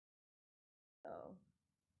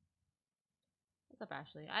What's up,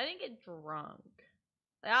 Ashley? I didn't get drunk.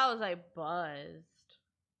 Like, I was like buzzed.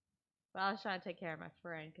 But I was trying to take care of my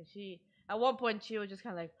friend because she, at one point, she was just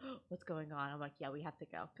kind of like, oh, what's going on? I'm like, yeah, we have to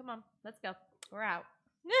go. Come on, let's go. We're out.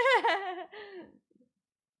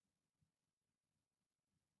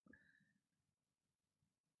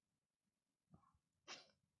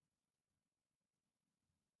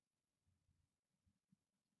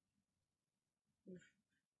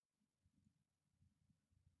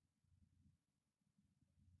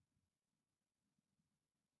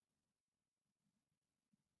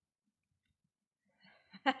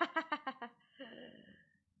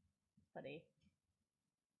 Funny.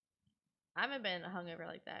 I haven't been hungover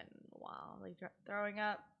like that in a while. Like throwing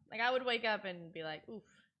up. Like I would wake up and be like, oof,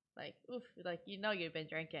 like you know you've been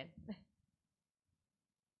drinking.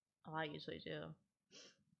 Oh, I usually do.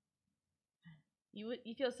 You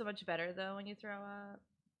feel so much better though when you throw up.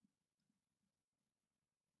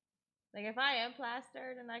 Like if I am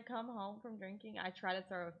plastered and I come home from drinking, I try to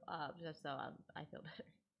throw up just so I feel better.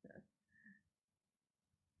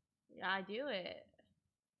 Yeah, I do it.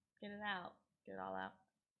 Get it out. Get it all out.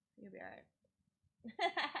 You'll be alright.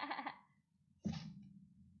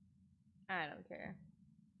 I don't care.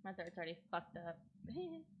 My throat's already fucked up.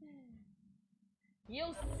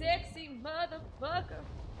 You sexy motherfucker.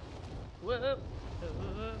 Whoa.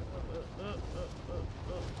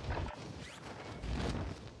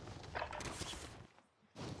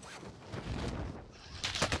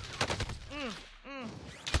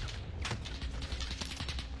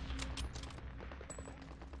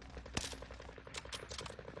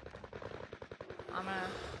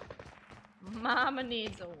 Mama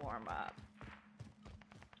needs a warm up.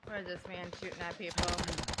 Where is this man shooting at people?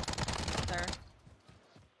 Sir.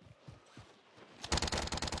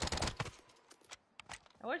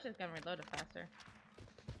 I wish this gun reloaded faster.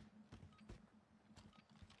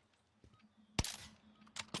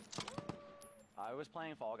 I was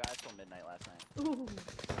playing Fall Guys till midnight last night. Ooh.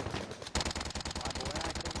 My boy and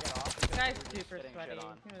I couldn't get off. This guy's super sweaty.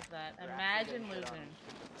 Who was that? Imagine losing.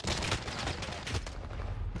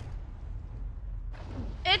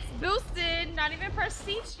 It's boosted, not even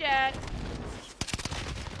prestige yet. Love to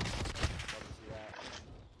see that.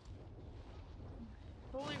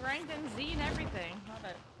 Fully ranked in Z and everything. Love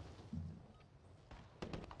it.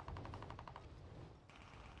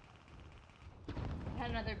 I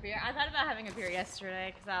had another beer. I thought about having a beer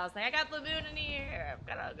yesterday because I was like, I got Blue Moon in here. I'm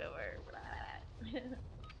gonna go work.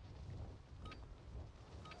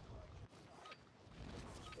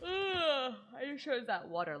 Ugh, I just chose that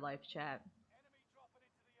water life chat.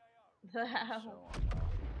 Better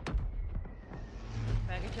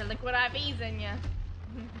get your liquid IVs in ya.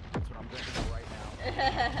 That's what I'm drinking right now.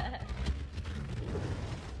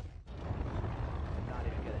 Not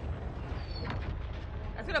even kidding.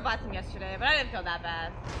 I was gonna buy some yesterday, but I didn't feel that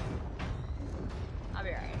bad. I'll be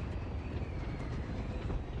alright.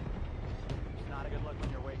 It's not a good look when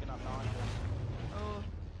you're waking up nauseous. Oh,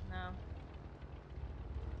 no.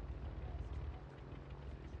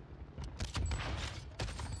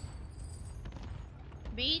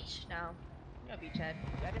 Beach? No. No beachhead.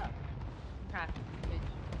 Yeah. Okay. Beach.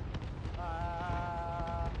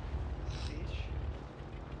 Beach.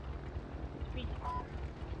 Beach.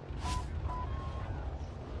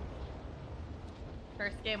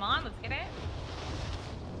 First game on, let's get it.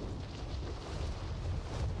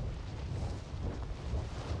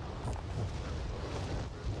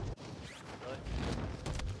 Really?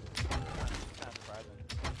 Kind of surprising.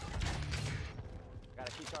 Got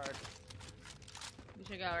a key card. We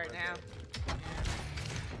should go right now.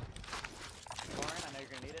 Lauren, I know you're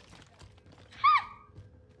gonna need it.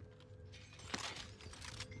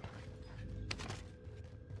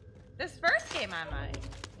 This first game I might,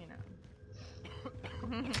 you know.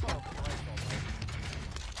 Oh, Christ almighty.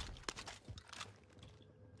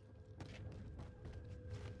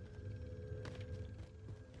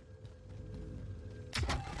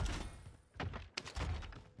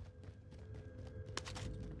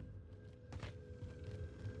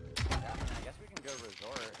 Yeah, I guess we can go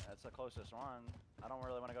resort. That's the closest one. I don't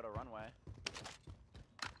really want to go to runway.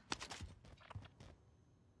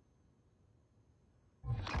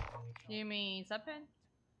 You mean Subpen?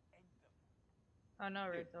 Oh no,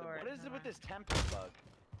 Dude, resort. what is it with this tempest bug?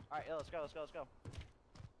 Alright, yeah, let's go.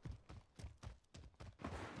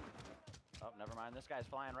 Oh, never mind. This guy's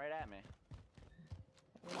flying right at me.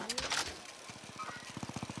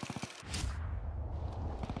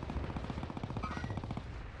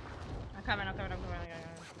 I'm coming.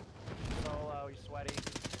 Solo, you sweaty.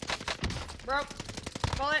 Broke.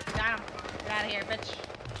 Bullet. Got him. Get out of here, bitch.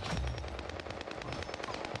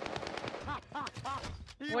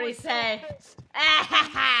 What'd he say?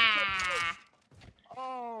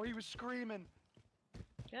 Oh, he was screaming.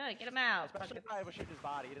 Good, get him out. Especially if I was shooting his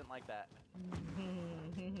body. He didn't like that.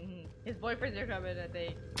 His boyfriends are coming, I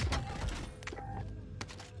think.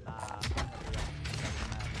 Nah.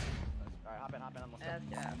 Alright, hop in, let's go. Let's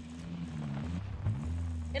go.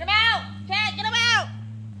 Get him out! Chad, get him out!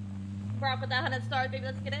 Bro, with that 100 stars, baby,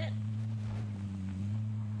 let's get it.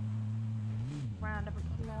 Round of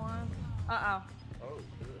applause. Uh-oh. Oh,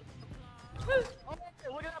 shit. Woo. Oh,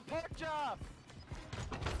 look at that pork chop!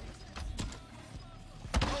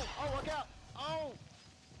 Oh, look out! Oh!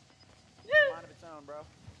 Woo. Mind of its own, bro.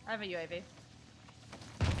 I have a UAV.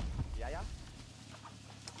 Yeah?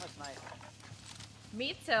 That's nice.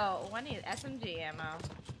 Me too. Oh, I need SMG ammo.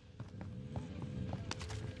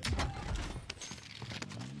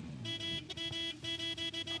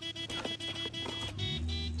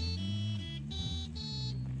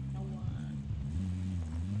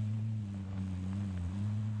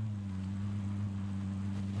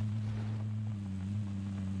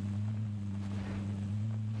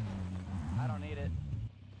 I don't need it.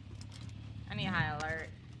 I need high alert.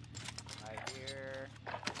 Right here.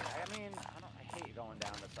 I mean, I hate going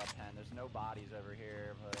down to sub 10. There's no bodies over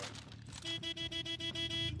here, but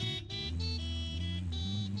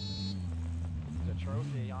it's a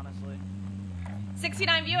trophy, honestly.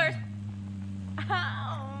 69 viewers.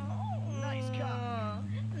 Nice cock.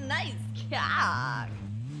 Nice cock. I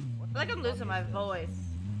feel like I'm losing my voice.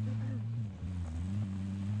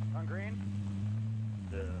 On green?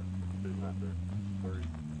 Yeah. Dude, right there. 30.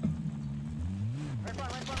 Right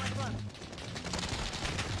front.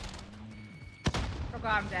 Oh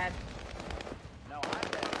god, I'm dead. No, I'm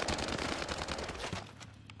dead.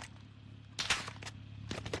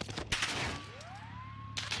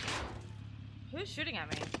 Who's shooting at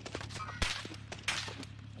me?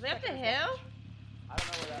 Are they up the hill? I don't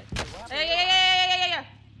know where that. What happened? Yeah.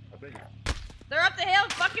 I think. They're up the hill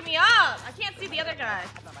fucking me up. I can't see the other guy.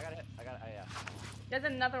 I got it. Yeah. There's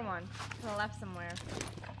another one to the left somewhere.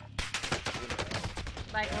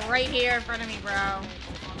 Like right here in front of me, bro.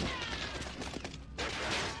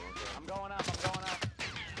 I'm going up.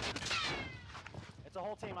 It's a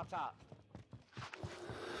whole team up top.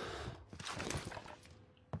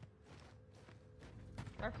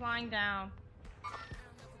 They're flying down.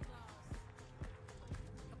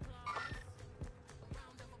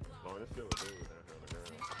 Oh, there's still a dude down here on the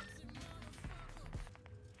ground.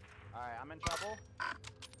 Alright, I'm in trouble.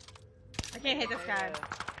 I can't hit this guy.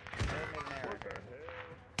 They made an error.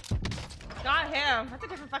 What the hell? Got him. That's a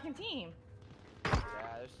different fucking team.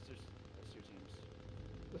 Yeah, there's two teams.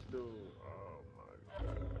 This dude, oh my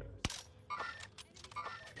god.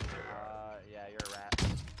 Yeah, you're a rat.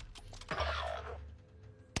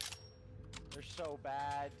 They're so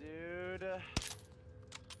bad, dude.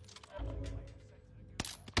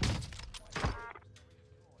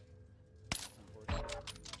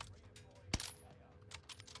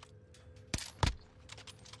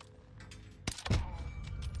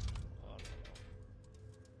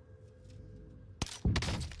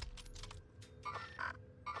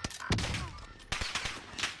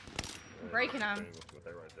 Breaking them. But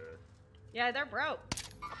they right there. Yeah, they're broke.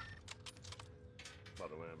 About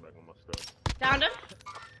to land back on my stuff. Downed him.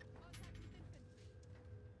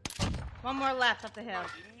 One more left up the hill.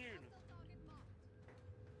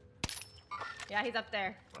 Yeah, he's up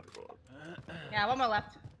there. About to go up. Yeah, one more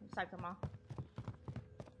left. Psyched them all.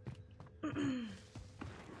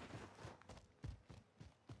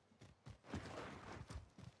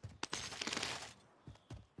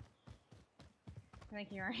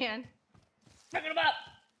 Thank you, Ryan. Picking him up.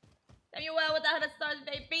 Samuel with the 100 stars,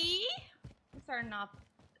 baby. We're starting off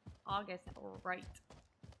August right.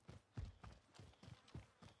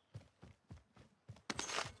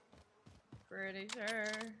 Pretty sure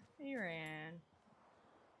he ran.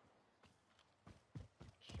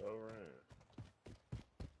 So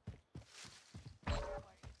ran.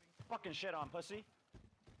 Fucking shit on, pussy.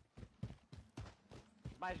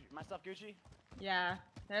 My stuff Gucci? Yeah,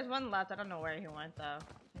 there's one left. I don't know where he went though.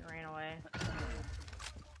 He ran away.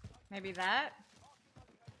 Maybe that?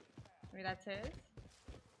 Maybe that's his?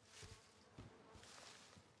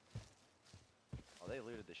 Oh, they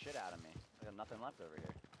looted the shit out of me. I got nothing left over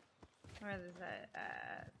here. Where is that?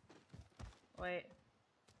 Wait.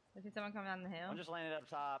 I see someone coming down the hill. I'm just landing up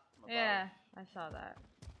top. Above. Yeah, I saw that.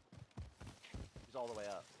 He's all the way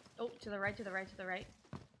up. Oh, to the right, to the right, to the right.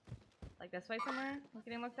 Like this way somewhere? We're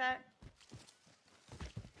getting looked at?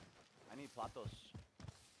 I need platos.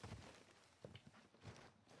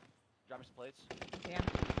 Drop me some plates. Yeah.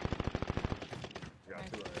 Got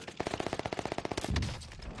Nice. two right here.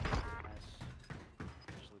 Nice.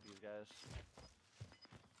 Just loot these guys.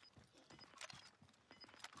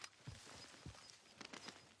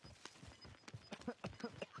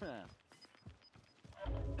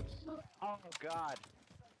 Oh God.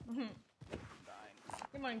 I'm dying.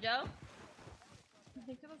 Good morning, Joe.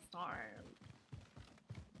 Thanks for the stars.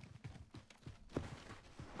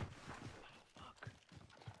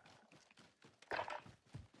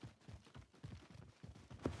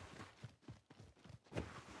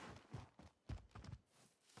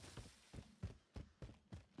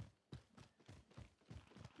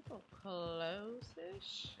 Oh,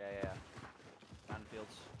 close-ish. Yeah. Mountain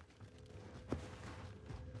fields.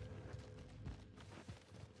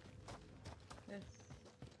 This.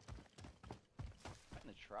 In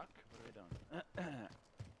the truck? What are we doing?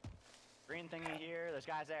 Green thingy here. There's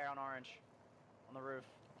guys there on orange. On the roof.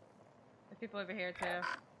 There's people over here too.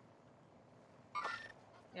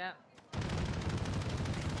 Yep.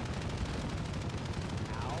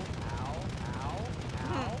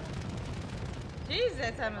 Ow.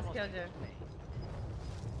 Jesus, I almost killed you.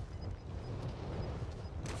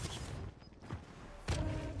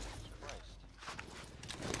 Christ.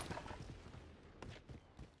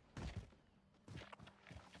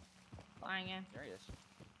 Flying in. There he is.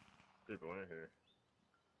 People in here.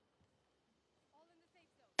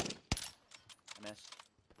 I missed.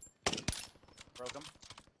 Broke him.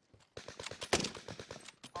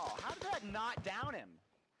 Oh, how did that not down him?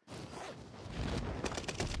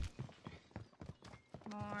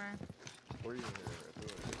 More. Where are you in here?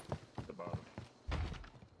 At the bottom.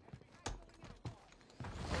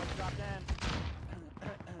 Oh, he dropped in.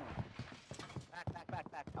 Back.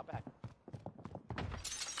 Out back.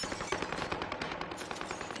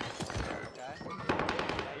 Okay.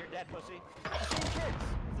 Yeah, you're dead, pussy.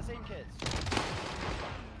 It's the same kids.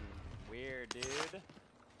 Weird, dude.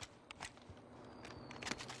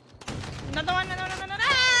 Another one.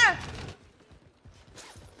 Ah!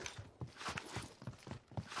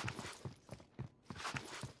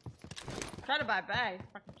 Try to buy bags.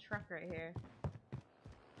 Fucking truck right here.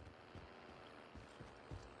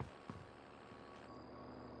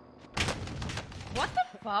 What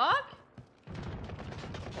the fuck?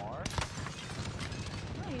 Bar?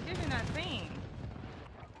 No, you did not thing.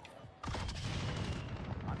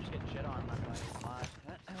 I'm just getting shit on. I'm not gonna lie.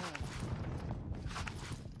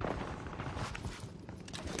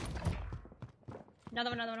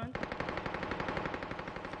 Another one.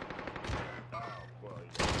 Oh, boy.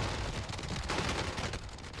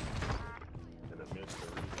 In the midst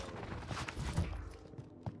of reload.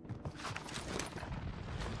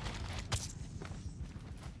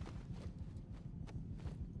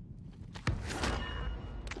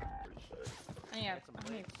 Yeah, Get some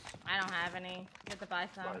plates. I don't have any. Get to buy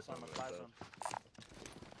some. Buy Let's buy some.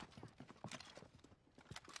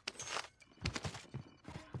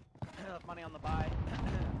 Left money on the buy.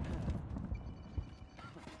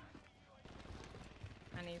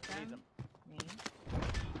 I need Need some. them. Me.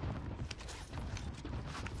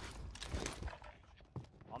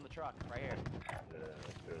 On the truck, right here. Yeah,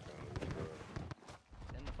 that's good.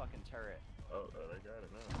 In the fucking turret. Oh, they got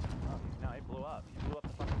it now. Oh, no, he blew up. He blew up the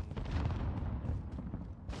fucking...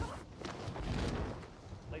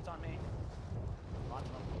 Plates on me. Lots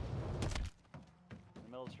of them. In the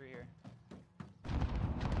middle of the street here.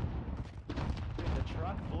 Dude, the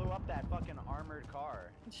truck blew up that fucking armored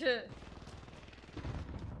car. Shit.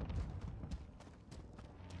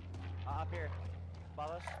 Up here.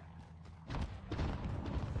 Follow us.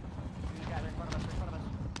 These guys are in front of us,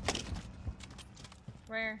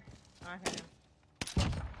 Where? Oh, okay.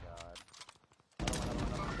 God. Another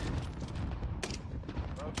one.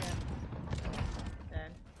 Broken.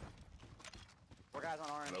 Dead. 4 guys on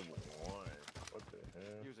orange. Number one. What the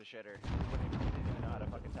hell? He was a shitter. He didn't even know how to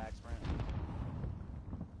fucking tag sprint.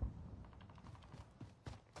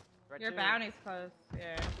 Red Your 2. bounty's close.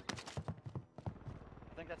 Yeah.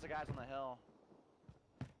 I think that's the guys on the hill.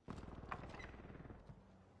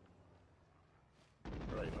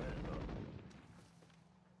 Right, man.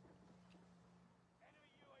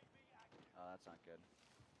 Oh, that's not good.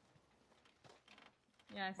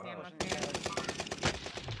 Yeah, I see him up Pushing here.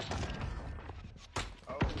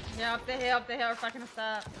 Oh, Yeah, up the hill, fucking us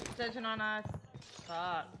up. Judging on us.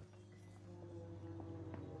 Fuck.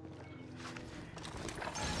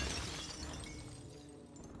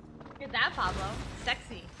 Look at that, Pablo.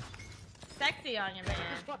 Sexy. Sexy on you, Just man.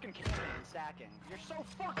 fucking camping and stacking. You're so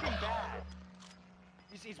fucking bad.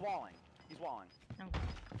 He's walling. He's walling. Okay.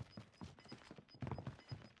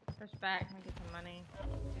 Push back and get some money.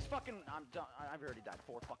 He's fucking. I'm done. I've already died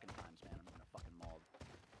 4 fucking times, man. I'm gonna fucking mauled.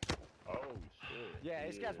 oh shit. Yeah,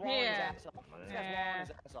 this guy's walling Yeah. his ass off. This Man. guy's walling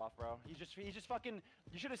his ass off, bro. He's just fucking.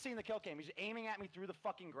 You should have seen the kill cam. He's just aiming at me through the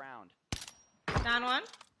fucking ground. Down one.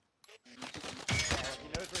 Yeah, he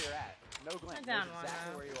knows where you're at. No glint. I'm down Knows one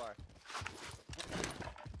exactly now. where you are.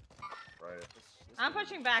 Right. I'm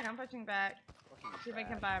pushing back. I'm pushing back. Fucking See if I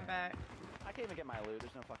can trash, buy him man. back. I can't even get my loot.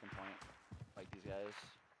 There's no fucking point. Like these guys.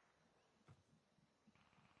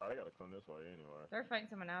 Oh, they gotta come this way anyway. They're fighting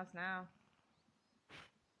someone else now.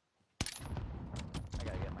 I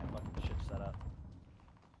gotta get my fucking shit set up.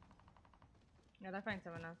 Yeah, they're fighting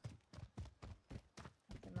someone else.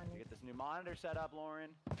 Get money. Get this new monitor set up, Lauren.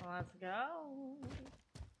 Well, let's go.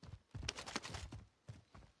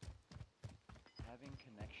 Having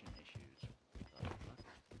connection issues.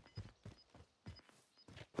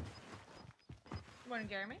 Good morning,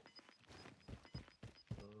 Jeremy.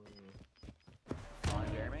 On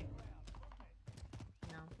Jeremy?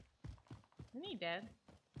 No. Isn't he dead?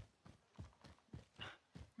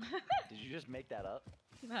 Did you just make that up?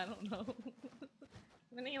 I don't know.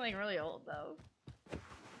 Isn't he like really old though?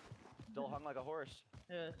 Still hung like a horse.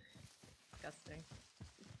 Ugh. Disgusting.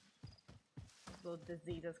 Little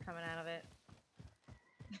diseases coming out of it.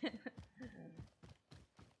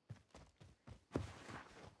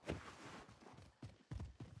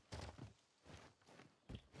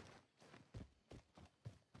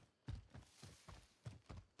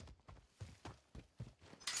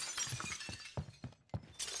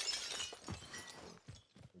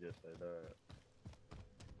 Yes, they died.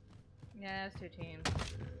 Yeah, there's 2 teams.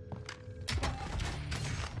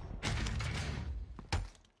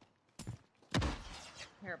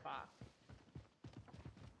 Here, box.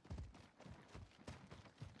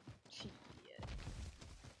 Shit.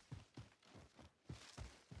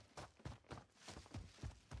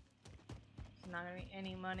 There's not gonna be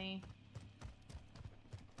any money.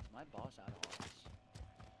 Is my boss out of office?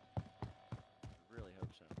 I really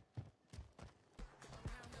hope so.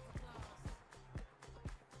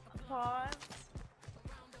 Pause.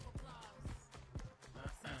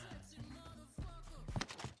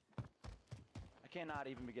 I cannot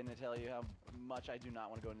even begin to tell you how much I do not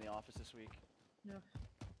want to go into the office this week. No.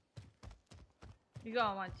 You go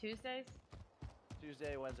on what, Tuesdays?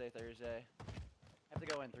 Tuesday, Wednesday, Thursday. I have to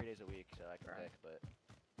go in 3 days a week, so I can Right. pick, but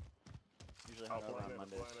usually Oh, I'm flying on at us,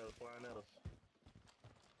 Mondays. flying at us.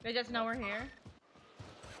 They just know we're here.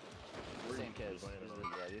 The same kids. Landed These are on the,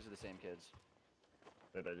 us. yeah, these are the same kids.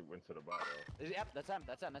 Then they went to the bottom. Yep, that's him.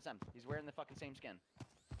 That's him. That's him. He's wearing the fucking same skin.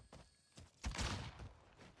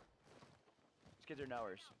 These kids are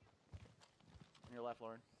knowers. On your left,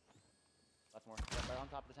 Lauren. Left more. Left, right on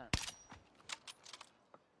top of the tent.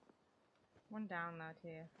 One down though,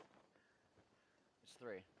 too. It's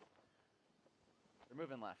 3. They're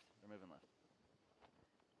moving left. They're moving left.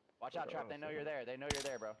 Watch out, Trap. They know you're there. They know you're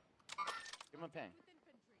there, bro. Give them a ping.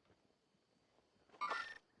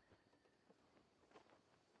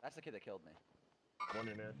 That's the kid that killed me. One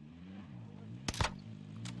in there.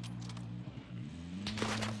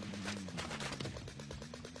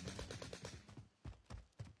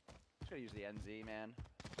 Just gotta use the NZ, man.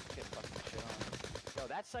 Just get fucking shit on. Yo,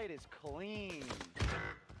 that site is clean.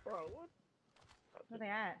 Bro, what? Where they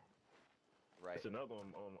at? Right. It's another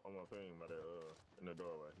one on my thing by the in the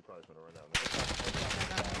doorway. He probably gonna run down They're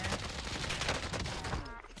down here. there.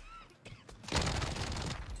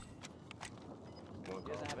 One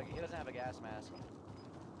car. He doesn't have a gas mask.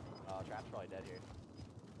 Oh, Trap's probably dead here.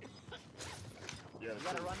 Yeah, You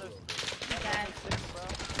gotta run those. Dead. Sticks, bro.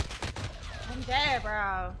 I'm dead,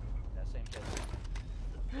 bro. That same kid.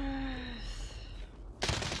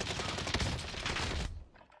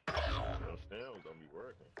 Those stems gonna be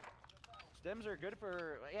working. Stems are good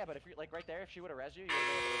for, yeah, but if you're like right there, if she would have res you, you would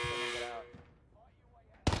have been able to get out.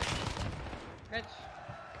 Rich.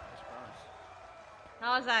 Just promise.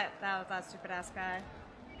 How was that? That was that stupid ass guy.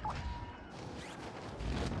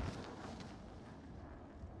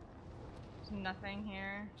 There's nothing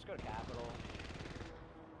here. Just go to Capital.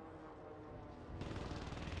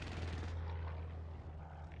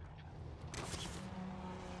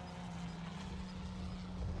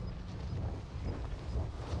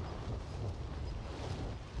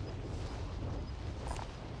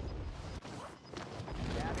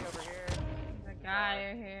 Gabby over here. There's a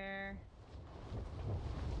guy here.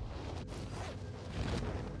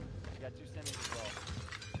 You got 2 semis as well.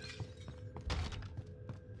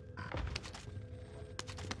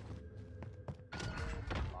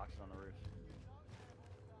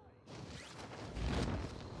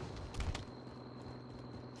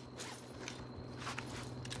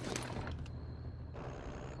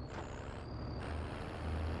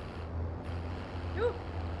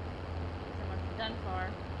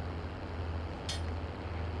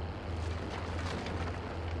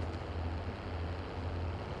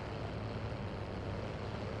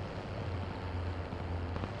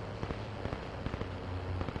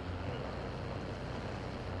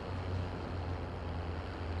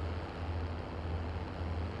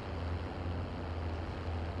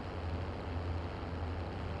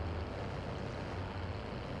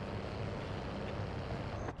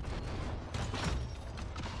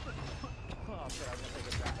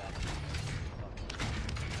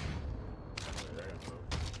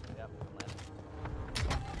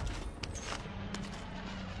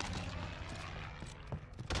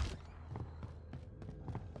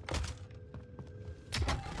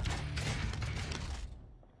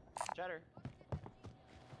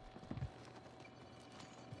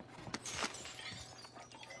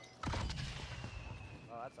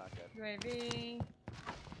 UAV.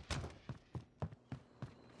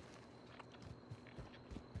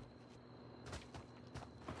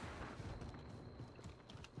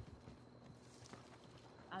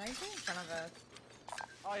 I think he's in front of us.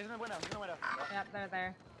 Oh, he's in the window. He's in the window. Yep, they're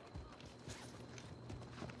there.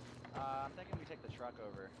 I'm thinking we take the truck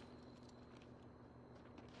over.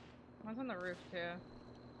 One's on the roof too.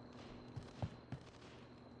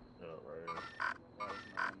 Oh, right. Yeah, he's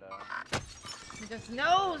in the window. He just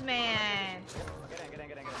knows, man. Get in, get in,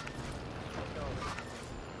 get in, get in. Let's go over.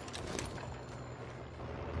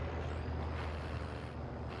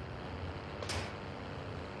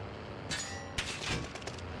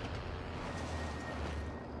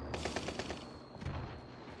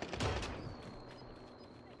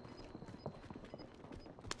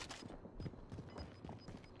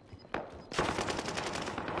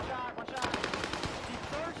 One shot. He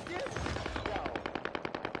first it? Yo.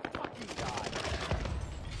 Fucking God.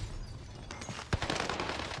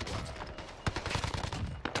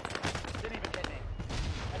 Didn't even hit me.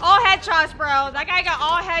 All headshots, bro. That guy got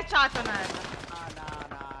all headshots on us.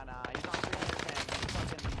 Nah. He's on 310. He's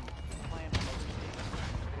fucking playing from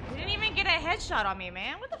overseas. He didn't even get a headshot on me,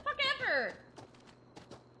 man. What the fuck ever?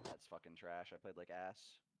 That's fucking trash. I played like ass.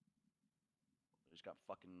 I just got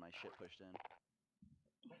fucking my shit pushed in.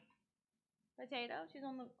 Potato. She's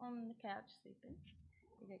on the couch sleeping.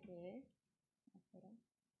 Is it good?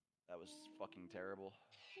 That was fucking terrible.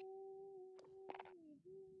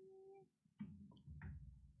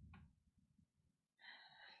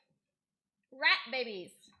 Rat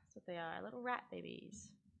babies. That's what they are. Little rat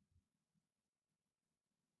babies.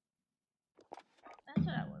 That's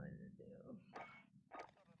what I wanted to do.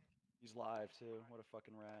 He's live too. What a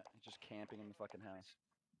fucking rat. He's just camping in the fucking house.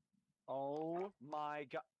 Oh my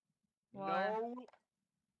God. What? No.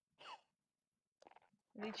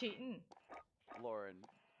 Is he cheating? Lauren.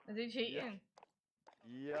 Is he cheating?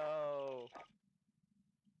 Yo.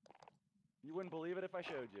 You wouldn't believe it if I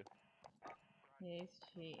showed you. He's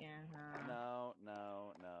cheating, huh? No.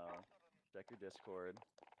 Check your Discord.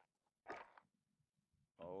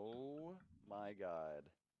 Oh my God.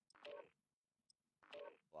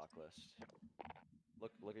 Block list.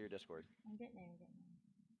 Look at your Discord. I'm getting there.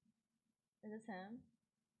 Is this him?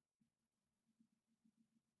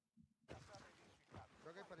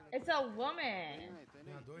 It's a woman.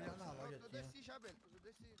 Tinha dois já na loja, tinha. Desci já, velho. Eu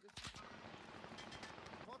desci.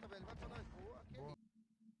 Volta, velho. Vai pra nós. Boa,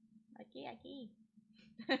 Aqui.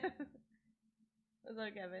 What's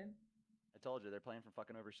up, Kevin? I told you they're playing from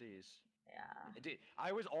fucking overseas. Yeah. Dude,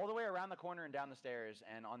 I was all the way around the corner and down the stairs,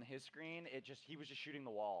 and on his screen, he was just shooting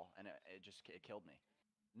the wall, and it killed me.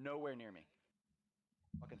 Nowhere near me.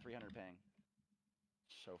 Fucking 300 ping.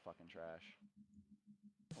 So fucking trash.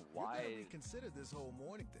 Why? You're gonna reconsider this whole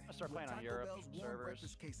morning thing. I'll start playing on Taco Europe Bell's warm servers.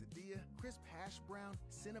 breakfast quesadilla, crisp hash brown,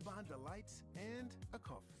 Cinnabon delights, and a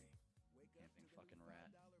coffee. Camping fucking rat.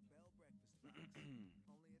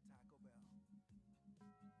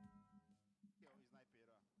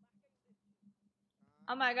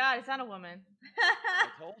 Oh my God, it's not a woman. I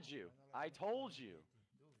told you. Ei,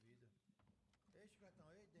 Chicletão,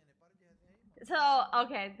 ei, Denner, para de resenha aí, mano. So,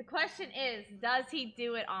 okay, the question is, does he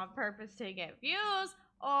do it on purpose to get views,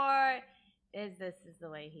 or is this the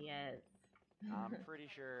way he is? I'm pretty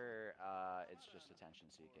sure it's just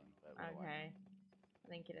attention seeking. But we'll watch. Okay. I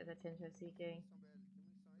think it is attention seeking.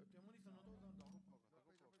 Eu tenho munição, não tô usando não.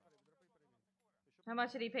 How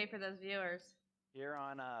much did he pay for those viewers? Here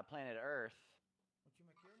on planet Earth, O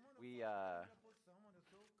time aqui, mano, we eu tô na posição, mano. Eu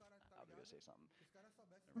sou o cara que tá I'll go ligado. say something. Se os caras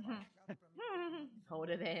soubessem que eu pra mim, Hold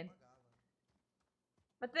it in. pagava.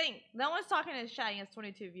 But think, no one's talking in his chat. He has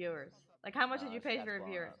 22 viewers. Like, how much did you It's pay chat's for your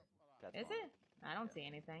blowing viewers? up. Chat's Is blowing it? I don't see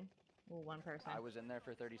anything. Ooh, one person. up. I was in there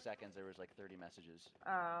for 30 seconds. There was like 30 messages.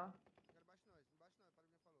 Oh,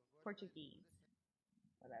 Portuguese.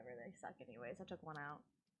 Whatever, they suck anyways. I took one out.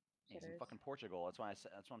 He's in Shitters. fucking Portugal. That's what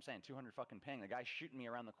I'm saying. 200 fucking ping. The guy's shooting me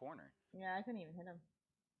around the corner. Yeah, I couldn't even hit him.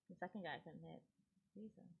 The second guy I couldn't hit.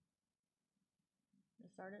 Jesus.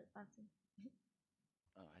 Let's start it, Foxy.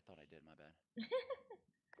 Oh, I thought I did. My bad.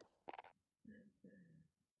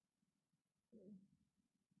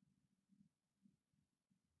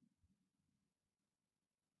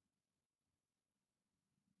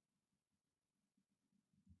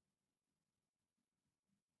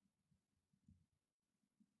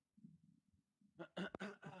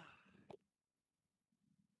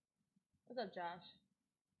 What's up, Josh?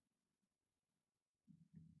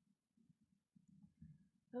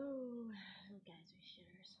 Oh, those guys are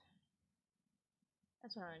shitters.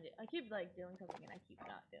 That's what I'm gonna do. I keep like doing something and I keep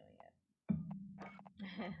not doing it.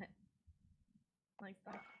 Like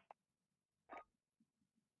stop.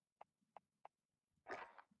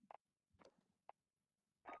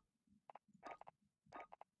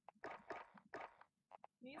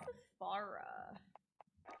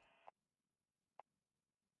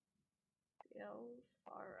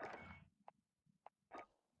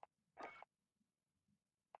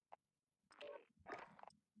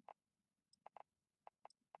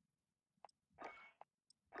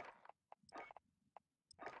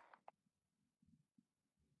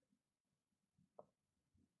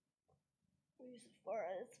 Sephora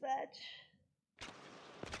this match.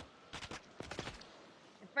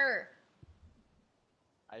 Fur.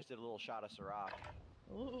 I just did a little shot of Ciroc.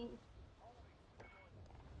 Ooh.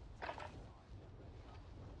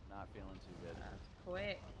 Not feeling too good. That was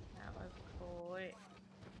quick. That was quick.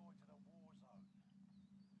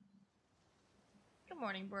 Good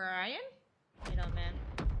morning, Brian. How you doing, man?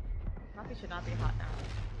 Coffee should not be hot now.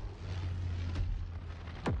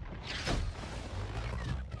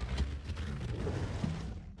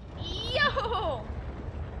 Yo!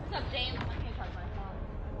 What's up, James? I can't charge my phone.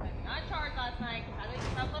 I did not charge last night because I think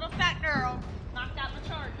some little fat girl knocked out my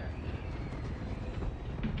charger.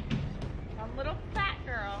 Some little fat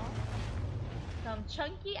girl, some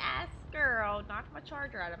chunky ass girl knocked my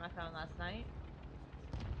charger out of my phone last night.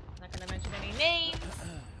 Not gonna mention any names.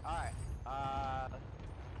 Alright.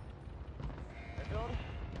 Airfield?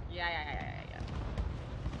 Yeah.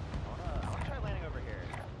 I wanna try landing over here.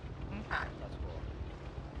 Okay. That's cool.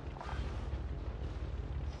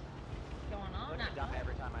 What's going on? Look Not at die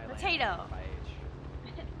every time I Potato. land. My age.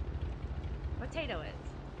 Potato is.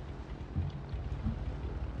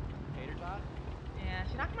 Tater tot? Yeah,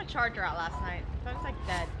 she knocked my charger out last night. Phone's like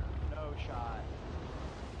dead. No shot.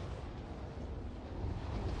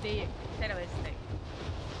 The potato is thick.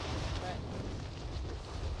 But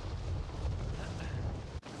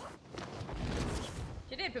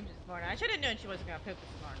she did poop this morning. I should have known she wasn't gonna poop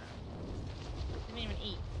this morning. Didn't even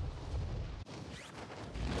eat.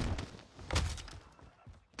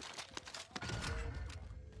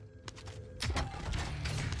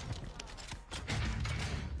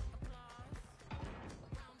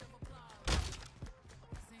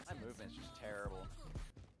 My movement's just terrible.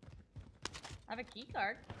 I have a key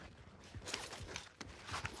card.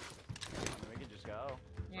 I mean, we can just go.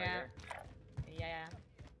 It's right Yeah. here. Yeah.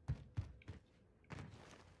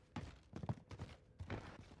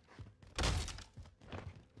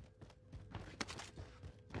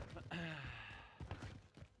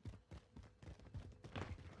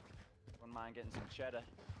 Wouldn't mind getting some cheddar.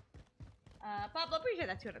 Pablo, appreciate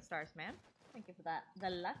that 200 stars, man. Thank you for that. The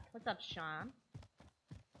luck. What's up, Sean?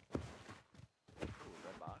 Ooh,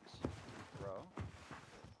 red box. Bro.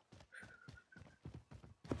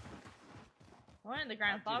 One of the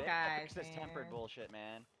Grand Dude, Fall they guys. fix this tempered man. bullshit,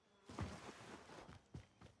 man.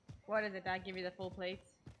 What is it? Did I give you the full plates?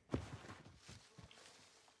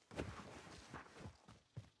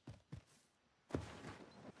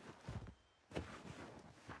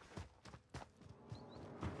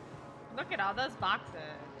 Look at all those boxes.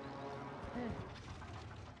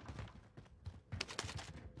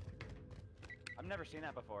 I've never seen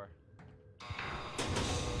that before.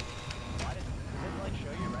 Why did it like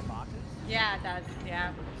show you red boxes? Yeah, it does.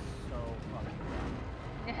 Yeah. So fucking dumb.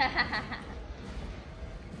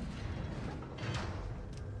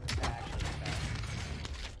 Actually, bad.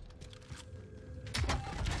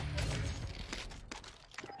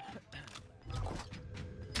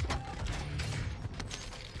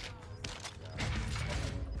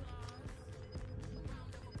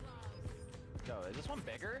 Yo, is this one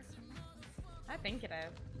bigger? I think it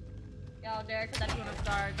is. Yo, Derek, that 200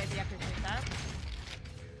 stars. Maybe I appreciate that.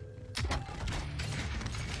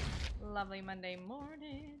 Lovely Monday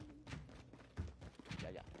morning.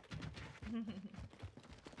 Yeah.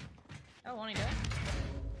 Oh, won't he do it?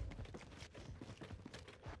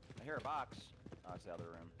 I hear a box. Oh, it's the other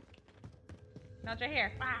room. No, it's right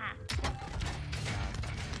here. Ah.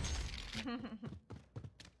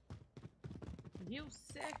 You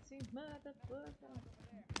sexy motherfucker.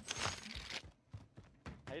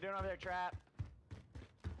 How you doing over there, Trap?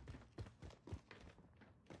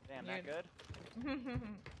 Damn, that Muted. good?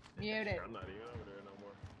 Muted. I'm not even over there no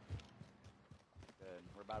more. Good.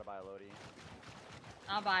 We're about to buy a Lodi.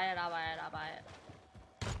 I'll buy it. I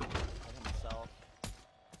him myself.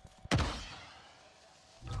 I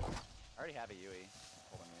already have a Yui.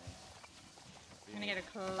 Hold on, Yui. I'm gonna get a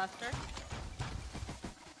cluster.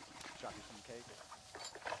 Drop you some cake.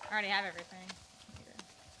 I already have everything. Here.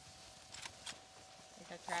 Take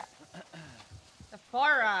that trap.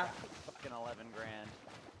 Sephora! Fucking 11 grand.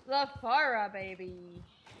 Sephora, baby!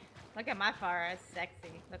 Look at my Farah. It's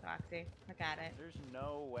sexy. Look, Oxy. Look at it. There's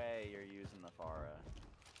no way you're using the Farah.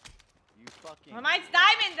 You fucking. Well, mine's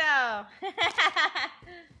diamond, though!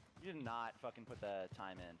 You did not fucking put the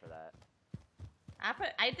time in for that.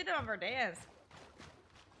 I did it on Verdansk.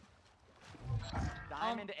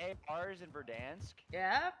 Diamond ARs in Verdansk?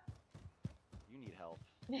 Yep. You need help.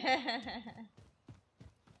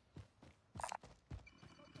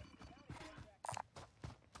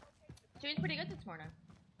 Doing pretty good this morning.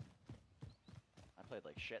 I played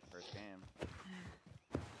like shit first game.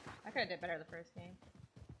 I could have did better the first game.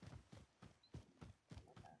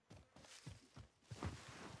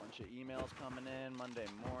 bunch of emails coming in Monday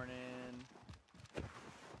morning.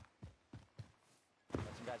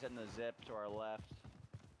 Got some guys hitting the zip to our left.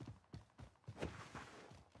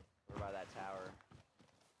 We're by that tower.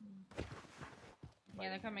 Yeah,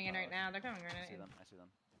 they're coming in right now. They're coming right I see in. them. I see them.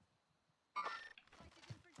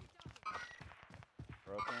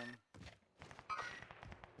 Broken.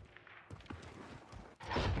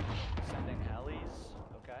 Sending helis.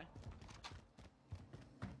 Okay.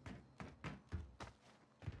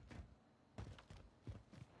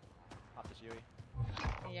 Pop this Yui.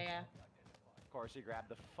 Yeah. Of course, he grabbed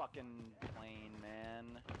the fucking plane, man.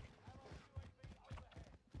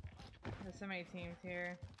 There's so many teams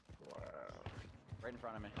here. Wow. Right in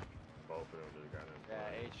front of me. Both of them just got in.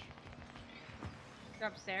 Yeah, H. They're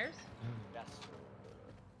upstairs? Yes.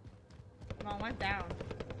 Well, went down.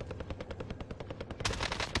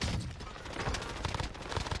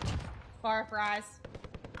 Bar fries.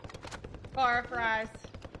 Bar fries.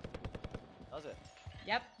 Does it?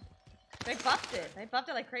 Yep. They buffed it. They buffed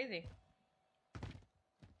it like crazy.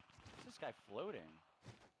 What's this guy floating?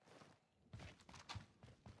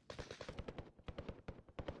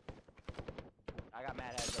 I got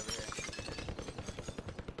mad heads over here.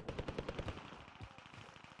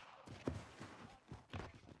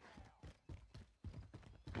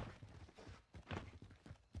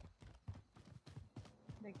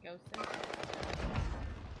 They ghosted.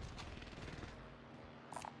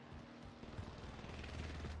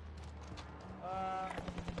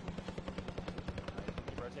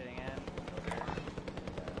 Rotating in. Over here.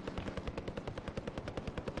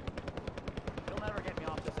 You'll never get me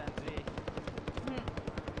off this NZ.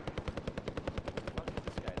 What is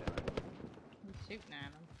this guy doing? He's shooting at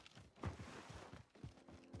him.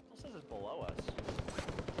 It still says it's below us.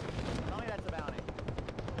 Tell me that's the bounty.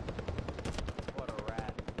 What a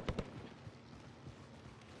rat.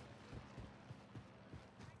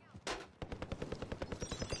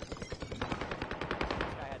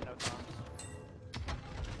 This guy had no thumbs.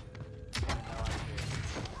 No idea.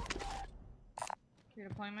 Your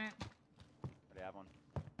deployment. Already have one.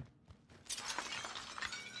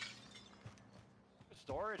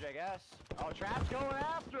 Storage, I guess. Oh, Trap's going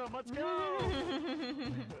after him. Let's go.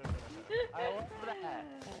 I love that.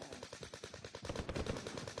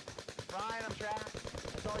 Fried him, Trap.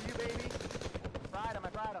 That's all you, baby. Fried him. I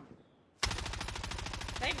fried him.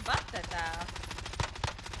 They buffed it though.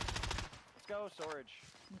 Let's go, storage.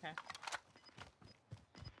 Okay.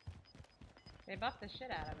 They buffed the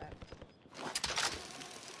shit out of it.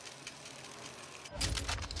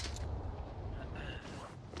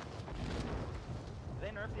 Did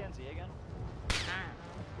they nerf the NZ again? I don't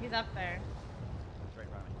know. He's up there. It's right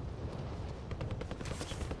in front of me.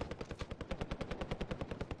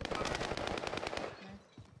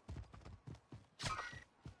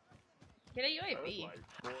 Get a There's UAV. like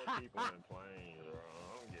 4 people in planes, bro.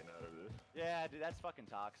 I'm getting out of this. Yeah, dude, that's fucking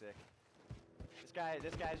toxic.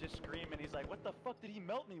 This guy's just screaming. He's like, "What the fuck did he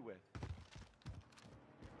melt me with?"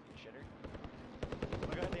 You shitter. I'm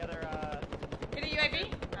gonna go hit the other. Get a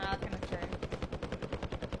UAV? Oh, I was gonna say.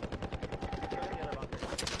 Go hit the other bunker.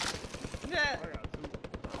 I got 2.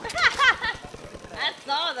 I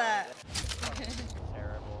saw that.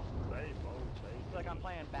 Terrible. They both I chase feel like I'm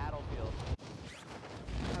playing Battlefield.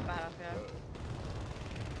 How Battlefield?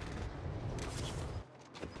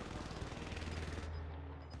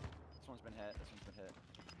 This one's been hit. This one's been hit.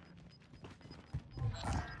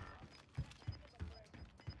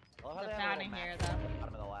 I love how The they have a bounty little here, map at though. the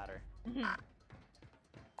bottom of the ladder.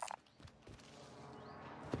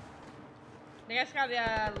 They guys got the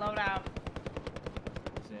loadout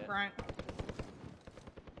See it? front.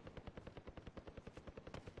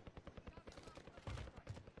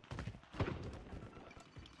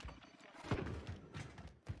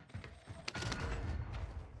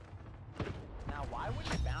 Now, why would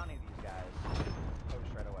you bounty these guys? Post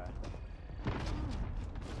right away.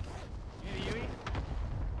 You need a Yui?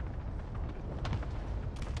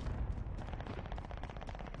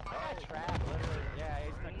 I got trapped, literally. Yeah,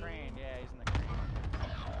 he's in the crane. Yeah, he's in the crane. I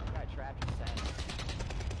got trapped just saying.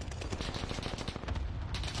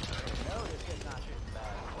 No, this kid's not shooting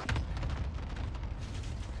bad.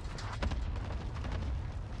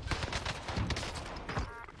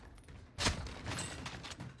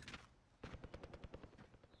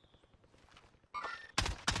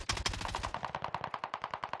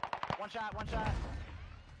 One shot, one shot.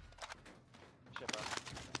 Shit, bro.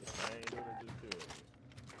 I ain't doing it, just do it.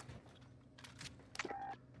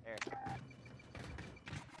 Here. Get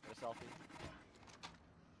a selfie.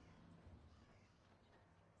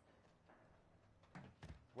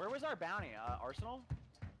 Where was our bounty? Arsenal?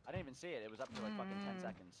 I didn't even see it. It was up for like fucking 10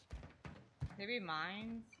 seconds. Maybe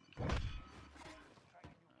mines? There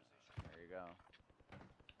you go.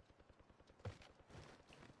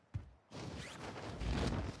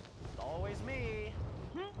 It's always me.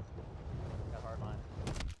 Got hard line.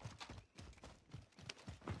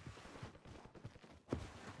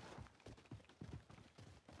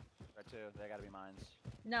 Right two. They gotta be mines.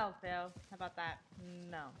 No, Phil. How about that?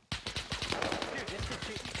 No. Dude, this kid's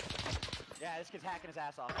cheating. Yeah, this kid's hacking his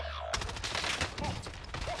ass off.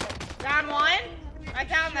 Down one? I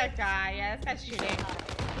down that guy. Yeah, this guy's cheating. This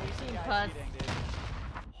Puss. guy's cheating, dude.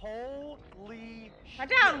 Holy I shit.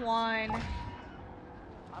 down one.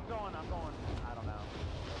 I'm going, I don't know.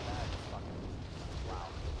 That is fucking, wow.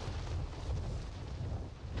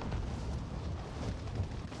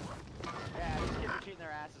 Yeah, these kids are cheating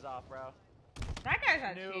their asses off, bro. That guy's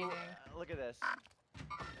not New, cheating. look at this.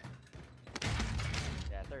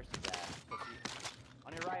 Yeah, Thirsty's ass. Pussy.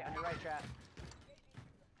 On your right, trap.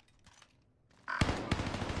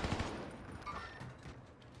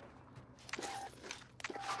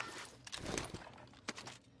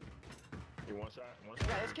 You one shot?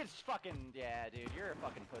 Yeah, this kid's fucking, yeah, dude, you're a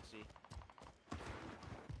fucking pussy.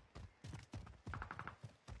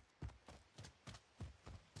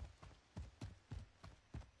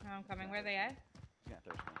 I'm coming. Where they at? He's gonna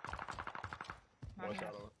thirst me. On One here.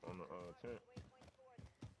 shot on the tent.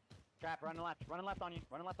 Trap, running left on you,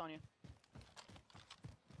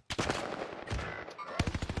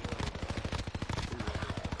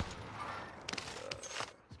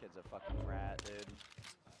 This kid's a fucking rat, dude.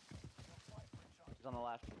 He's on the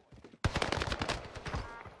left.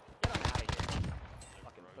 Get him out of here.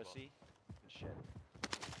 Fucking pussy. Good shit.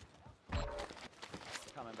 They're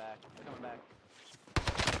coming back.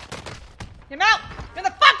 Get him out! Get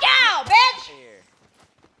the fuck out, bitch! Here.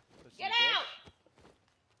 Pussy Get bitch. out!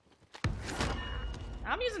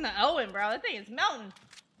 I'm using the Owen, bro. That thing is melting.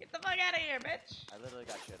 Get the fuck out of here, bitch. I literally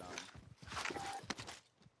got shit on.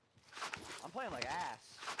 I'm playing like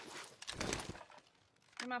ass.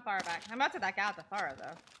 I'm not far back. I'm about to back out the far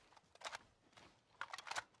though.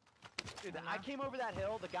 Dude, I came over that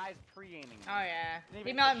hill, the guy's pre-aiming me. Oh yeah. Didn't He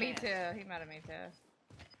even melted get me a chance. too. He melted me too.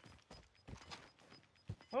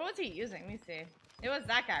 What was he using? Let me see. It was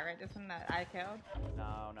that guy, right? This one that I killed?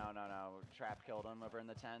 No. Trap killed him over in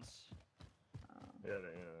the tents. Yeah,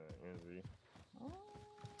 the NZ. Oh.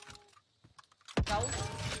 Gold?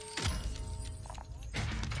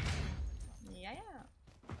 Yeah.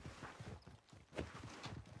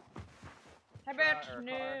 Hi, bitch. or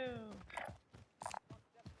No. car.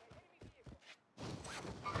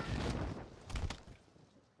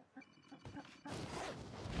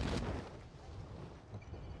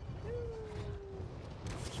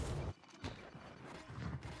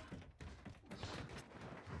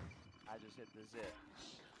 I just hit the zip.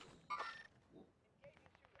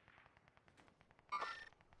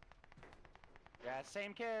 Yeah,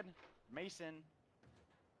 same kid. Mason.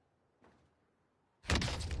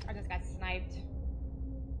 I just got sniped.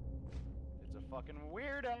 It's a fucking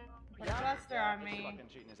weirdo. Put a cluster on he's me. fucking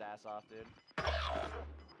cheating his ass off, dude.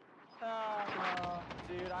 Oh,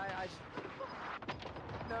 dude, I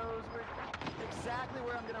knows exactly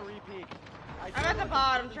where I'm gonna re-peek. I'm at the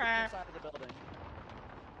bottom, Trap. Side of the building.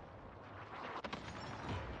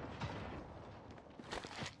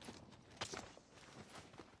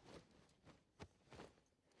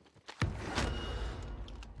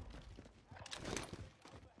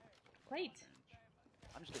 Wait.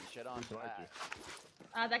 I'm just getting shit on. Who's like you?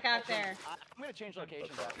 That guy up there. I'm gonna change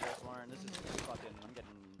locations after this, Lauren. This is fucking. I'm getting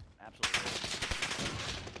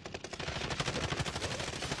absolutely.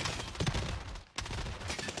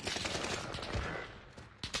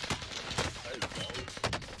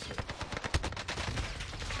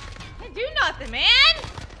 Can't do nothing, man!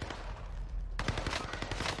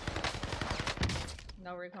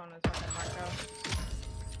 No recon is fucking Marco.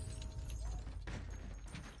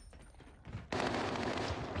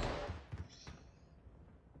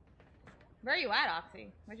 Where are you at,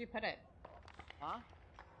 Oxy? Where'd you put it? Huh?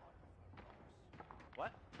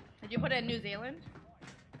 What? Did you put it in New Zealand?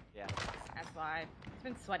 Yeah. That's why. It's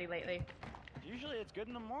been sweaty lately. Usually it's good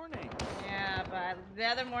in the morning. Yeah, but the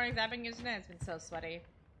other mornings I've been using it, it's been so sweaty.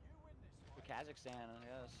 Kazakhstan, I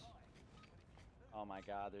guess. Oh my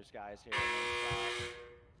god, there's guys here.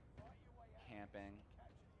 Camping.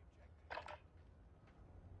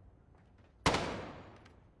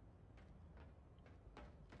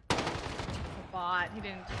 A bot. He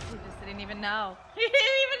just didn't even know. He didn't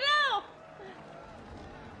even know!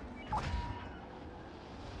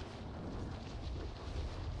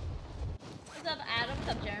 What's up, Adam? What's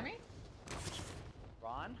up, Jeremy?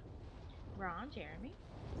 Ron? Ron, Jeremy.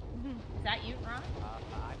 Is that you, Ron?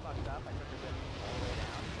 I fucked up. I took a bit all the way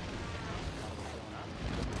down. Going up.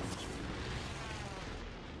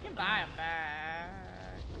 You can buy him back.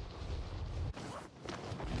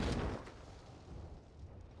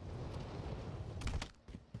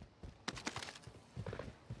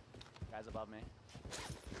 Guys above me.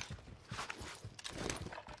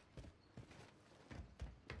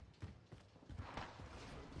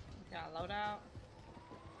 Got a loadout.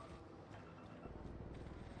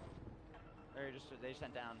 They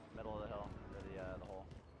sent down middle of the hill or the hole.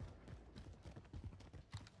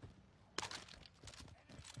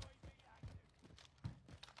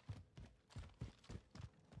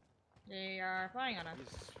 They are flying on us.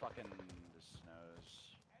 He's fucking the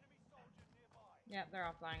snows. Yep, they're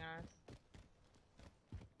all flying on us.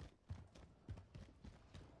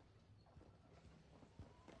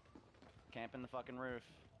 Camping the fucking roof.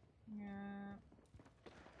 Yeah.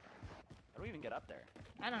 How do we even get up there?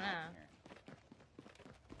 I don't know. Here.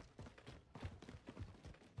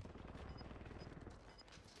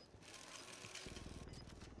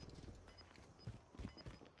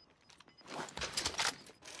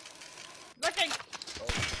 Looking!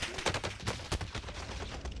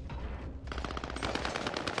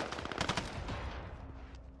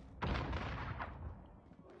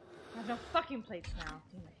 I have no fucking plates now.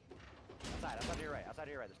 Damn it. Outside to your right. Outside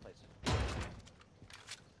to your right, this place.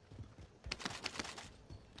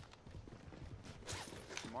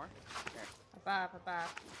 Some more? Here. Above.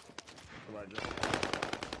 Somebody just.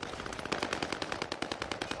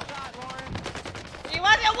 Well done, Lauren! He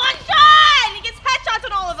wasn't one shot! He gets headshots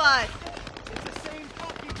on all of us! It's the same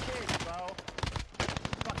fucking kid, bro.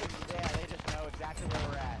 Fucking, yeah, they just know exactly where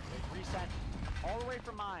we're at. They reset all the way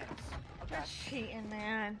from mines. Okay. You're cheating,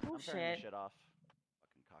 man. I'm turning this Bullshit. shit off.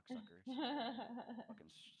 Fucking cocksuckers.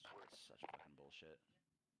 Fucking such fucking bullshit.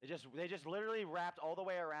 They just literally wrapped all the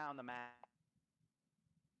way around the map.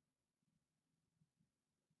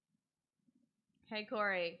 Hey,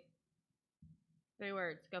 Corey. 3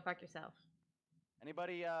 words. Go fuck yourself.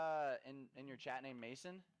 Anybody in your chat named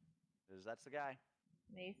Mason? Because that's the guy.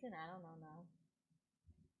 Mason? I don't know, no.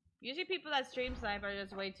 Usually people that stream snipe are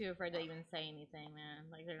just way too afraid to even say anything, man.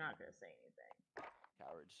 Like, they're not gonna say anything.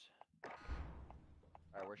 Cowards.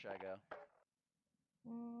 Alright, where should I go?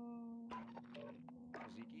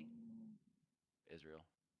 Ziki? Israel.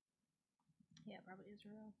 Yeah, probably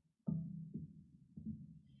Israel.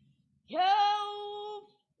 Yo,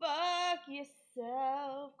 fuck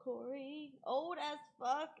yourself, Corey. Old as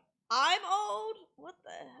fuck. I'm old? What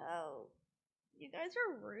the hell? You guys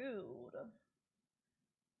are rude.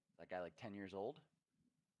 That guy like 10 years old?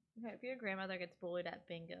 Okay, if your grandmother gets bullied at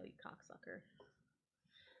bingo, you cocksucker.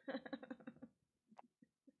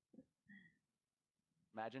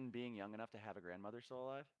 Imagine being young enough to have a grandmother still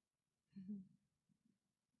alive.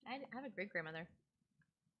 I have a great grandmother.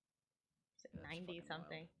 That's 90 fucking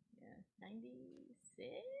something. Yeah,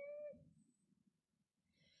 96?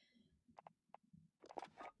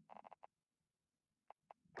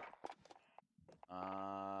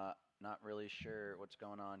 Not really sure what's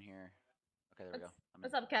going on here. Okay, there we go.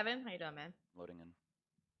 What's up, Kevin? How you doing, man? Loading in.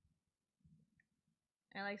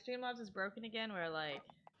 And like Streamlabs is broken again, where like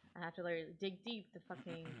I have to like dig deep to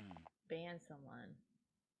fucking ban someone.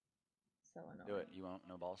 So annoying. Do it. You won't.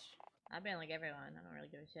 No balls. I ban like everyone. I don't really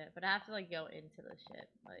give a shit, but I have to like go into the shit.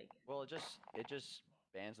 Like. Well, it just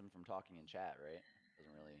bans them from talking in chat, right?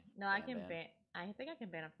 Doesn't really. No, I can ban. I think I can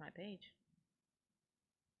ban it from my page.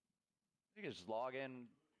 You can just log in.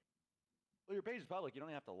 Well, your page is public. You don't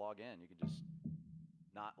even have to log in. You can just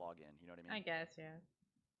not log in. You know what I mean? I guess, yeah.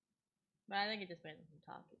 But I think it just bans them from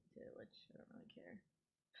talking too, which I don't really care.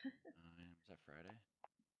 Was that Friday?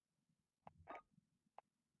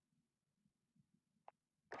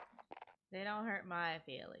 They don't hurt my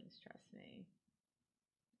feelings, trust me.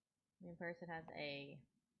 The person has a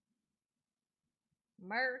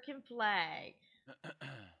American flag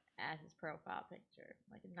as his profile picture.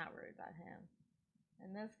 Like, I'm not worried about him.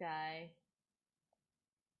 And this guy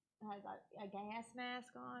has a gas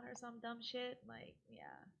mask on or some dumb shit. Like,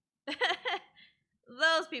 yeah.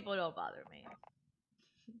 Those people don't bother me.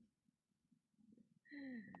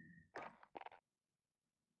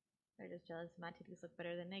 They're just jealous my titties look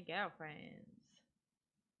better than their girlfriends.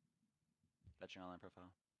 That's your online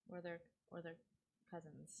profile. Or their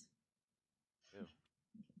cousins. Ew.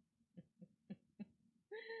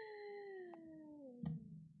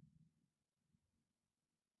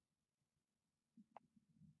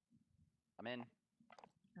 I'm in.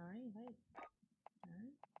 Alright, right.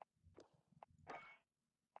 Alright.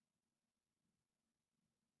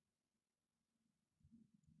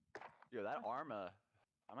 Yo, that Arma.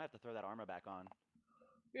 I might have to throw that Arma back on.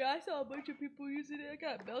 Yeah, I saw a bunch of people using it. I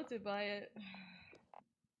got melted by it.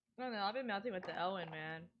 I don't know. I've been melting with the Owen,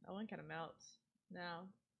 man. Owen kind of melts now.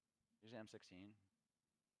 Here's the M16.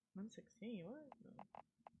 I'm 16. What? No.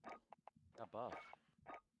 Got buff.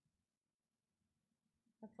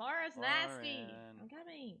 The Farah's nasty. Lauren. I'm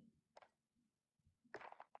coming.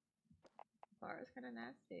 Farah's kind of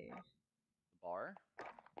nasty. Bar?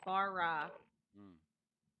 Farah.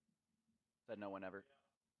 Said no one ever.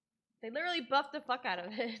 They literally buffed the fuck out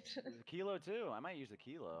of it. There's a kilo too. I might use the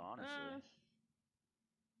kilo, honestly.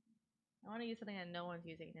 I want to use something that no one's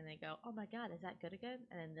using, and they go, "Oh my god, is that good again?"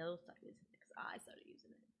 And then they'll start using it because I started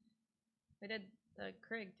using it. They did the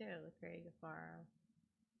Krieg too. The Krieg of Farah.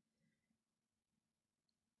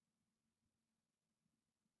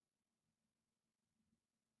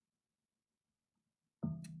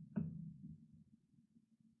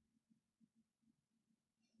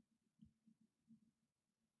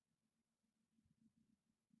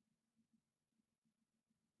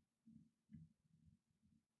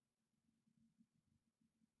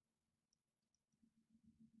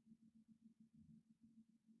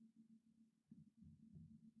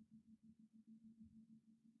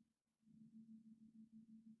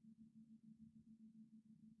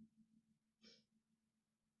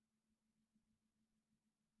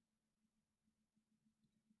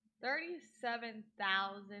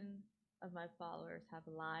 $37,000 of my followers have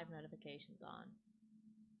live notifications on.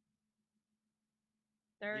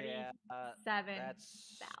 37,000.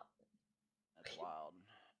 That's wild.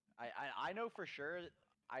 I know for sure.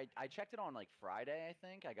 I checked it on like Friday. I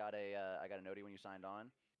think I got a notie when you signed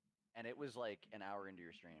on, and it was like an hour into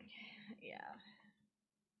your stream. Yeah.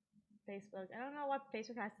 Facebook. I don't know why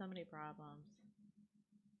Facebook has so many problems.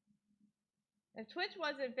 If Twitch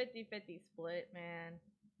wasn't 50-50 split, man.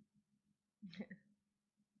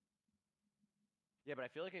 Yeah, but I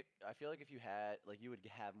feel like if you had you would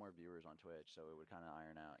have more viewers on Twitch, so it would kind of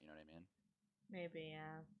iron out. You know what I mean? Maybe,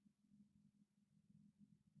 yeah.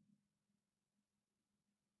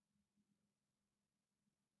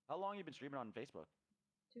 How long you been streaming on Facebook?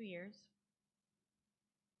 2 years.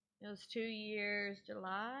 It was 2 years,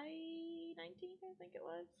 July 19th, I think it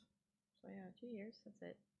was. So yeah, 2 years. That's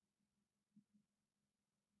it.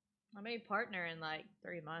 I made partner in like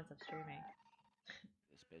 3 months of streaming.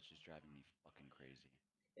 This bitch is driving me fucking crazy.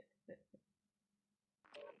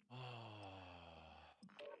 Oh.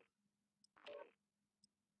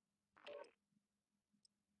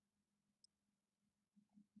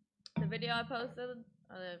 The video I posted,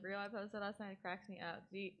 the reel I posted last night cracks me up.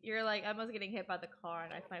 You're like, I was getting hit by the car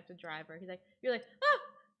and I sniped the driver. He's like, you're like, ah!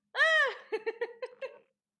 Ah!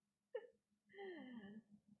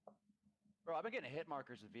 Bro, I've been getting hit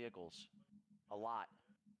markers with vehicles. A lot.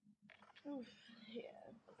 Oof,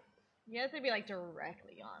 yeah. You have to be like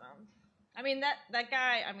directly on him. I mean, that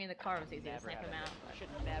guy, I mean, the car was easy to snipe him out. You should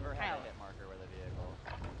never have a hit marker with a vehicle.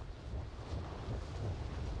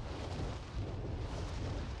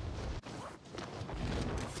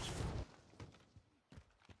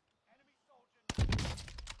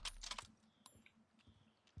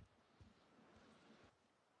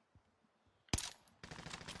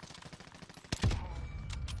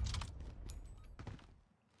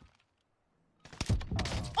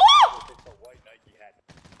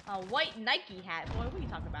 A white Nike hat. Boy, what are you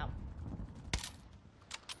talking about?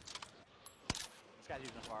 This guy's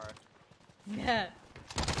using a Farah. Yeah.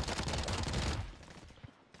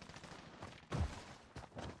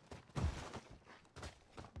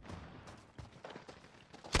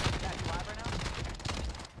 Yeah, you live right now?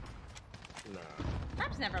 Nah.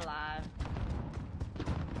 Trap's never live.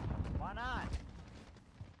 Why not?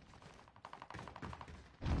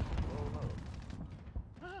 Oh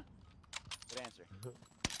no. Good answer.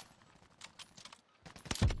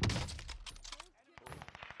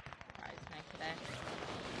 Probably snipe today.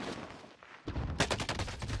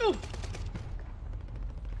 Ooh!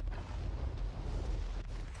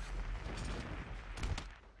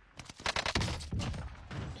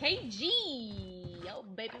 KG! Yo,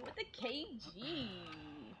 baby, with the KG.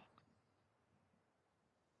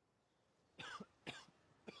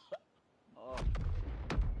 Oh.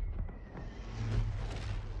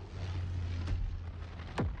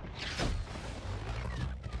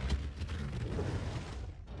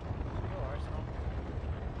 Go Arsenal.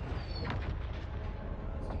 That's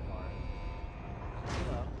too far.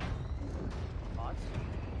 Hello. Thoughts?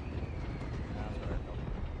 Nah, that's what I felt.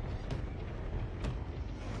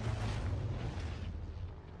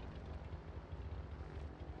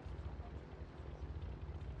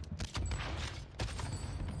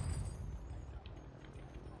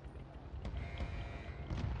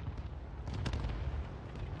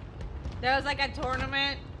 There was like a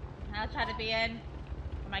tournament I'll try to be in.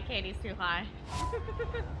 But my KD's too high.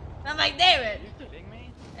 I'm like, David. Are you kidding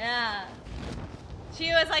me? Yeah.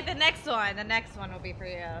 She was like, the next one will be for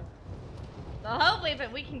you. So hopefully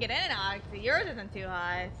if we can get in it, Oxy, yours isn't too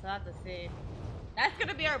high, so I'll have to see. That's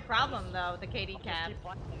gonna be our problem though, the KD I'll cap. just keep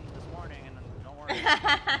playing this morning and then don't worry.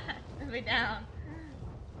 It'll be down.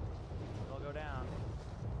 It'll go down.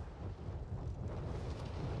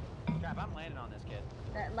 Crap, I'm landing on this kid.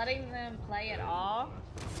 Letting them play at all.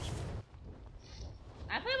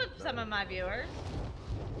 I play with some of my viewers.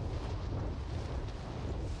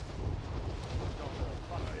 Don't really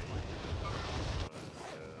fucking play.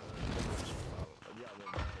 Yeah,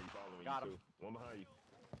 one behind you, following Got you him. too. One behind you.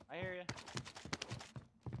 I hear you.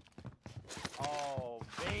 Oh,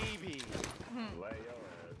 baby. Lay your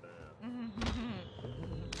ass down.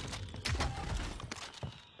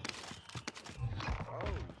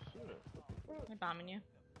 Oh, shit. I'm bombing you.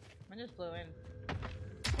 I just flew in.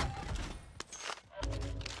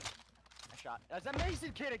 I shot. That's a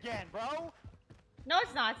Mason kid again, bro. No,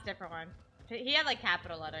 it's not. It's a different one. He had like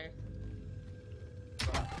capital letters.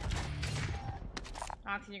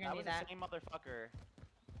 Oxy, you're That gonna was need that. the same motherfucker.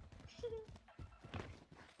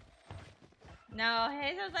 No,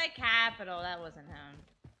 his was like capital. That wasn't him.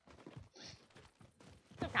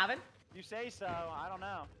 So, Calvin? You say so. I don't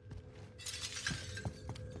know.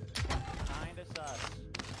 Kinda sus.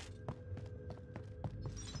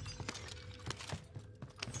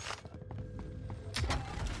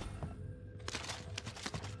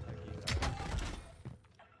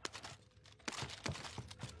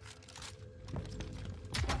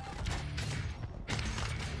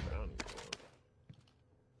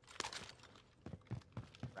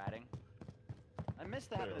 Ratting. I missed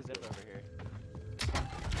the having a zip over here.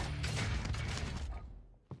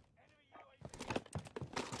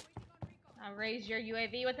 I'll raise your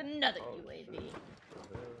UAV with another UAV.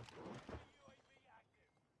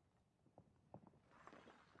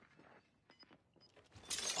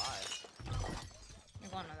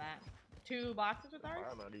 You're going to that. 2 boxes with ours?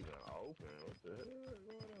 I'm not even open. What the hell is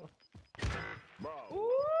going on? Bro.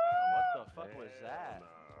 What the fuck was that?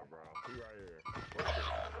 Nah, bro. He right here. What the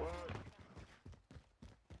fuck?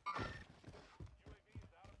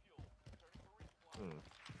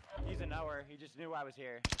 He's a knower. He just knew I was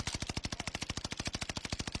here.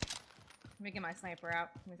 Let me get my sniper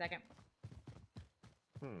out. Give me a second.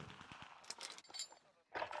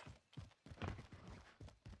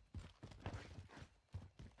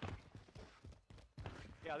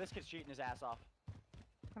 Yo, this kid's cheating his ass off.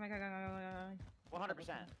 Come on, go, go, go, go, go.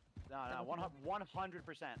 100%. No,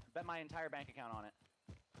 100%. Bet my entire bank account on it.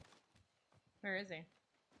 Where is he?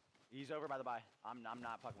 He's over by the buy. I'm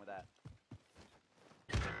not fucking with that.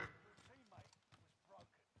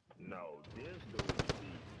 No, this dude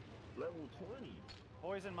is level 20.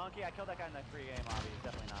 Poison Monkey, I killed that guy in the pre-game lobby. He's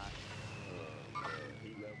definitely not.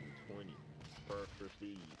 He level 20. First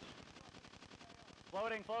prestige.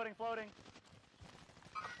 Floating, floating, floating.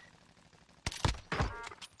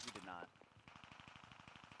 You did not.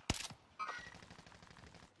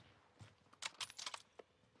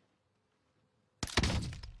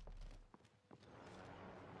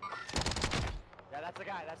 Yeah, that's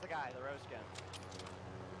the guy, the rose skin.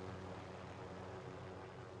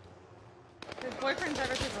 His boyfriend's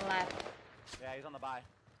over to the left. Yeah, he's on the buy.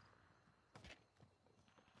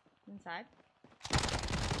 Inside.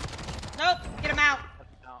 Nope! Get him out!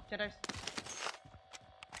 No, Jitters.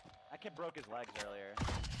 that kid broke his legs earlier.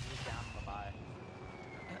 He was down on the buy.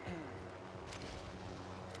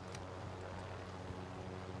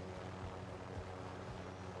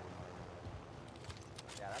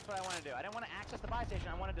 Yeah, that's what I wanted to do. I didn't want to access the buy station.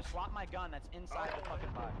 I wanted to swap my gun that's inside the fucking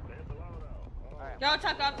buy. That's a lot though. Alright, Go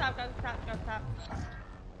top, go up top, go up top, go up top.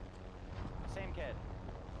 same kid.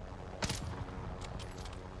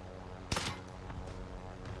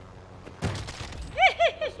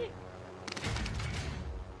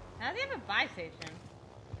 How does he have a buy station?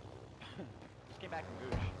 Just came back from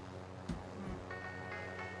Gooch.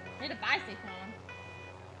 Need a buy station on.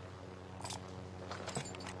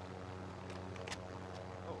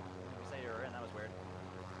 Oh, you say you were in. That was weird.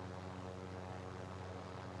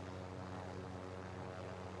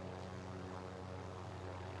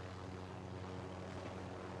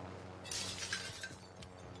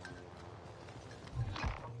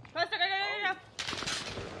 Poster, go, go, go, go, go.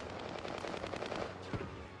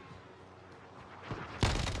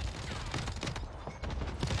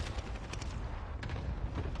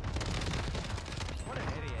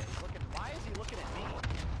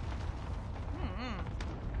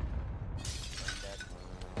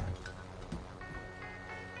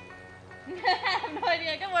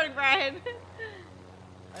 fine. In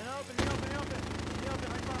the open, in the open, in the open. In the open,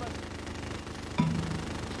 right in front of us.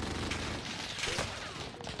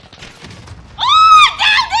 Oh, I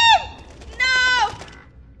downed him! No!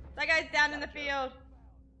 That guy's down in the field.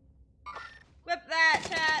 Whip that,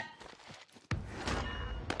 chat.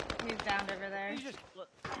 He's down over there. He's just... Look.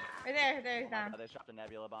 Right there, there, he's Oh my down. God, they dropped a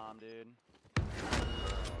nebula bomb, dude.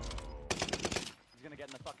 He's gonna get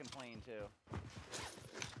in the fucking plane, too.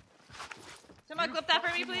 Someone clip that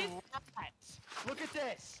for me, please. Rats. Look at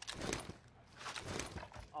this.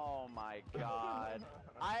 Oh my God.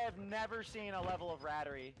 I have never seen a level of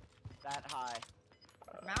rattery that high.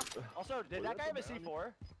 Mount? Also, did that guy have a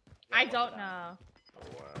C4? I don't know. Oh,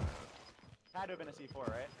 wow. Had to have been a C4,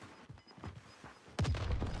 right?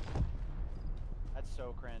 That's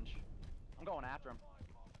so cringe. I'm going after him.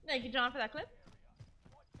 Thank you, John, for that clip.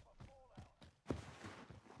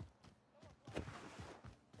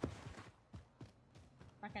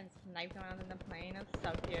 Fucking sniped around in the plane. That's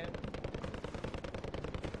so cute.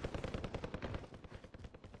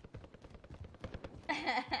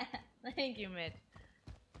 Thank you, Mitch.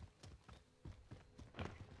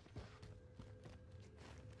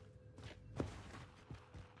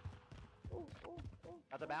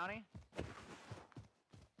 Got the bounty?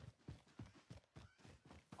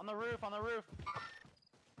 On the roof, on the roof.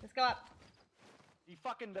 Let's go up.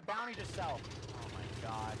 The bounty just self. Oh my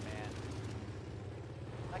God, man.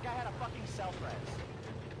 That guy had a fucking self-res.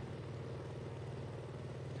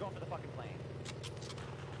 He's going for the fucking plane.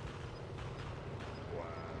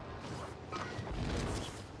 Wow.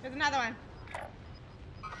 There's another one.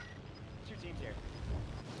 Two teams here.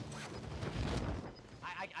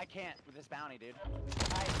 I can't with this bounty, dude.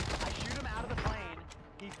 I shoot him out of the plane.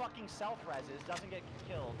 He fucking self-reses, doesn't get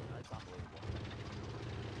killed. That's unbelievable.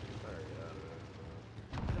 Sorry,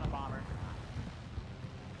 He's in a bomber.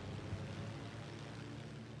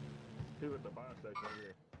 he was at the buy section over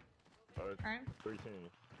here. Oh, it's Alright. 3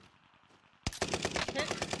 teams. Hit.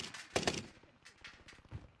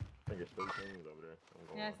 I think it's 3 teams over there. I'm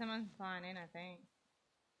going Yeah, someone's flying in, I think.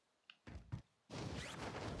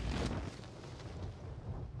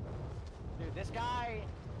 Dude, this guy...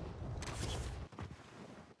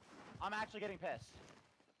 I'm actually getting pissed.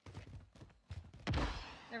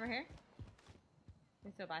 Over here.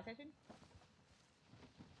 Is still buy station?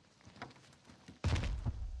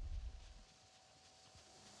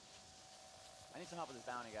 I need some help with this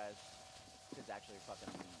bounty, guys. This is actually fucking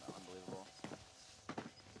unbelievable.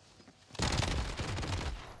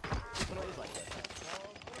 It always like this.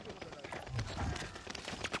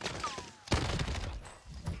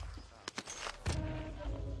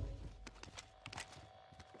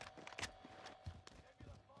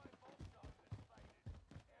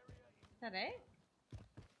 Is that it?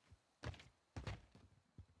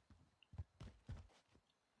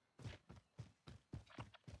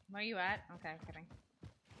 Where you at? Okay, kidding.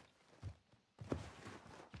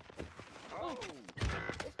 Oh!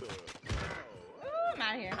 What the? Oh, Ooh, I'm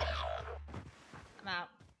out of here. I'm out.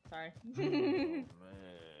 Sorry. man,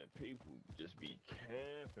 people just be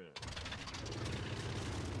camping.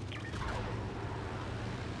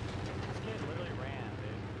 This kid literally ran,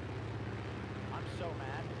 dude. I'm so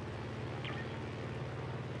mad.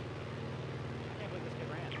 I can't believe this kid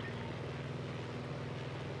ran.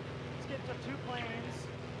 This kid took 2 planes,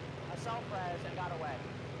 a self-res, and got away.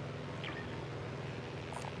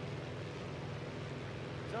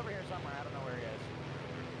 He's over here somewhere. I don't know where he is.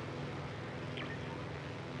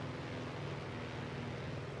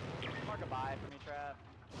 Mark a buy for me, Trav.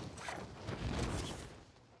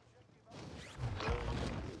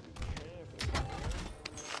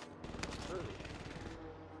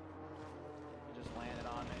 He just landed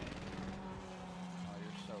on me. Oh,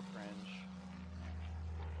 you're so cringe.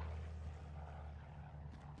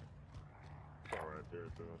 Oh, right there,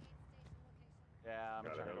 too. Yeah, I'm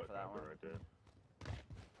Got a trying to go for that helicopter one. right there.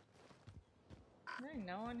 There ain't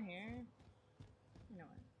no one here. No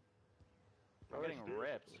one. I'm getting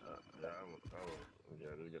ripped.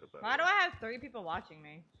 Yeah, just get a back. Why do I have 3 people watching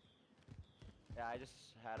me? Yeah, I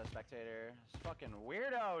just had a spectator. It's fucking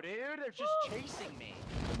weirdo, dude. They're just chasing me.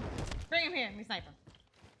 Bring him here. Let me snipe him.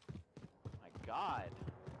 My God.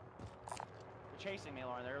 They're chasing me,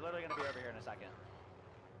 Lauren. They're literally gonna be over here in a second.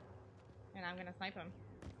 And I'm gonna snipe him.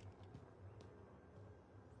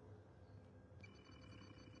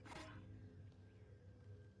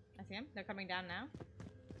 I see him. They're coming down now.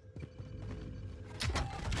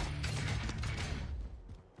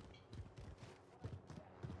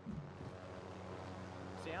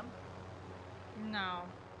 See him? No.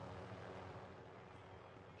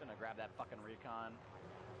 Trying to grab that fucking recon.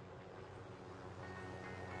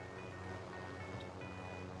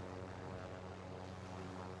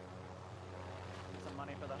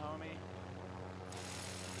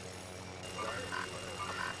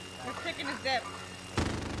 zip.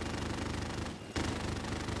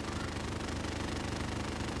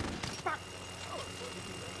 Fuck.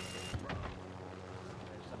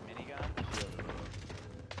 There's some minigun.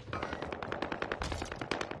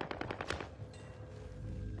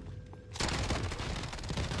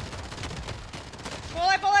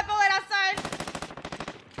 Bullet outside.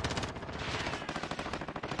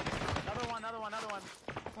 Another one.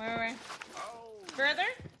 Wait. Oh! Further?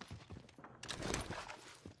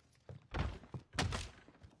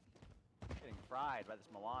 Getting fried by this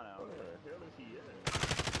Milano. Where the hell is he at?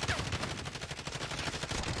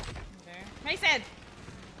 Okay. Mason!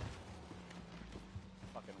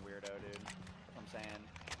 Fucking weirdo, dude. That's what I'm saying.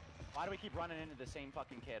 Why do we keep running into the same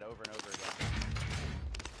fucking kid over and over again?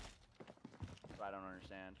 That's what I don't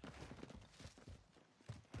understand.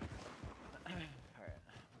 Alright,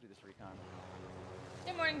 we'll do this recon.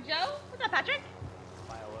 Good morning, Joe. What's up, Patrick?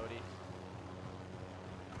 Bye, Elodie.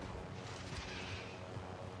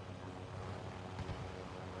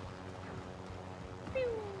 Pew.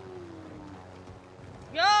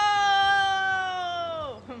 Yo!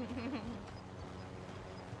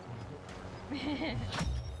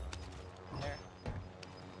 There.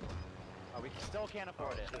 Oh, we still can't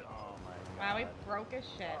afford it. Oh my Wow, god. we broke as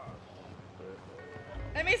shit. Shit.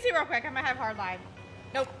 Let me see real quick. I might have hard line.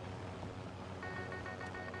 Nope.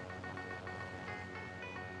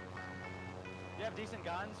 You have decent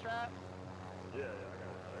guns, Strap? Yeah, I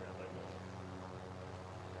got like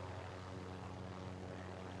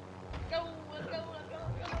that. Go, let's go.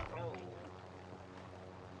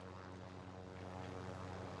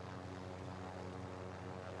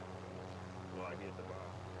 Well, I hit the bomb.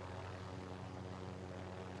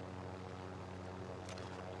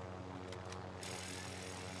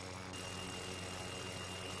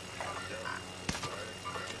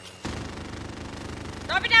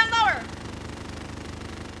 Drop it down lower.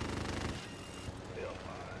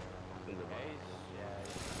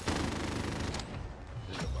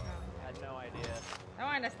 I had no idea. I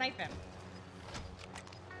wanted to snipe him.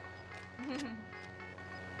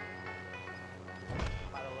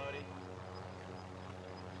 By the Lodi.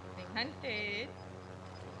 Being hunted.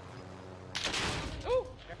 Ooh!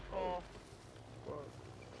 Careful.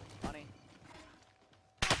 Money.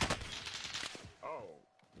 Oh,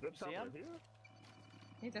 good See top him? right here?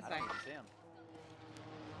 He's this I way. don't even see him.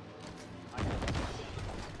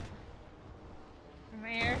 From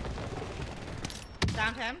here.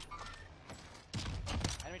 Downed him.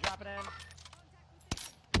 Enemy dropping in.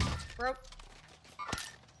 Broke.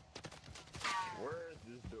 Where is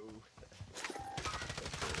this dude?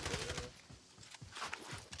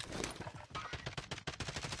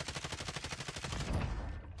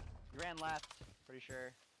 He ran left, pretty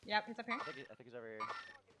sure. Yep, he's up here. I think he's over here.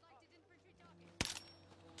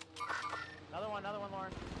 Another one,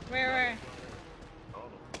 Lauren. Where? Oh,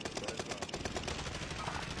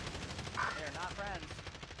 They're not friends.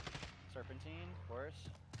 Serpentine, of course.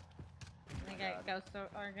 Gonna get ghost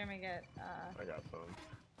or gonna get I got some.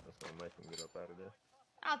 That's gonna make him get up out of there.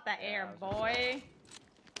 out the air, I was gonna boy.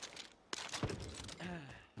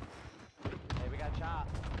 Hey, we got chop.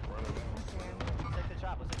 Run around. Let's take the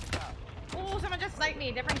chop. Ooh, someone just sniped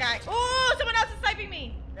me. Different guy. Ooh, someone else is sniping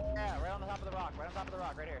me. Yeah, right on the top of the rock.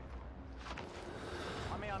 Right here.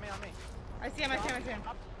 On me. I see him. Up.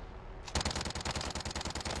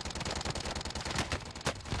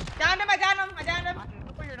 Downed him. I downed him. I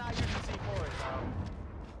know you're not using C4s, so.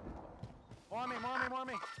 More on me.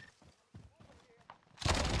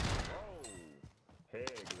 Oh, head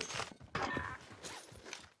glitch.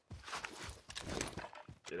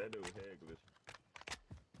 Yeah, that dude was head glitch.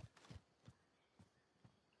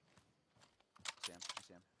 See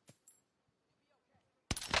him.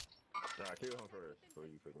 Nah, kill him first before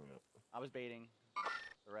you pick me up. I was baiting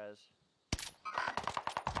the res.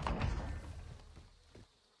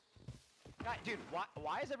 God, dude,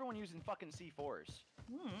 why is everyone using fucking C4s?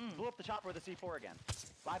 Blew up the chopper with a C4 again.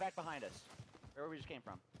 Fly back behind us. Where we just came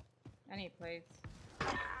from. I need plates.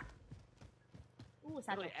 Ooh, a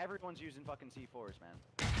satchel. Literally everyone's using fucking C4s, man.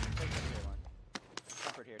 Take this here, one.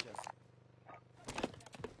 Comfort here, too.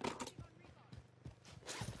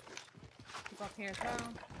 Keep up here as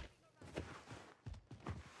well.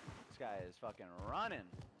 This guy is fucking running.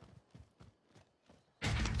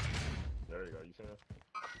 There you go. You see that?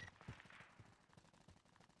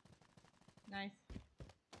 Nice.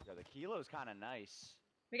 Yo, the kilo's kind of nice.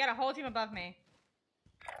 We got a whole team above me.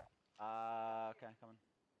 Okay, coming.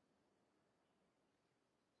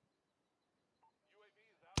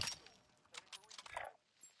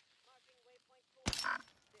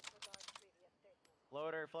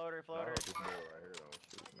 Floater. Oh, this boy right here don't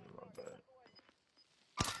shoot me. My bad.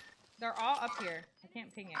 They're all up here. I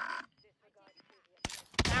can't ping it.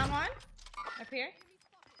 Down one. Up here.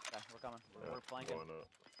 Okay, we're coming. We're flanking. Going up.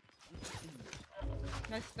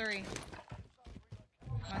 That's 3.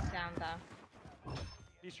 One's down though.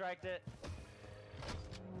 He striked it.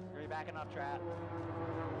 Are you backing up, Trap?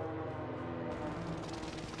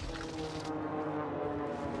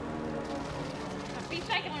 A feet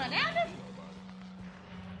striking on a down him?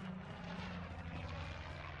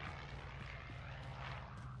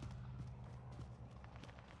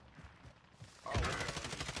 Oh, wow.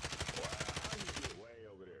 You get way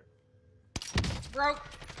over there. Broke.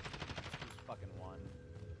 He's fucking one.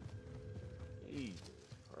 Jesus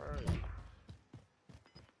Christ.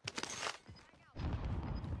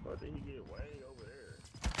 But then you get way over there.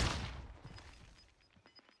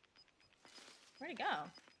 Where'd he go?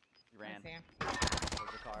 He ran. I see him.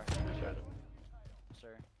 Towards the car. Shut it.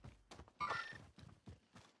 Sir.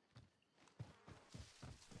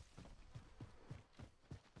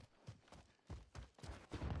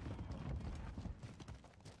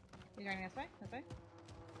 He's running this way? This way?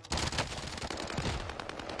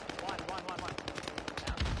 One.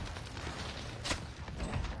 Down.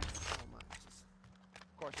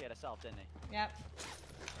 Of course he had a self, didn't he? Yep.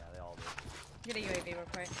 Yeah, they all did. Get a UAV real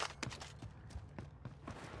quick.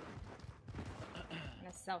 And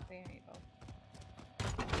a selfie. There you go.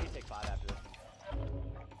 We take 5 after this.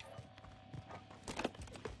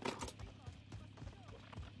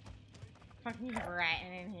 Fucking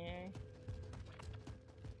ratting in here.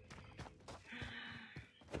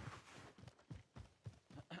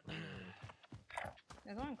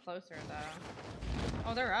 There's one closer though.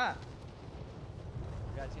 Oh, they're up.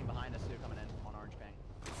 We got a team behind us too coming in on orange ping.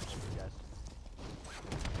 You guys.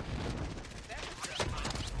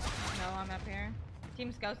 No, I'm up here.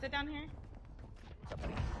 Team's ghosted down here. What's up,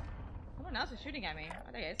 buddy? Someone else is shooting at me.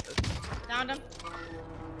 Oh, there he is. Downed him.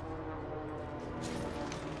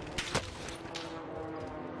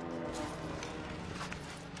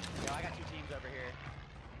 Yo, I got 2 teams over here.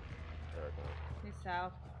 He's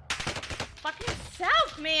south. Fucking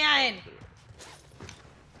south, man!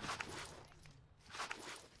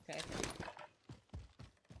 Okay.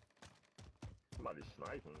 Somebody's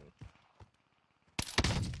sniping.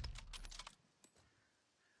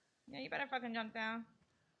 Yeah, you better fucking jump down.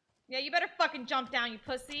 Yeah, you better fucking jump down, you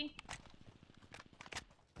pussy.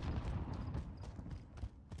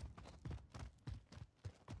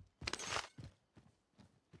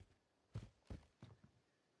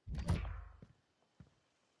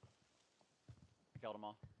 Killed them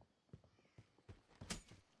all.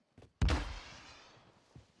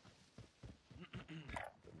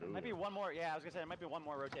 Might be one more. Yeah, I was gonna say there might be one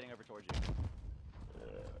more rotating over towards you.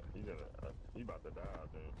 Yeah, he about to die, I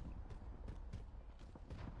think.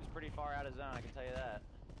 He's pretty far out of zone, I can tell you that.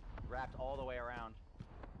 Wrapped all the way around.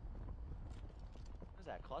 What is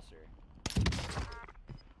that cluster?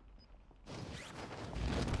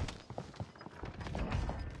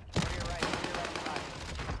 To your right, side.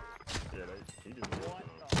 Yeah, he just missed What him.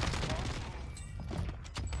 the fuck?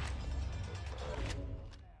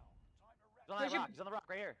 He's on Where's that your- rock. He's on the rock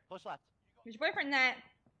right here. Push left. Where's your boyfriend at?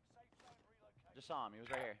 Just saw him. He was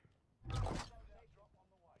right here.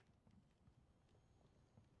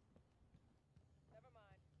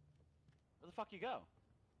 Where the fuck you go?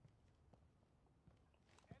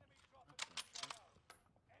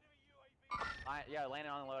 Yeah,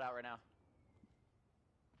 landing on the loadout right now.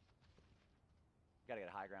 Gotta get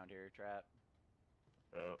a high ground here, Trap.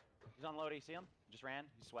 Yeah, He's on load. You see him? Just ran.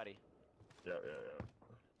 He's sweaty. yeah.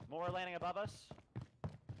 More landing above us.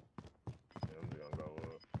 Yeah, I'm just gonna go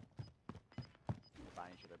They're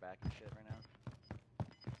buying each other back and shit right now.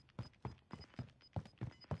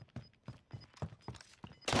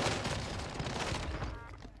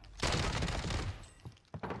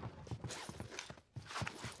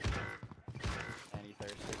 And he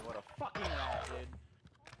thirsty. What a fucking round, dude.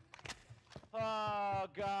 Oh,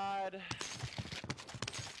 God.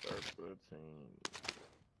 first 15.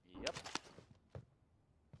 Yep.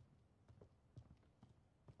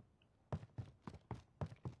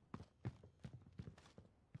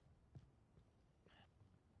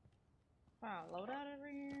 Wow, loadout over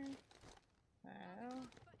here. Well,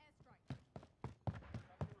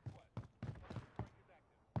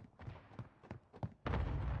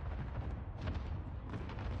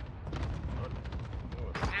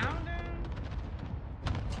 found him.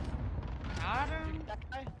 Got him. That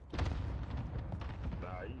guy?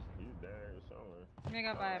 Nah, he's there somewhere. Let me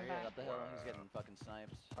go buy him Yeah, back. up the hill. He's getting fucking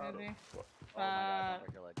sniped. Maybe. Oh my god, don't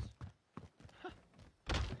break your legs.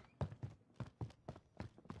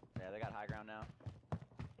 Yeah, they got high ground now.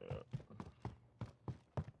 Yeah.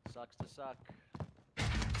 Sucks to suck.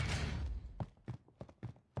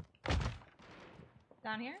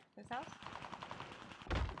 Down here? This house?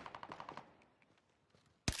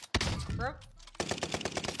 Broke.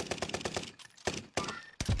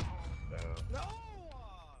 Down. No!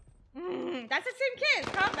 That's the same kid. It's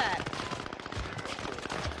combat.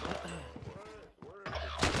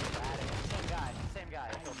 Same guy. Same guy.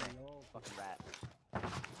 He killed me. Fucking rat.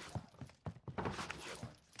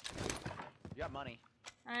 You got money.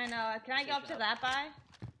 I know. Can I go up to that guy?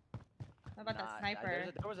 What about that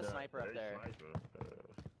sniper? There was a sniper up there.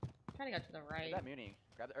 I'm trying to go to the right. Grab that muni.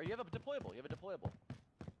 Grab that. Or you have a deployable. You have a deployable.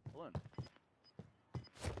 Balloon.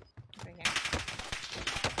 Right here.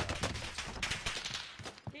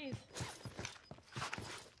 Jeez.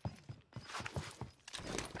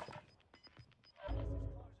 I'm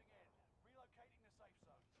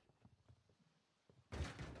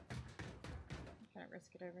trying to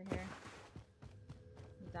risk it over here.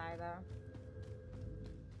 Die though.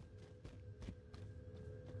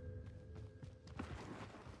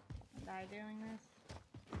 Die doing this.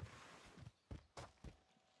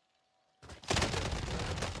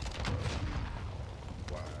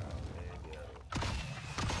 Wow, man, yo.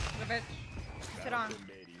 The bitch. Sit on.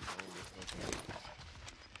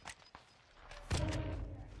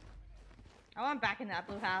 I want back in that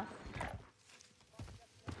blue house.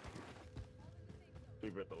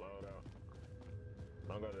 People at the loadout.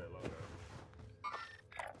 Don't go to that loadout.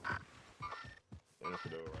 That's the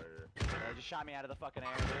door right here. They just shot me out of the fucking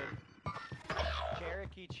air, dude.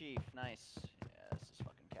 Cherokee Chief. Nice. Yeah, this is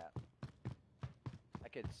fucking cap.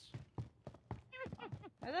 That kid's...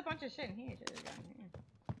 There's a bunch of shit in here.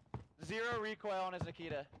 Zero recoil on his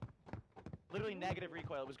Nikita. Literally negative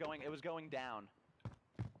recoil. It was going down.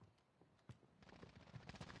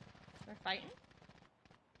 They're fighting?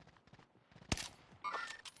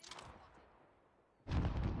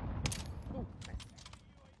 Ooh.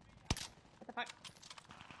 What the fuck?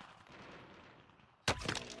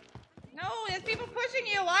 No, there's people pushing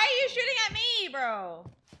you. Why are you shooting at me, bro?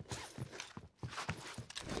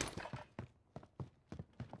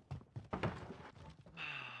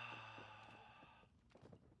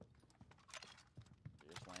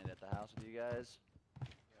 Just landed at the house with you guys.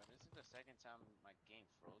 Yo, this is the second time my game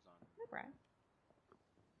froze on me. No, Brad.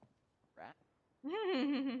 Rat?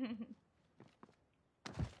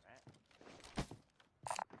 Right?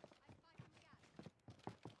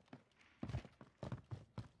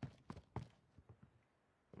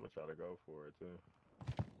 I'm gonna try to go for it too.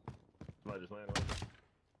 Somebody just landed on me.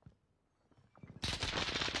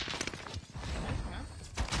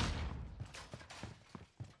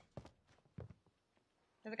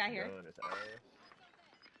 There's a guy here. Gun his ass.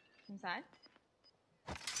 Inside.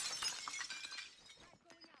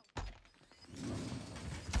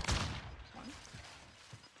 One.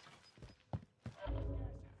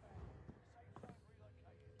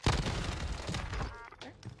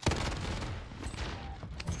 There.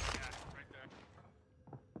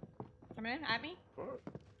 Coming in at me. Fuck.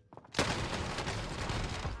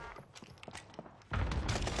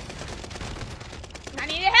 I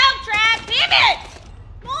need help, Trav! Damn it!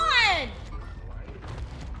 Come on!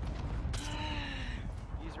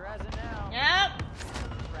 He's razzing now. Yep.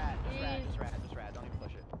 Just rat. Don't even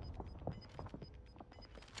push it.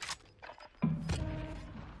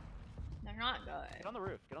 They're not good. Get on the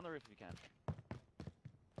roof. Get on the roof if you can.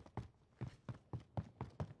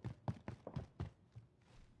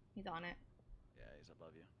 He's on it. Yeah, he's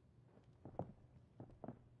above you.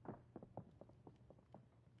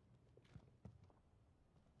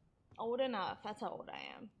 Old enough. That's how old I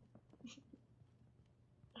am.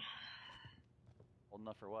 Old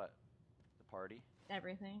enough for what? The party?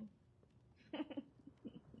 Everything.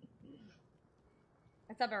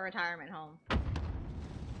 Except a retirement home.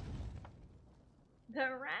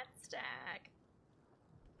 The rat stack.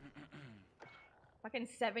 Fucking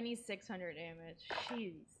 7,600 damage.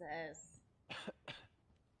 Jesus.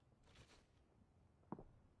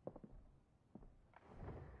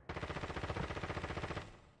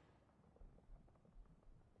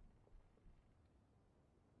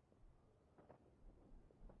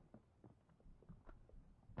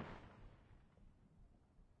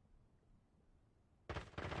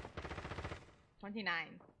 $29.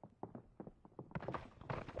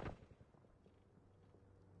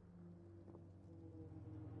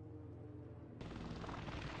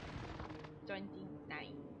 $29.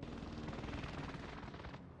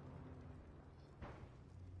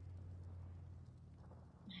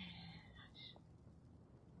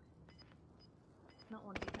 Not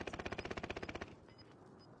one of you guys.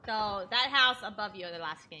 So that house above you are the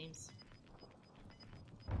last games.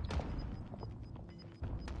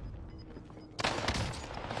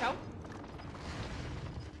 Go.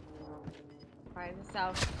 Alright, this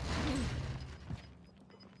South.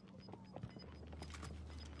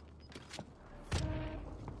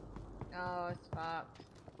 Oh, it's fucked.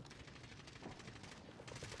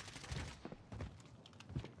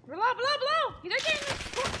 Below! He's right there!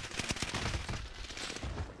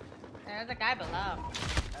 There's a guy below.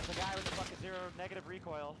 That's a guy with the fucking zero negative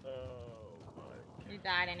recoil. Oh my. He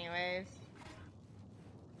died anyways.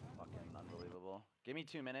 Fucking unbelievable. Give me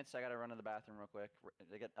 2 minutes. I gotta run to the bathroom real quick.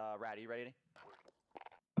 Rat, are you ready?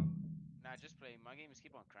 Nah, just play. My games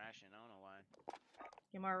keep on crashing. I don't know why.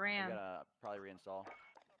 Get more We RAM. gotta probably reinstall.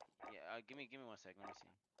 Yeah, give me 1 sec. Let me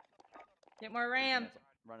see. Get more Give me 2 RAM. minutes.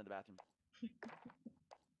 Run to the bathroom.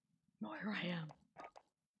 More RAM.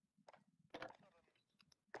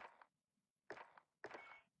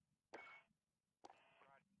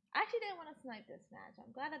 I actually didn't want to snipe this match.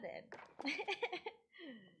 I'm glad I did.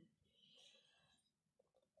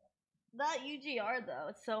 That UGR though,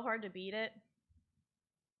 it's so hard to beat it.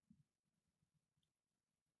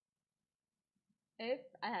 If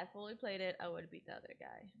I had fully played it, I would have beat the other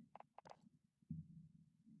guy.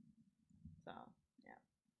 So, yeah.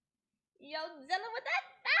 Yo, Dylan with that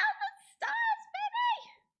 1,000 stars, baby!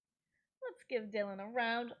 Let's give Dylan a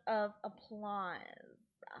round of applause.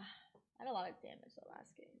 I had a lot of damage the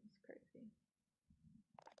last game. It's crazy.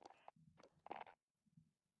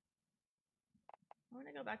 I want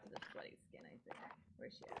to go back to the sweaty skin, I think.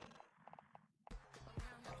 Where's she at?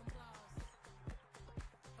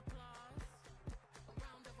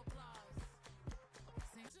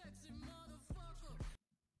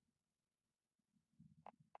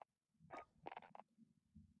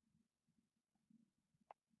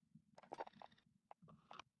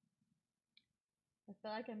 I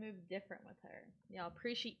feel like I moved different with her. Y'all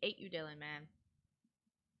appreciate you, Dylan, man.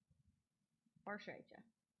 Appreciate ya.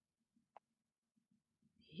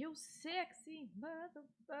 You sexy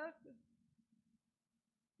motherfucker.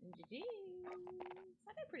 GG.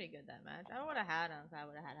 I did pretty good that match. I would have had him if I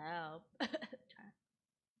would have had help.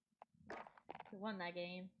 We won that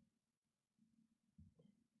game.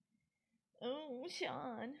 Oh,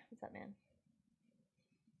 Sean. What's up, man?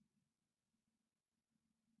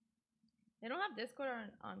 They don't have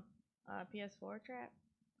Discord on PS4 trap?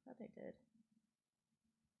 I thought they did.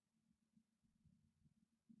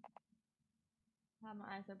 How my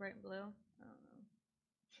eyes are bright and blue? I don't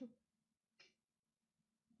know.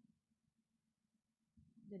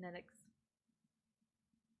 Genetics.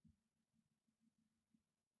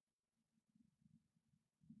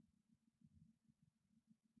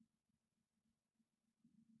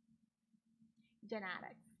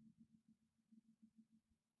 Genetics.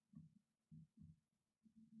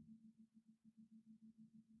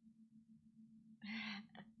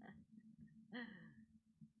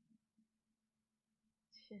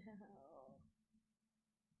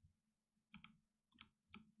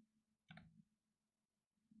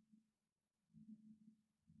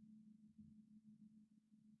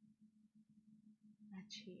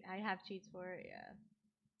 Chill. I have cheats for it, yeah.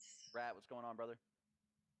 Rat, what's going on, brother?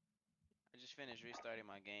 I just finished restarting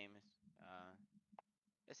my game.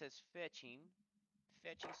 It says fetching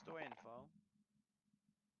store info.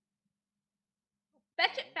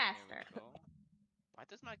 Fetch it Okay, there we faster. go. Why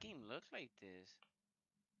does my game look like this?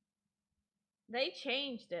 They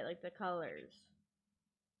changed it, like the colors.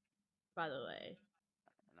 By the way.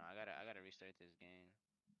 No, I gotta restart this game.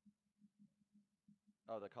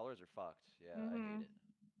 Oh, the colors are fucked. Yeah, I hate it.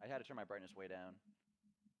 I had to turn my brightness way down.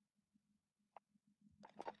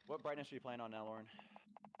 What brightness are you playing on now, Lauren?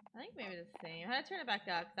 I think maybe the same. I had to turn it back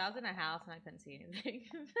up because I was in a house and I couldn't see anything.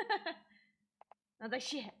 I was like,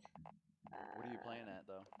 shit. What are you playing at,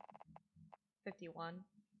 though? 51.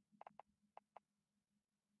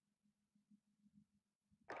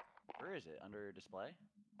 Where is it? Under display?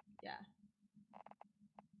 Yeah.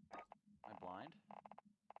 Am I blind?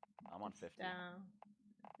 I'm on 50. Down.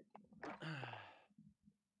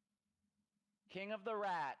 King of the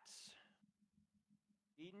rats.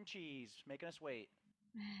 Eating cheese, making us wait.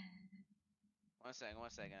 1 second.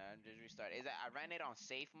 I just restarted. I ran it on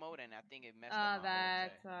safe mode and I think it messed up. Oh,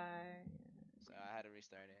 that's why. So I had to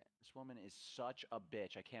restart it. This woman is such a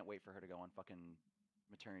bitch. I can't wait for her to go on fucking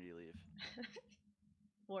maternity leave.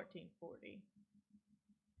 1440.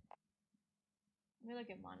 Let me look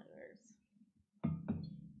at monitors.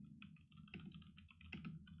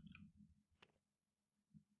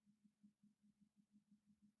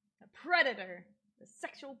 A predator. The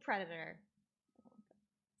sexual predator. Oh, that's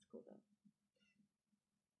cool though.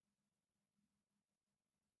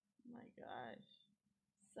 Oh my gosh.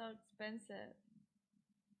 So expensive.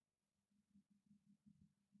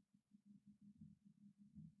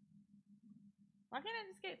 Why can't I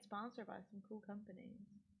just get sponsored by some cool companies?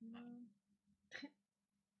 You know?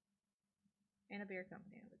 And a beer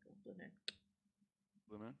company. I was like, Blue Moon.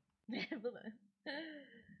 Blue Moon? Blue Moon.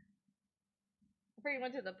 Before you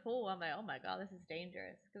went to the pool, I'm like, oh my god, this is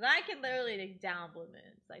dangerous. Because I can literally dig down Blue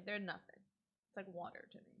Moons. Like, they're nothing. It's like water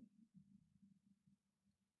to me.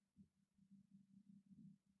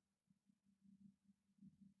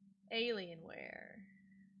 Alienware.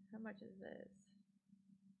 How much is this?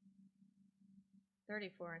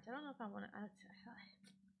 34 inch. I don't know if I want to.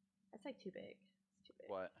 That's like too big. It's too big.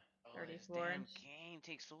 What? Oh, this 34 damn inch. game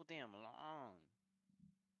takes so damn long.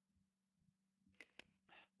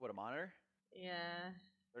 What, a monitor? Yeah.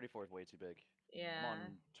 34 is way too big. Yeah. I'm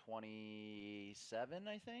on 27,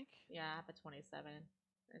 I think. Yeah, I have a 27.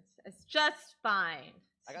 It's just fine.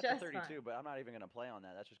 I got the 32, but I'm not even gonna play on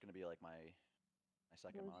that. That's just gonna be like my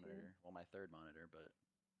second Bluetooth. monitor. Well, my third monitor, but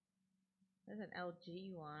There's an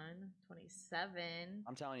LG one, 27.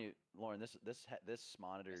 I'm telling you, Lauren, this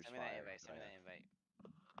monitor is Send me that fire. invite. Send me right? that invite.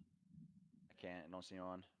 I can't. I don't see you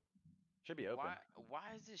on. Should be open.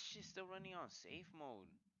 Why is this shit still running on safe mode?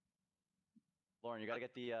 Lauren, you gotta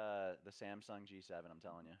get the Samsung G7. I'm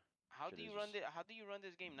telling you. How Shit do you is run just- How do you run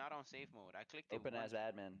this game not on safe mode? I clicked it. Open as once.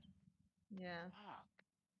 admin. Yeah. Fuck.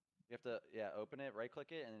 You have to open it, right click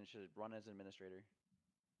it, and then it should run as administrator.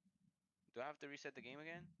 Do I have to reset the game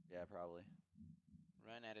again? Yeah, probably.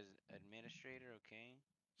 Run as administrator. Okay.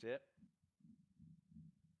 See it?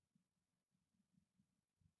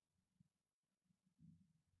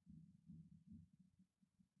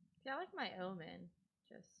 Yeah, I like my Omen.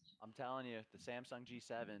 Just I'm telling you, the Samsung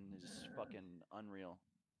G7 is fucking unreal.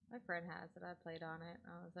 my friend has it. I played on it.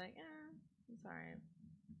 I was like, yeah, it's alright.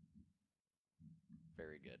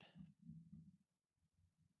 Very good.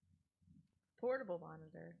 Portable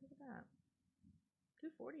monitor. Look at that.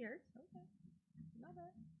 240 hertz. Okay. Not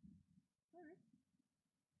bad. Alright.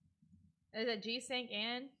 Is it G-Sync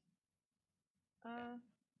and okay.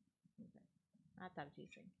 I have to have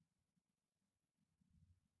G-Sync.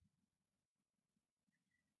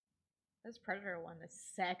 This Predator one is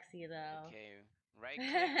sexy though. Okay. Right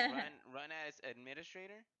click. run as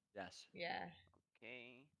administrator. Yes. Yeah.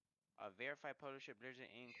 Okay. Verify publisher Blizzard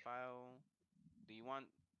Inc. file. Do you want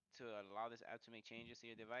to allow this app to make changes to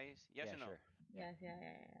your device? Yes Yeah, or no? sure. Yeah.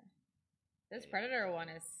 This Predator one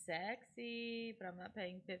is sexy, but I'm not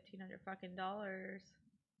paying $1,500 fucking dollars.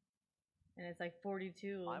 And it's like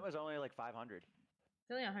 42. Mine was only like 500.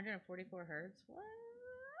 It's only 144 hertz. What?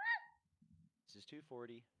 This is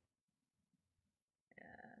 240. Yeah.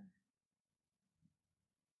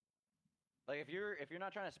 Like if you're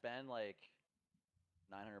not trying to spend like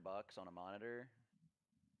 $900 on a monitor,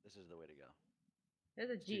 this is the way to go. There's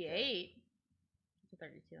a It's 2K. G8. It's a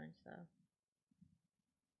 32 inch though.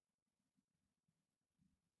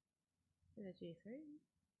 There's a G3.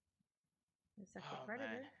 The sexual Oh,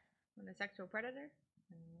 predator. man. When the sexual predator.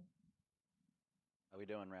 I don't know. How we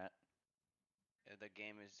doing, Rat? The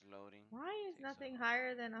game is loading. Why is Takes nothing so long.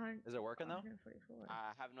 higher than 100? Is it working though? 144.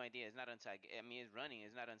 I have no idea. It's not until I mean, it's running.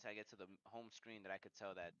 It's not until I get to the home screen that I could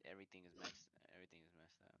tell that everything is messed. Everything is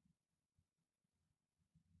messed up.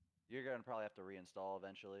 You're gonna probably have to reinstall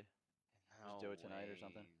eventually. No do it tonight or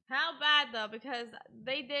something? way. How bad though? Because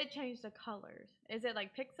they did change the colors. Is it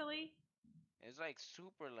like pixely? It's like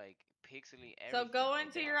super like pixely. So Everything, go like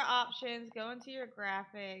into that. your options, go into your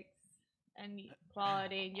graphics and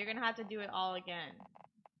quality. And you're gonna have to do it all again.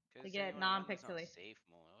 'Cause to it's get saying when I run this on non-pixely. Safe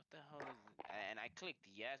mode. What the hell is? And I clicked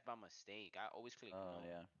yes by mistake. I always click Oh no.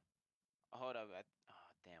 yeah. Hold up. Oh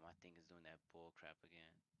damn! I think it's doing that bull crap again.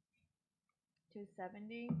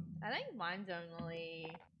 270. I think mine's only.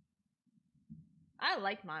 I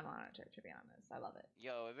like my monitor to be honest. I love it.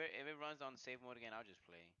 Yo, if it runs on safe mode again, I'll just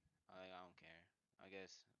play. I don't care. I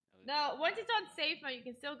guess. No, once it's on safe mode, you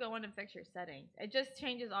can still go in and fix your settings. It just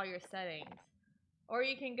changes all your settings. Or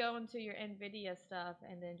you can go into your NVIDIA stuff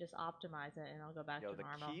and then just optimize it, and it'll go back Yo, to the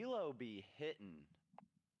normal. kilo be hitting.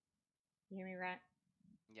 You hear me, Rat?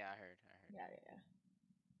 Yeah, I heard. Yeah.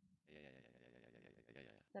 Yeah.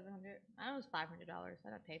 700. I was $500. I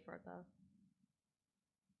didn't pay for it though.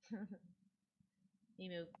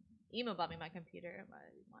 Emo bought me my computer and my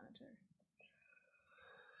monitor.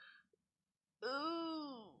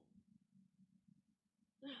 Ooh.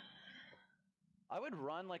 I would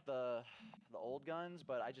run like the old guns,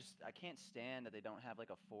 but I can't stand that they don't have like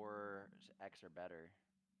a 4X or better.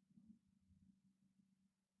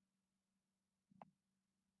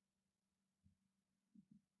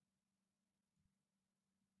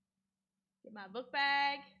 Get my book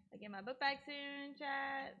bag. I get my book bag soon,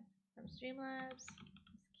 chat. From Streamlabs.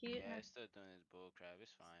 It's cute. Yeah, it's still doing this bull crap.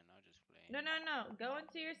 It's fine. I'll just play. No. Go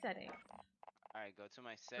into your settings. Alright, go to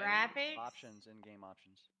my settings. Graphics. Options, in-game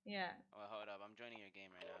options. Yeah. Oh, hold up. I'm joining your game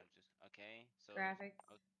right now. Just okay. So Graphics.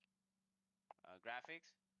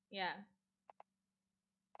 graphics. Yeah.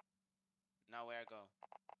 Now where I go?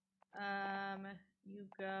 You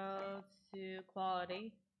go to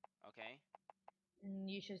quality, Okay. and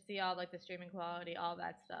you should see all like the streaming quality, all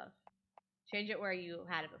that stuff. Change it where you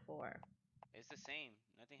had it before. It's the same.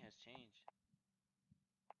 Nothing has changed.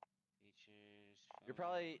 Features. You're film.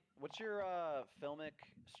 probably. What's your filmic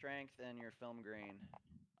strength and your film grain?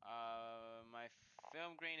 My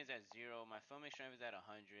film grain is at 0. My filming strength is at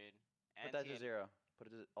 100. Put that to 0. Put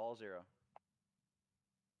it to all 0.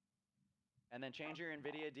 And then change your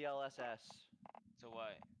NVIDIA DLSS. So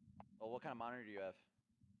what? Oh, what kind of monitor do you have?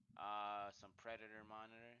 Some Predator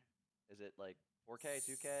monitor. Is it like 4K,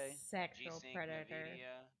 2K? Sexual G-Sync, predator.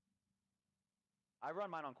 NVIDIA. I run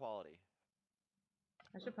mine on quality.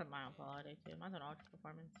 I should put mine on quality too. Mine's on ultra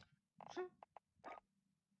performance.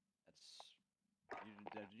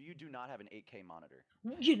 That's you do not have an 8K monitor.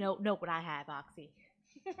 You know what I have, Oxy.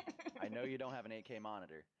 I know you don't have an 8K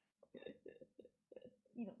monitor.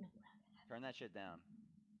 You don't know what I have. Turn that shit down.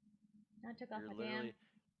 I took off You're my damn.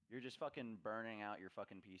 you're just fucking burning out your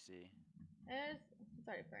fucking PC. It's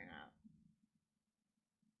already burning out.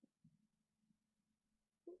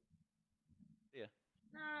 Yeah.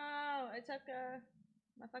 No, I took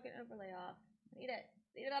my fucking overlay off. Eat it.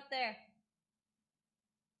 Leave it up there.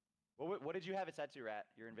 What did you have it set to, Rat?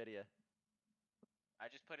 Your NVIDIA. I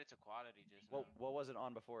just put it to quality just now. What was it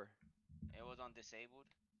on before? It was on disabled.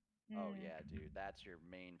 Oh yeah, dude, that's your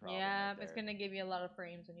main problem. Yeah, right it's there. gonna give you a lot of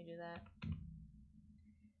frames when you do that.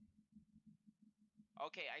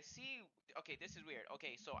 Okay, I see. Okay, this is weird.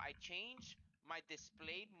 Okay, so I changed my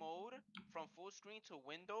displayed mode from full screen to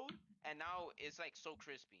windowed, and now it's like so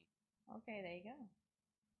crispy. Okay, there you go.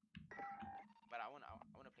 But I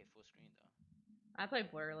wanna play full screen though. I play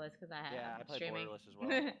borderless because I have I play streaming. borderless as well.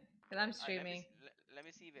 Because I'm Alright, streaming. let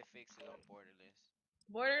me see if it fixes on borderless.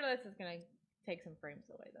 Borderless is gonna take some frames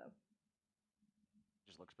away though.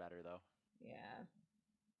 Just looks better though. Yeah.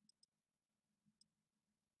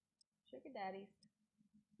 Sugar daddies.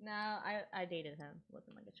 No, I dated him.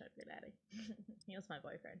 Wasn't like a sugar daddy. He was my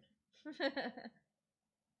boyfriend.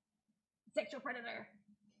 Sexual predator.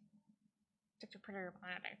 Sexual predator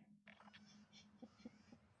monitor.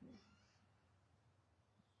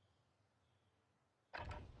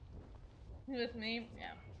 With me?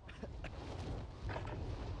 Yeah.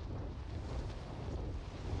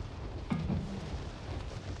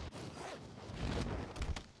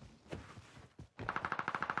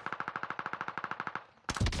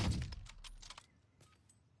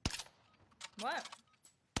 What?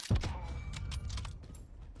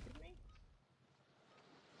 Excuse me?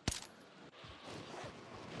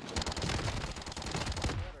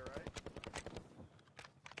 Better, right?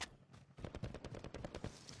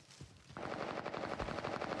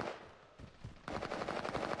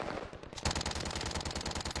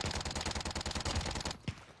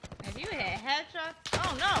 Have you hit headshot?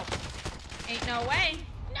 Oh no! Ain't no way!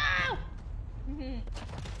 No!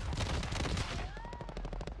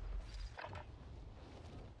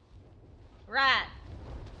 Right.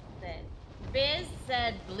 Said Biz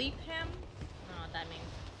said bleep him. I don't know what that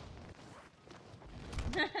means.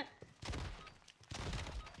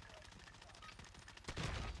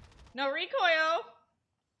 No recoil.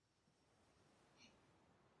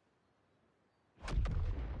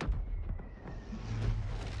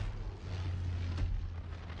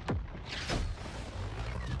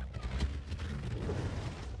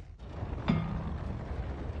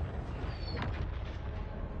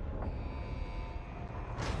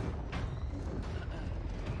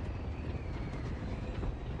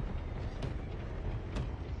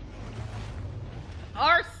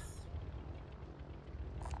 Arse.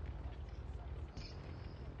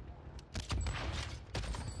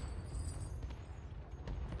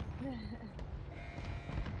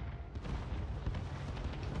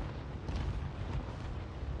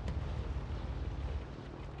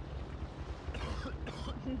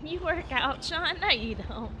 You work out, Sean? No, you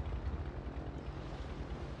don't.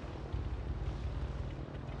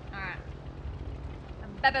 Alright.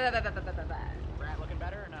 Rat looking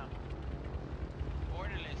better or no?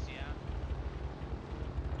 Borderless, yeah.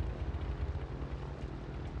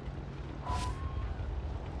 But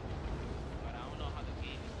I don't know how the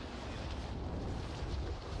game is gonna feel.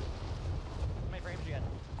 How many frames you got?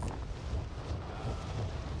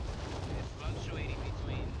 It's fluctuating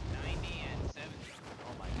between 90 and 70.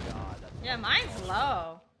 Oh my god, that's Yeah, mine's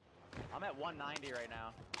low. I'm at 190 right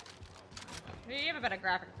now. You have a better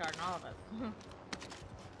graphics card than all of us.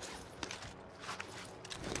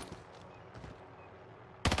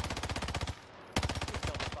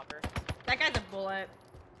 That guy's a bullet.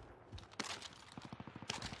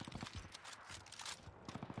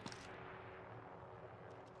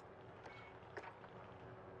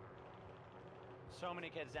 So many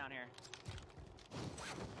kids down here.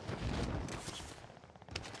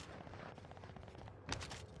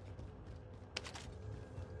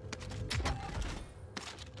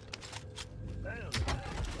 Damn, that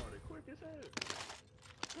started quick as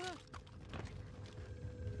hell.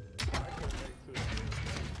 I couldn't make two.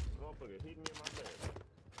 Motherfucker hitting me in my back.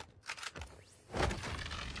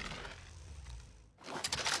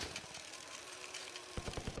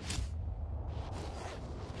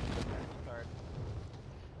 Card.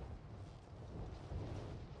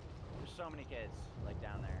 There's so many kids, like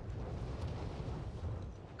down there.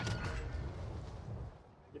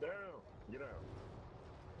 Get down. Get down.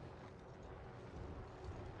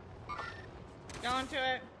 Go into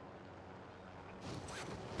it.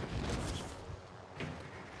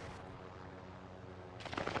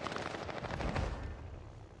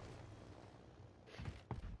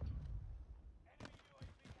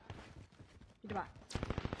 Get the box.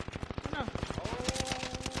 Oh, no. Oh,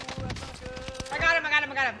 that's not good. I got him, I got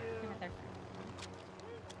him, I got him. He's right there.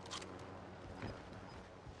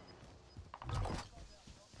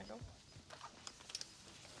 There I go.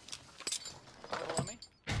 Below me.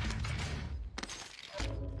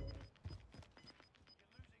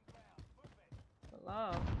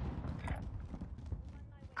 Below.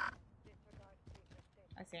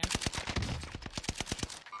 I see him.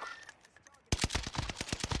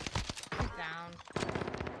 He's down.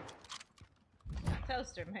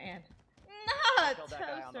 Toaster, man. Not Killed that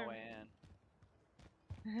guy on the toaster. way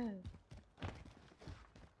in.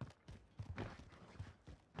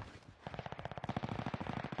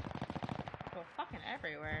 Go fucking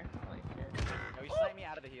everywhere. Holy shit. No, he sniped me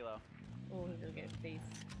out of the helo. Oh, he's gonna get face.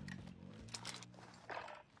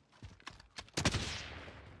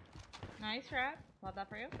 Nice trap. Love that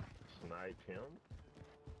for you. Snipe him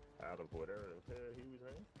out of whatever the hell he was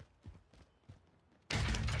in.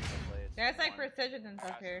 There's like precision and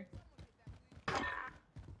stuff here. Thank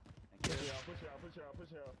Push you. you out, push you out, push you out,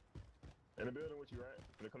 push you out. In the building with you, right?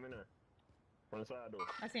 Gonna come in there. From the side door.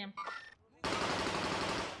 I see him.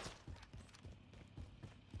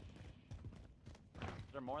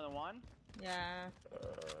 Is there more than one? Yeah.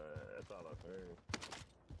 That's all I heard.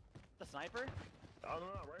 The sniper? Oh, no, no,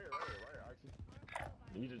 right here, actually.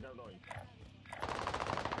 He just jumped on you.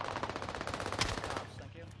 Cops,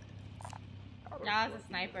 thank you. That was a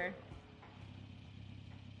sniper.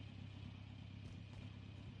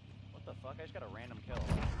 What the fuck? I just got a random kill.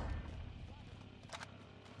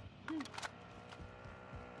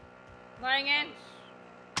 Lying in.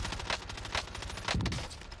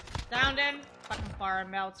 Downed him. Fucking fire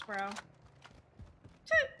melts, bro.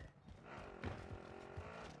 Toot.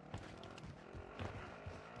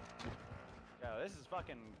 Yo, this is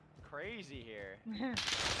fucking crazy here.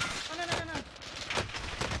 Oh, no, no, no, no. I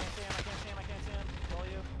can't see him, I can't see him, I can't see him. It's all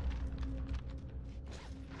you.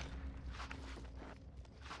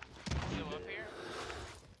 Still up here?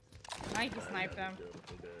 I just sniped him.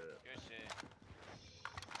 He dead. Good shit.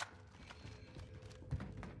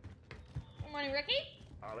 Good morning, Ricky.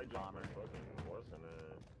 Oh, they dropped Bomber. fucking what's in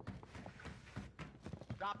there?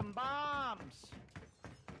 Dropping bombs!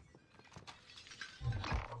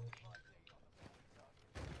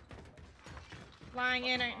 Flying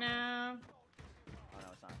in right now. Oh no,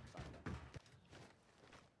 it's not. It's not.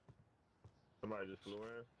 Somebody just flew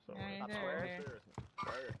in. Yeah, he's Top over square. here.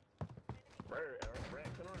 Right here. Right here. Right,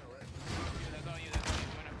 turn around, right. That's all you. That's all you.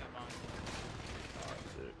 Going up that bomb. Oh,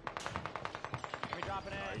 shit. Let me drop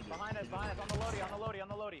it Oh, in. he Behind us, just- behind us. On the loadie, on the loadie, on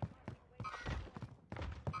the loadie.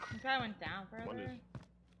 This guy went down One further. is-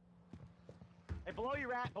 Hey, below you,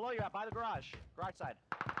 rat. Below you, rat. By the garage. Garage side.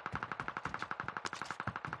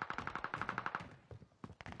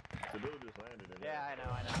 The dude just landed in Yeah, I there.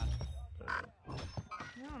 know, I know.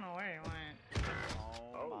 I don't know where he went.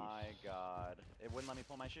 Oh Oh, my god. It wouldn't let me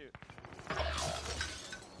pull my shoot.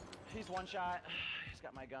 He's one shot. He's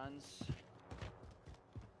got my guns.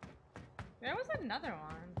 There was another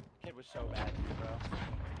one. Kid was so bad, too, bro. Just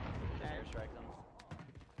Okay. airstriked him.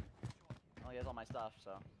 Well, he has all my stuff,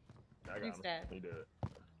 so. I got He's him. dead. He did.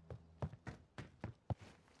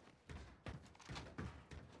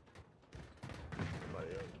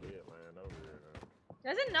 Somebody else did land over here now.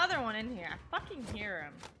 There's another one in here. I fucking hear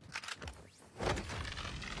him.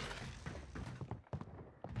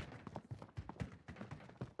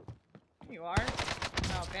 You are?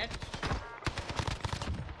 No, bitch.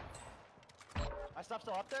 My stuff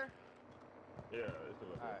still up there? Yeah, it's still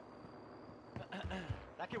up there. Alright.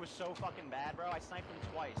 That kid was so fucking bad, bro. I sniped him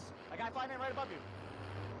twice. A guy flying in right above you.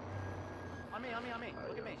 On me.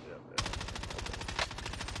 Look at me.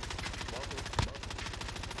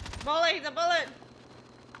 Bullet, he's a bullet.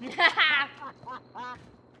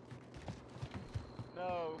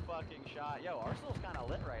 No fucking shot. Yo, Arsenal's kind of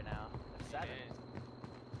lit right now. It's 7. Yeah.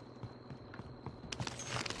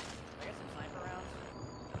 I get some sniper rounds.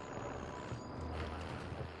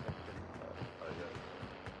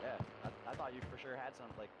 Yeah, I thought you for sure had some.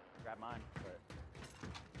 Like, grab mine, but.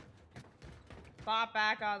 Bot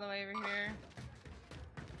back all the way over here.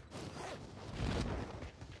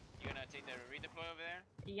 You gonna take the redeploy over there?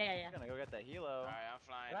 Yeah. I'm gonna go get the helo. Alright, I'm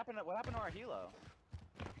flying. What happened to our helo?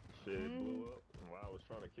 Shit blew up while I was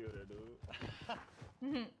trying to kill that dude.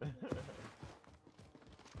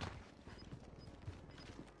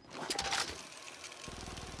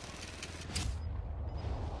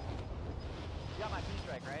 You got my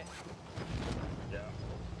P-strike, right? Yeah.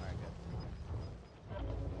 Alright, good.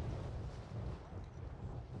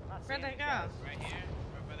 I'm not Where'd seeing they these go? guys. Right here,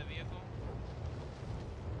 right by the vehicle.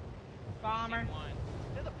 Bomber. Team 1.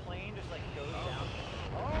 Did the plane just like goes down?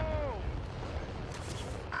 Oh!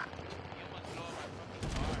 You almost blew up my fucking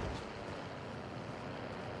car.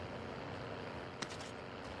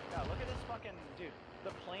 Yeah, look at this fucking dude.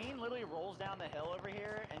 The plane literally rolls down the hill over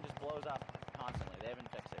here and just blows up constantly. They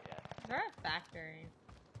haven't fixed it yet. They're at factory.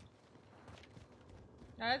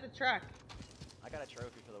 No, that's a truck. I got a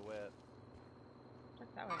trophy for the whip. Truck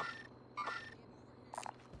that way.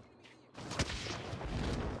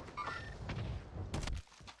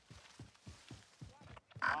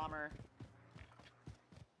 Bomber.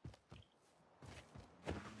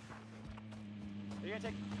 Are you gonna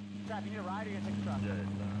take Trap, you need a ride or you gonna take the truck? Yeah,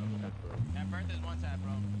 that's That Berth is one tap,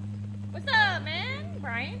 bro. What's up, man?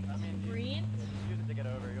 Brian? I mean, Green? just use it to get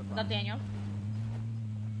over. You'll What's up, Daniel?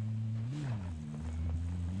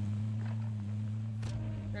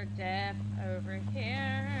 They're deaf over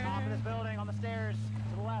here. Top of this building, on the stairs,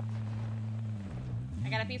 to the left. I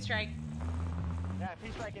got a beat strike. Yeah,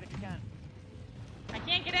 P-strike it if you can. I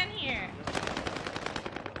can't get in here. You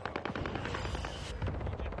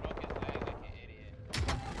just broke his leg like an idiot.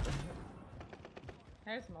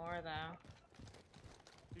 There's more, though.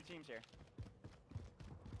 2 teams here.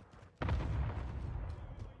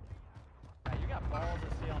 Yeah, you got balls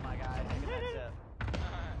of steel, my guy. Taking that tip.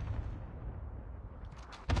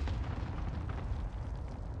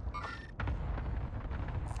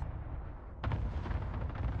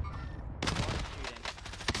 Cheating.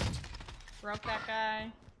 Broke that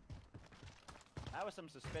guy. That was some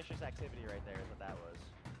suspicious activity right there, is what that was.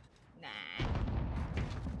 Nah.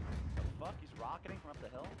 The fuck? He's rocketing from up the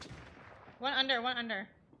hill? One under, one under.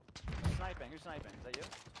 Who's sniping? Who's sniping? Is that you?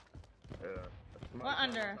 Yeah. Somebody What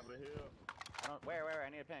under? on top of the hill. I don't. Where? I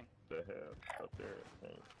need a ping. The hell up there. I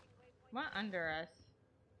think. One under us.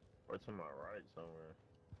 Or to my right somewhere.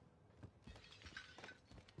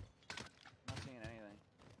 I'm not seeing anything.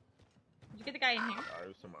 Did you get the guy in here? It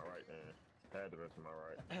was to my right then. Had to be to my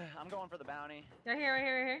right. I'm going for the bounty. They're here, right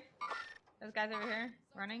here, right here. Those guys over here,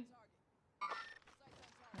 running.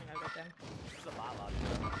 I'm gonna go get them. There's a bot lobby.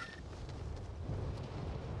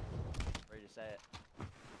 Ready to say it.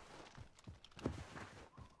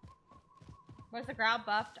 Was the ground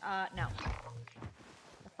buffed? No.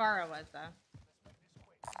 The furrow was, though.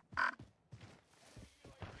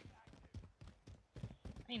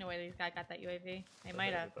 Ain't no way these guys got that UAV. They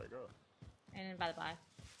might have. Let that go. And then by the by.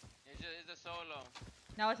 It's a solo.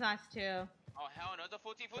 No, it's not. It's two. Oh hell no, it's a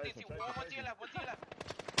full team, full team. Take him, One take to him. your left, one to your left.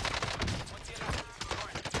 One to your left.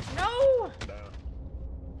 No! Down.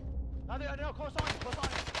 No, close on.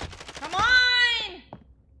 Come on!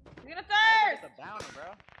 You're gonna I gotta thirst! get the bounty, bro.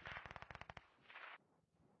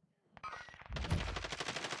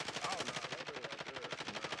 Oh, no, that dude right there.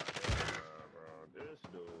 Nah, bro. This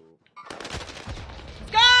dude.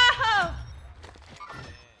 Go!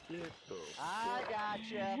 Get the I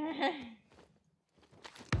gotcha.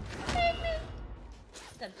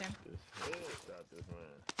 That's him. This head shot this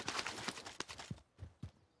man.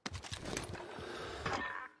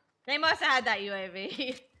 They must have had that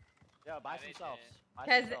UAV. Yo, buy Yeah, some they selfs. did. Buy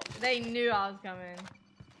Because some selfs. they knew I was coming.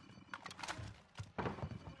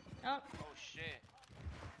 Oh, Oh shit.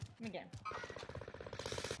 let me get him.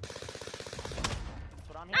 That's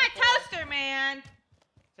what I'm here Ah, for. toaster, man!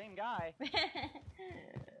 Same guy. Guy's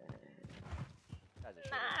a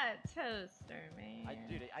shooter. Not toaster, man.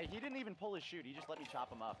 Dude, he didn't even pull his shoot. He just let me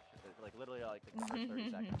chop him up. Like literally, like the first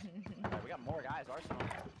 30 seconds. Alright, we got more guys. Arsenal.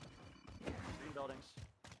 Green buildings.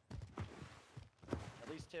 At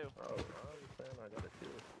least 2. Oh, I understand. I got a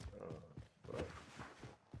kill. But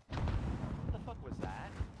What the fuck was that?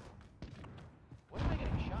 What am I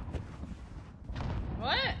getting shot with?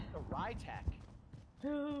 What? The Rytech.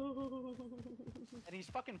 And he's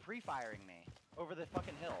fucking pre-firing me over the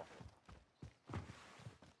fucking hill.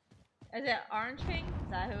 Is it Orange King? Is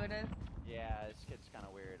that who it is? Yeah, this kid's kind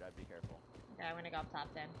of weird. I'd be careful. Okay, I'm gonna go up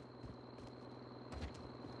top then.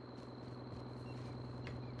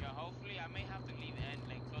 Yeah, hopefully I may have to leave end,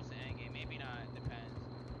 like close to end game. Maybe not. Depends.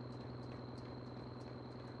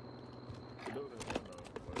 The dude is in though,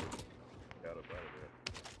 but got up out of there.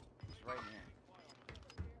 He's right in here.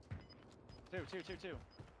 Two.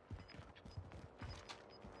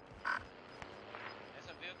 There's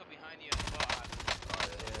a vehicle behind you as well.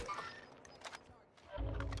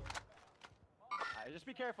 Just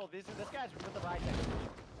be careful. This guy's with the ride tech.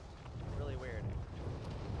 Really weird.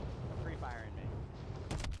 Pre-firing me.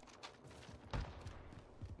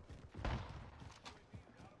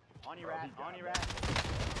 On you, rat. On you, rat.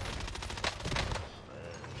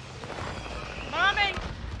 Bombing!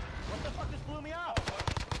 What the fuck just blew me up?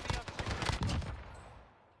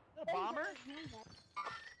 The bomber? Dude,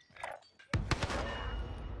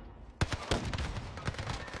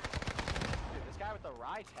 this guy with the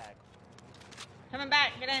ride tech. Coming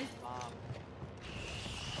back, get in.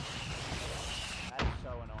 That is so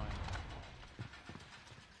annoying.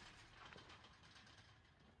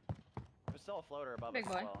 There's still a floater above Big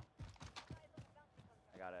us boy. as well.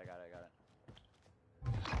 I got it.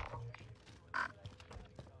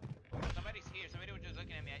 Somebody's here. Somebody was just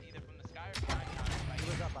looking at me either from the sky or behind me. He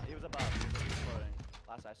was above. He was floating.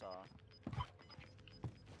 Last I saw.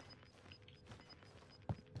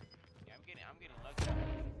 Yeah, I'm getting looked at.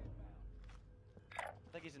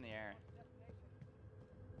 I think he's in the air.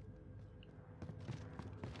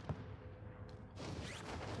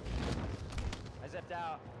 I zipped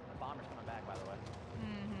out. The bomber's coming back, by the way.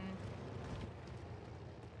 Mm-hmm.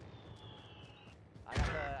 I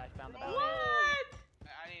found the bounty. What?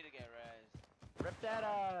 I need to get res. Rip that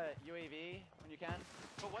UAV when you can.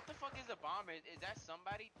 But what the fuck is a bomber? Is that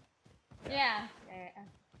somebody? Yeah.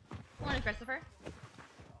 Morning, Christopher.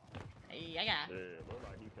 Hey, I got. Yeah, look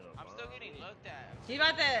like he finna I'm still bomb getting me. looked at. He's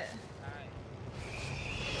about to. Alright.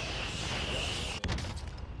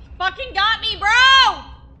 Fucking got me, bro!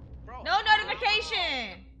 Bro. No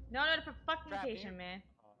notification! No fucking Trap notification, here. man.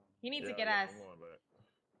 He needs to Yeah, get yeah, us. I'm going back.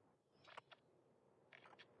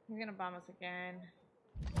 He's gonna bomb us again.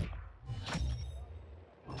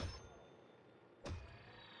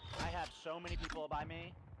 I have so many people by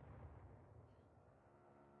me.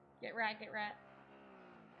 Get rat.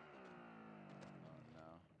 Oh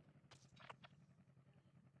no.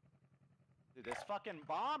 Dude, this fucking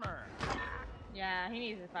bomber. Yeah, he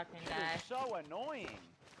needs to fucking Dude, die. is so annoying.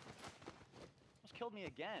 Almost killed me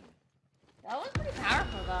again. That was pretty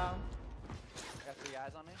powerful, though. I got 3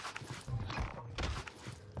 guys on me.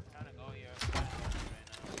 I'm trying to go here. Right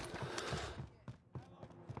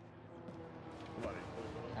Somebody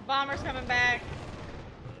pulled The bomber's coming back.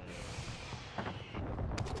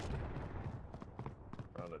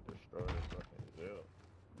 trying to destroy this fucking zip.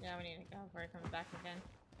 Yeah, we need to go before he comes back again.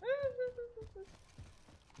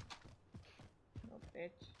 Little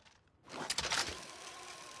bitch.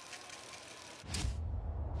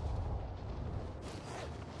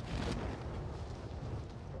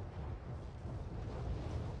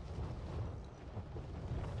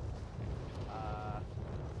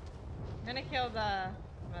 I'm gonna kill the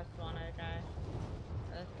most wanted guy.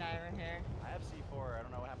 This guy right here. I have C4. I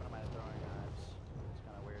don't know what happened to my throwing knives. It's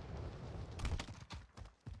kind of weird.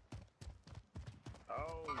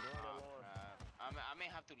 Oh, you're now. on Oh, the crap. I may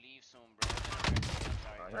have to leave soon, bro. I'm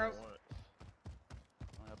I sorry. Bro. hit once.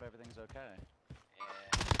 I hope everything's okay.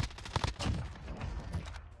 Yeah.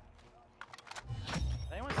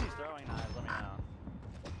 If anyone sees throwing knives, let me know.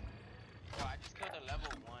 Bro, I just killed a level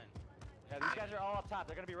 1. Yeah, these guys are all up top.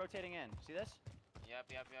 They're gonna be rotating in. See this? Yep.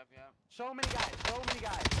 So many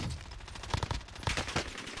guys.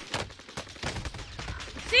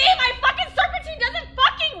 See, my fucking serpentine doesn't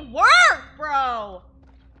fucking work, bro.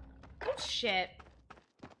 Oh shit.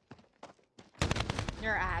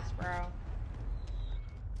 You're ass, bro.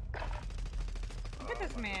 Look at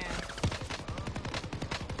this man.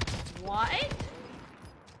 What?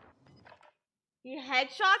 He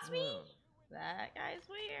headshots me? That guy's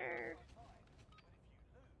weird.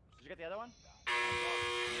 Did you get the other one?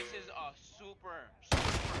 This is a super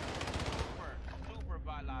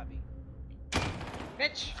bad lobby.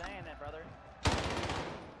 Bitch. Saying that, brother.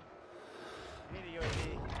 You need a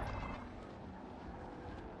UAV.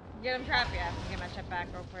 Get him trapped, yeah. Get my shit back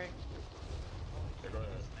real quick. Hey, go ahead.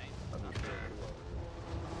 I just killed 2 over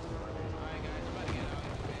Alright, guys, I'm about to get out of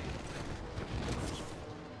here.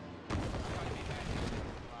 I'm gonna be back in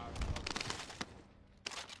 2 hours.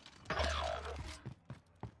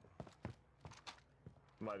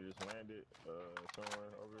 Somebody just landed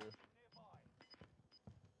somewhere over here.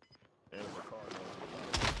 And there's a car going.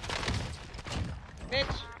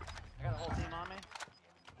 Bitch. I got a whole team on me.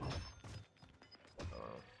 I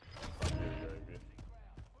got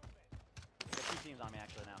 2 teams on me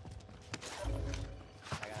actually now.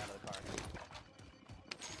 I got out of the car.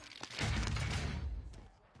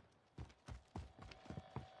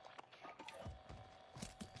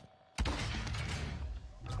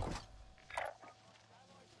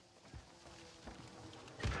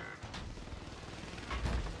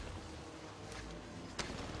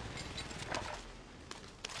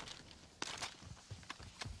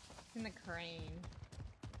 In the crane.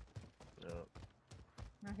 Yep.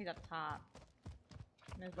 No, he's up top.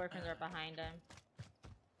 And his boyfriends are behind him.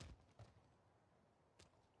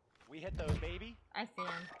 We hit those, baby. I see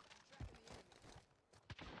him.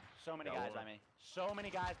 So many Got guys one. by me. So many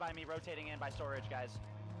guys by me rotating in by storage, guys.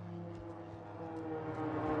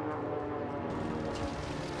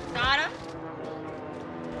 Got him.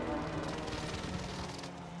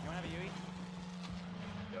 You wanna have a UE?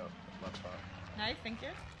 Yep. Left side. Nice, thank you.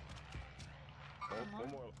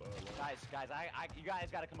 One more. Guys, you guys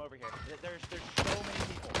gotta come over here. There's so many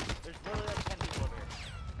people. There's literally like 10 people over here.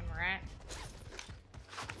 I'm a rat.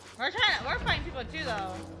 We're fighting people too,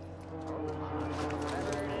 though.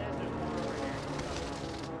 Whatever it is, there's more over here.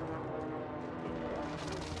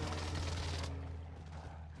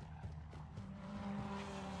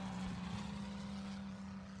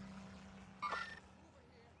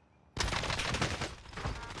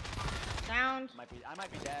 Downed. I might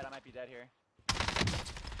be dead. I might be dead here.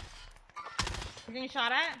 You getting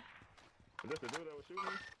shot at? Is this the dude that was shooting me?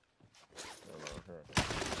 Oh, no, her.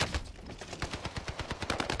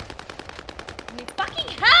 I need fucking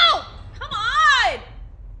help! Come on!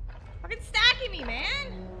 Fucking stacking me, man!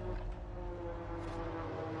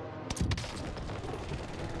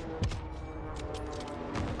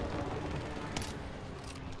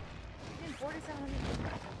 Fucking 4,700.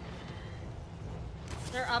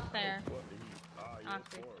 They're up there. What did he? Ah, yeah, Okay.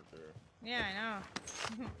 it's forward there. Yeah, I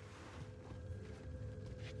know.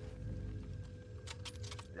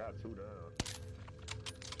 Got 2 down.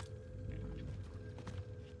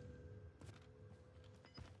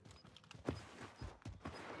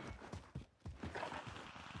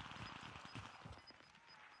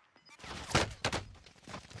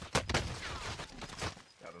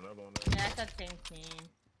 Got another one there. Yeah, it's that same team.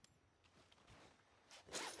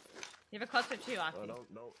 You have a cluster too, Oh, Oxy. don't lose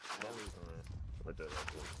on it. Right there, right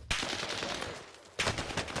there.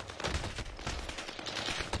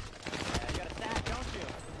 Yeah, you gotta stack, don't you?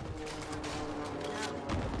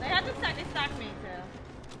 They had to stack. They stacked me too.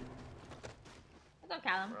 What's up,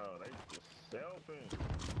 Callum? Bro, they just selfing.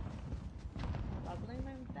 Bubbling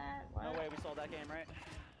with that? What? No way, we sold that game, right?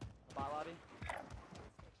 The bot lobby?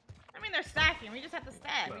 I mean, they're stacking. We just have to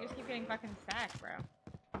stack. We just keep getting fucking stacked, bro.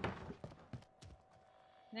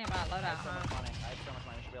 Think about I loadout, have so huh? much money. I have so much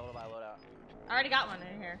money. We should be able to buy a loadout. I already got one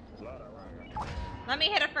in here. Slide around. Let me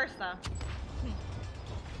hit it first, though.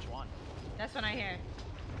 Which one? That's when I hear.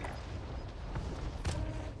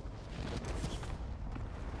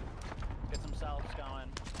 Get some selves going.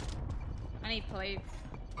 I need plates.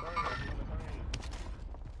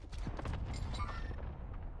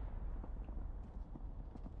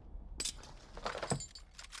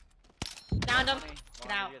 Downed him. Money.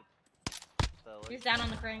 Get out. He's down on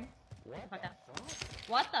the crane. Get the fuck out.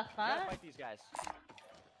 What the You gotta fuck? fight these guys.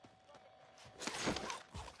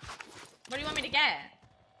 What do you want me to get?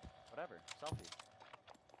 Whatever. Selfie.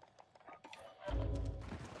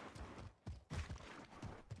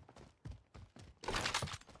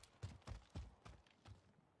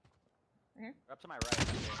 Here. They're up to my right. Right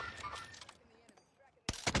here.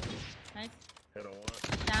 Nice. Hit on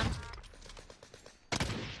one. Down.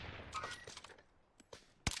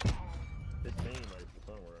 This team like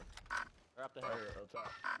somewhere. They're up the Right hill. here, up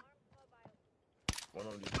top. One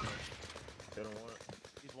of these. Hit on one.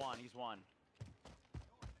 He's one. He's one.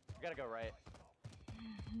 You gotta go right.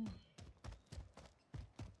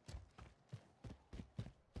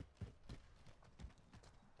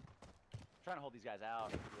 Trying to hold these guys out.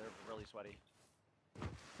 They're really sweaty.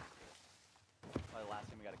 Probably the last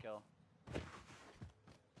team we gotta kill.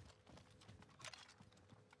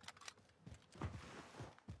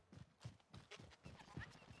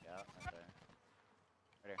 Yeah, right there.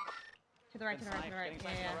 Right here. To the right, to the right, to the right. Getting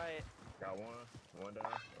Yeah, sniped to yeah. the right. Got one. One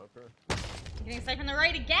down. Okay. Getting safe from the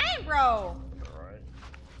right again, bro. Alright.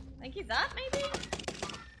 Think he's up, maybe?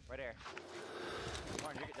 Right here.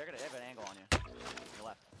 Lauren, they're gonna have an angle on you. Your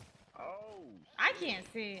left. Oh! I can't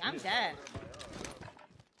see. I'm dead.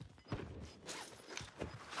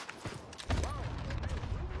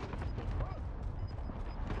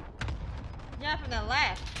 Yeah, from the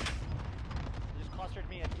left. You just clustered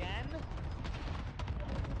me again?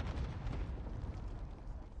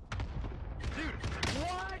 Dude,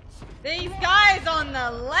 what? These guys on the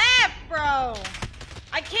left, bro.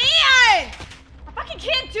 I can't. I fucking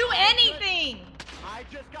can't do anything. I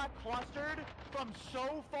just got clustered from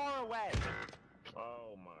so far away.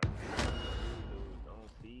 Oh my god. Dude, don't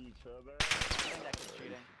see each other. I think that kid's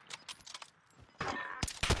cheating. That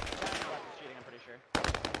is cheating, I'm pretty sure.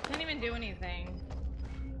 Can't even do anything.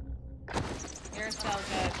 You're so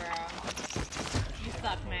good, bro. You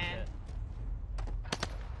suck, man.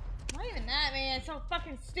 Not even that, man. It's so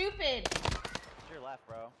fucking stupid. To your left,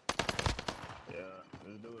 bro. Yeah,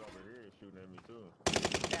 this dude over here is shooting at me too.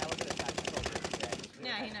 Yeah, look at this guy. He's so good.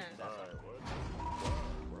 Yeah, he knows. Alright, what the fuck,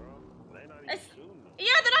 bro? They not even It's- shooting me.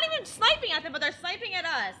 Yeah, they're not even sniping at them, but they're sniping at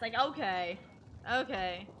us. Like, okay.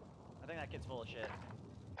 Okay. I think that kid's full of shit.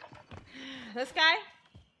 This guy?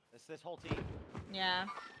 This whole team. Yeah.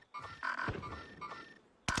 Look at him,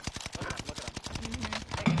 look at him.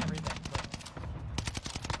 Mm-hmm. Taking everything.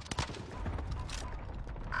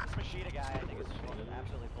 This Machida guy, I think, is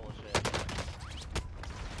absolutely full of shit.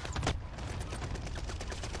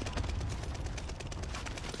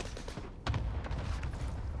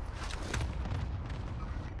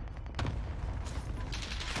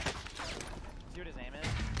 See what his name is?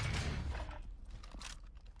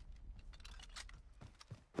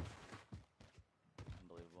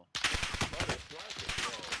 Unbelievable.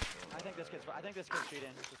 I think this kid's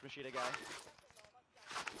cheating. This Machida guy.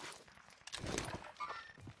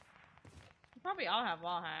 We probably all have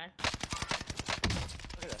wall hack. Look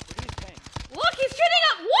at this. Look at these pings. Look, he's shooting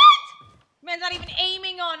up. What? Man's not even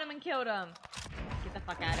aiming on him and killed him. Get the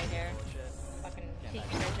fuck out of here. Shit. Fucking Can't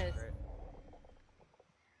cheeky back bitches. Great.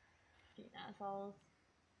 Fucking assholes.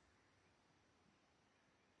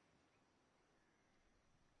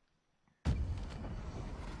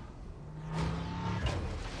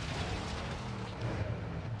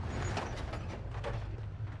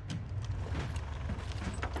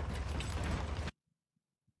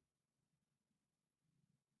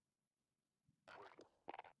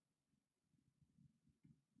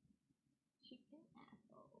 Chicken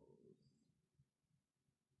assholes.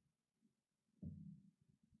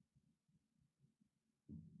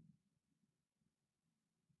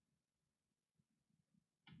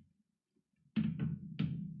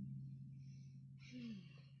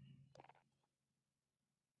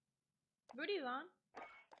 Booty's on.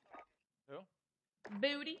 Who?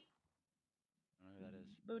 Booty. I don't know who that is.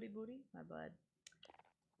 Booty, booty. My bud.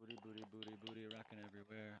 Booty, booty, booty, booty, rocking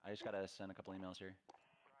everywhere. I just gotta send a couple emails here.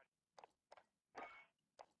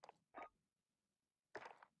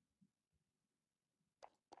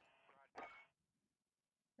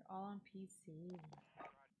 They're all on PC.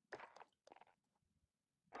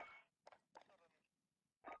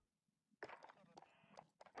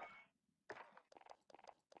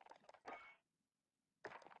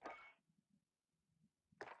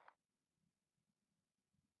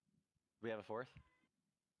 Do we have a fourth?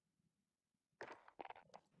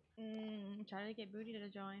 Try to get Booty to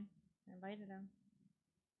join. I invited him.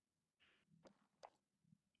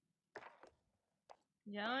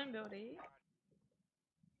 Join Booty.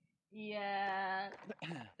 Yeah,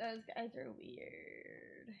 those guys are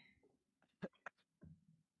weird.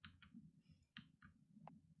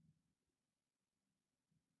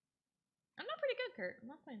 I'm not pretty good, Kurt. I'm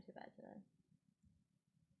not playing too bad today.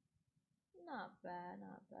 Not bad,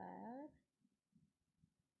 not bad.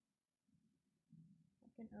 I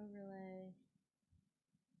can overlay.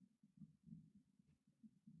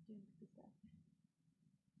 Do the stuff.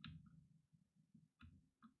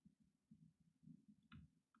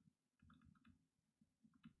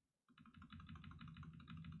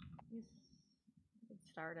 You can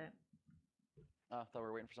start it. Oh, thought we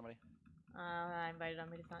were waiting for somebody. I invited him,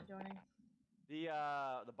 but he's not joining.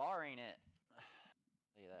 The bar ain't it.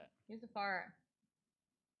 Tell you that. Here's the fart.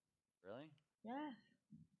 Really? Yes.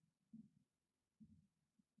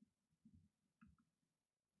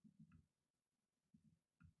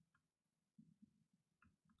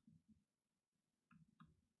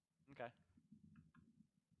 Okay.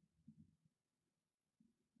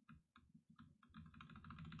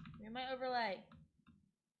 You're my overlay.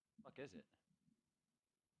 Fuck is it?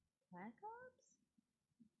 Black Ops?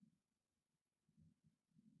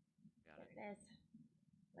 Got it. There it is.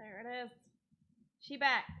 There it is. She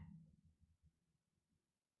back.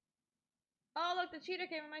 Oh, look, the cheater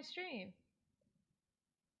came in my stream.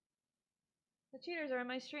 The cheaters are in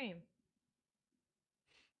my stream.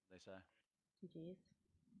 They say. GG's.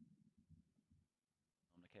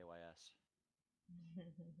 I'm the KYS.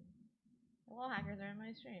 The wall hackers are in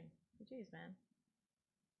my stream. Jeez, man.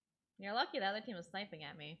 You're lucky the other team was sniping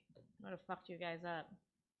at me. I would have fucked you guys up.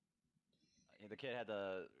 The kid had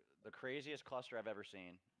the craziest cluster I've ever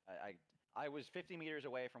seen. I was 50 meters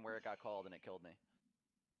away from where it got called and it killed me.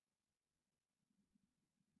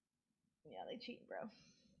 Yeah, they cheat, bro.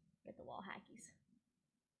 Get the wall hackies.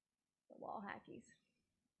 The wall hackies.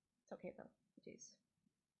 It's okay though. Jeez.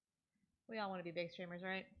 We all want to be big streamers,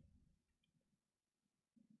 right?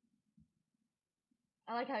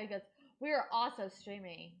 I like how he goes, we are also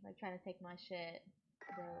streaming. Like trying to take my shit.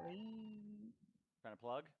 Delete. Trying to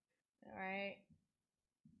plug? Alright.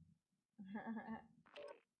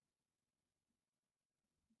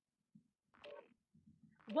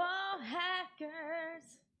 Wall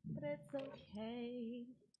hackers, but it's okay.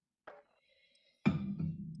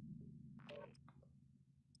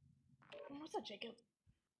 What's up, Jacob?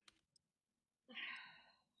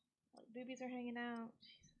 Oh, the boobies are hanging out.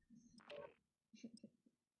 Jesus.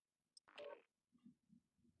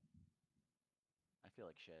 I feel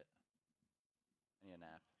like shit. I need a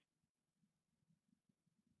nap.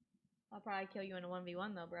 I'll probably kill you in a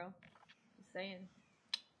 1v1 though, bro. Just saying.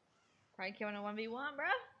 Probably kill in a 1v1, bro.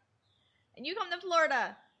 And you come to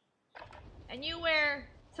Florida. And you wear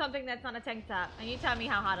something that's not a tank top. And you tell me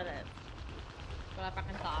how hot it is. That's what I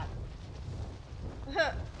fucking thought.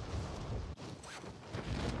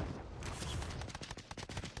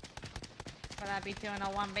 But I'd be doing a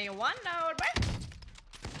 1v1 node, bro.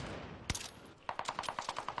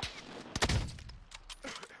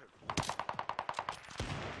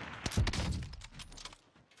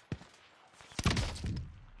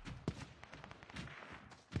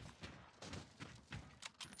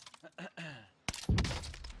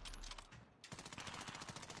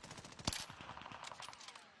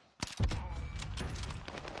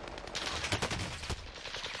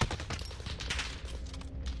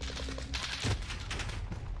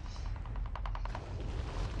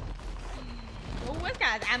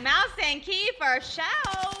 A mouse and key for show.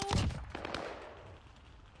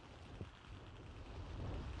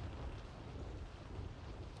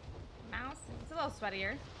 Mouse, it's a little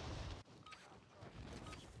sweatier.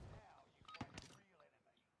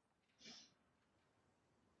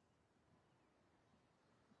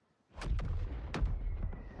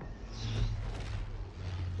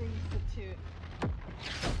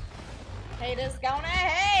 Haters gonna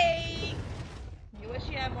hate. You wish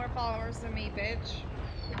you had more followers than me, bitch.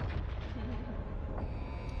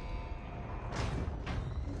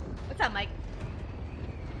 What's up, Mike?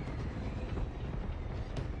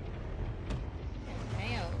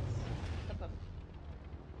 Nails.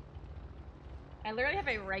 I literally have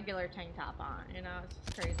a regular tank top on, you know? It's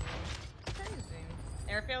just crazy. It's crazy.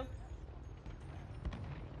 Airfield?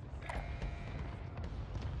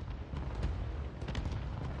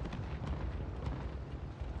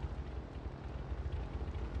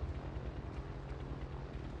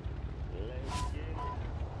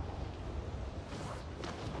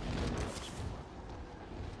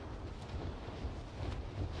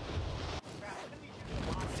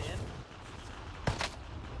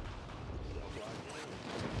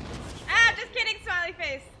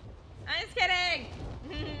 Face. I'm just kidding.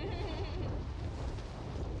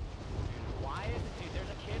 Why is it, dude? There's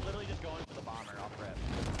a kid literally just going for the bomber off rip.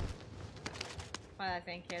 Why that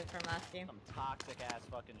same kid from last game? Some toxic ass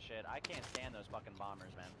fucking shit. I can't stand those fucking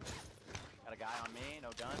bombers, man. Got a guy on me,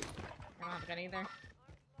 no gun. I don't have a gun either.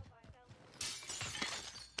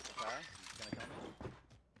 Okay, he's gonna kill me.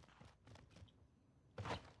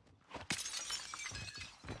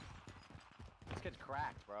 This kid's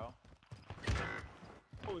cracked, bro.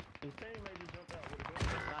 Oh, his teammate just jumped out with a gun.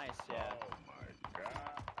 Nice, yeah. Oh my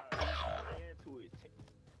god. Into it.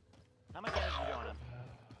 How much damage did you do on him?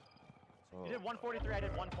 You did 143, I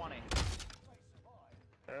did 120.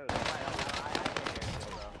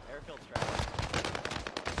 Airfield's trash.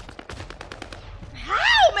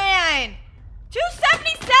 How, man?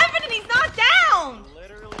 277 and he's not down. I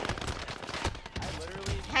literally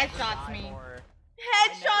headshots me.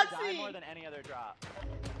 Headshots Headshots me. More than any other drop.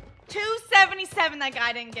 277. That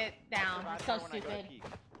guy didn't get down. He's so stupid.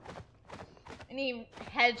 And he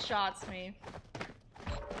headshots me.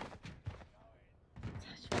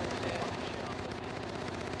 Such bullshit.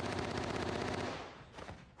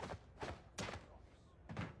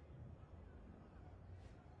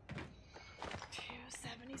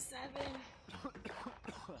 277.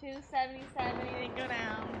 277. He didn't go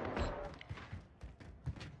down.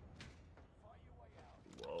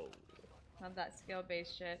 Whoa. Love that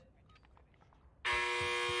skill-based shit.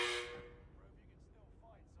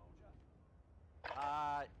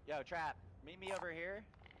 Yo, Trap, meet me over here.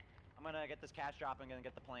 I'm gonna get this cash drop and gonna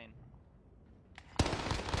get the plane.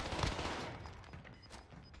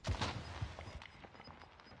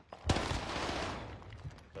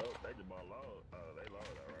 just bought low. Oh, they low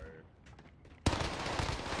that right here.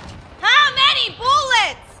 How many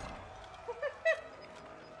bullets?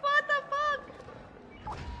 What the fuck?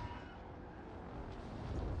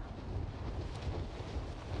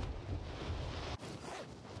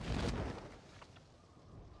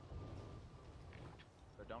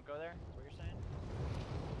 So don't go there? Is what you're saying?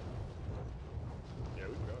 Yeah,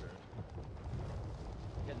 we can go there.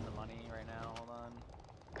 Getting the money right now. Hold on.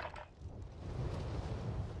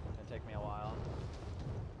 It's gonna take me a while.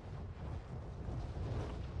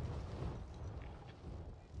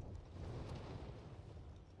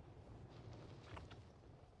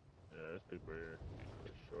 Yeah, there's people here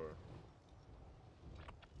for sure.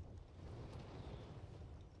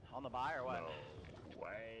 On the buy or what? No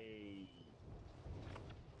way.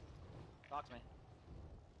 Talk to me.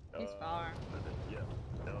 He's far. Yeah,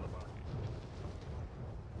 they're on the buy.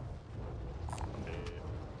 I'm dead.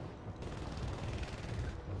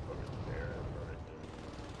 Fucking there, right there.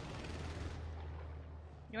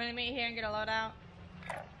 You want to meet here and get a loadout?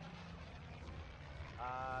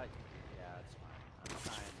 Yeah, it's fine. I'm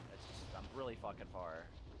trying. It's just, I'm really fucking far.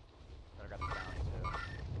 Better grab the bounty too.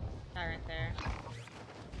 Guy right there.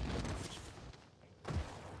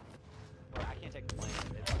 Well, I can't take the plane.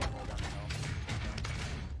 They fucking roll down the hill.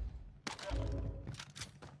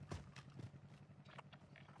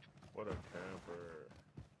 What a camper.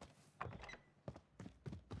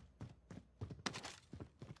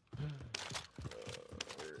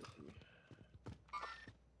 Where is he?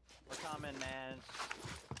 We're coming, man.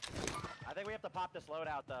 I think we have to pop this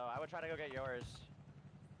loadout though. I would try to go get yours.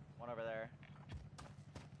 One over there.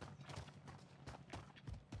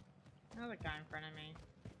 Another guy in front of me.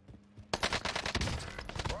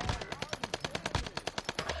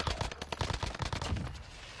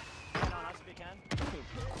 Turn on us if you can.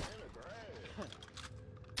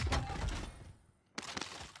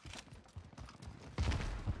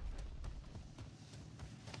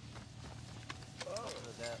 Close to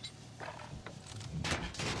the dip.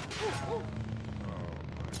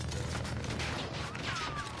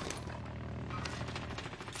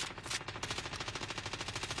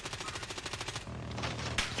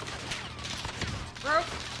 Broke.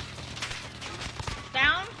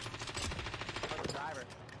 Down. Where's the driver?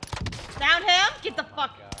 Down him. Get the Oh my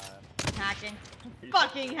fuck. God. Hacking.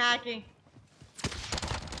 Fucking hacking.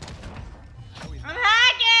 I'm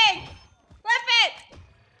hacking. Clip it.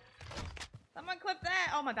 Someone clip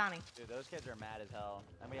that. Oh, my bounty. Dude, those kids are mad as hell.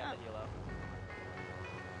 And we have the helo.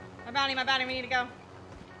 My bounty. My bounty. We need to go.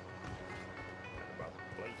 About to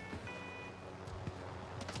play.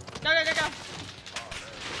 Go, go, go, go.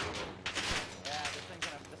 Yeah, this thing's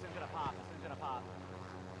gonna pop. This thing's gonna pop.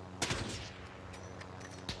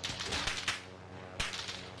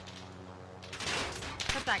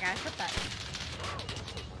 Clip that, guys. Clip that.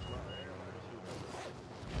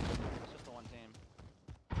 It's just the one team.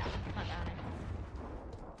 My bounty.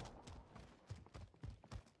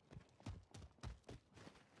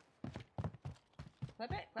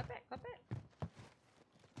 Clip it. Clip it. Clip it.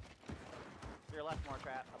 To your left, more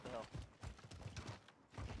trap up the hill.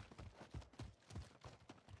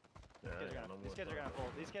 Yeah,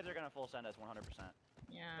 These kids are gonna full send us 100%.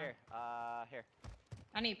 Yeah. Here, here.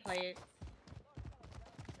 I need plates.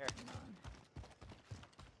 Here. Come on.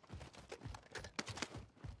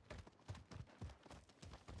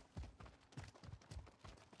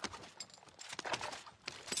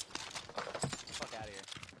 Fuck out of here.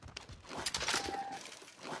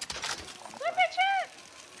 Flip it, chat!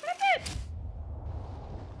 Flip it!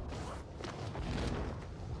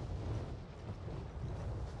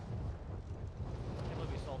 I can't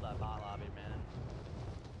believe we sold that bot lobby, man.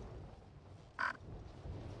 That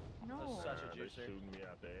No. was such a They're juicer. shooting me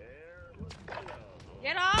out the air. What's going on?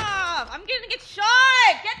 Get off! I'm gonna get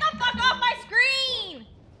shot! Get the fuck off my screen!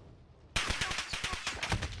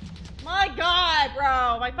 My god,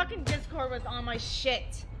 bro! My fucking Discord was on my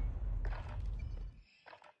shit.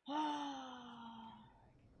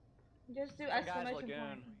 Just do Some guys exclamation lagoon.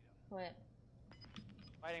 point. Quit.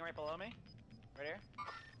 Fighting right below me. Right here.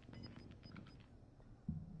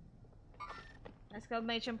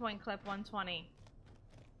 Exclamation point clip 120.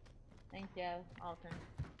 Thank you, Alton.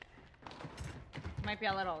 Might be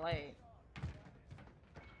a little late.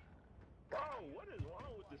 Bro, what is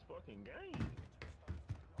wrong with this fucking game?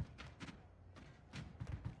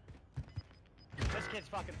 This kid's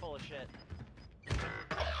fucking full of shit.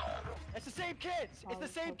 It's the same kids! It's the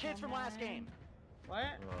same kids from last game!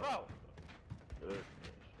 What? Bro! Good.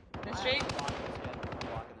 This I'm street?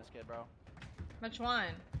 blocking this kid, bro. Which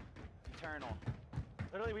one? Eternal.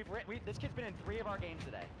 Literally, this kid's been in 3 of our games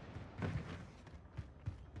today.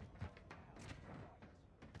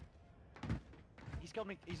 He's killed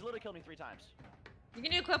me. He's literally killed me 3 times. You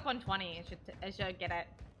can do clip 120. It should get it.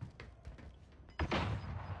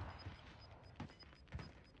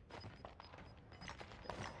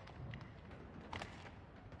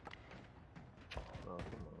 Oh,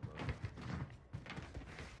 come on, man.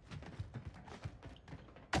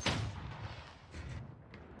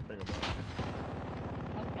 Think about it.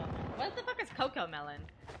 Cocoa melon. What the fuck is cocoa melon?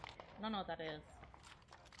 I don't know what that is.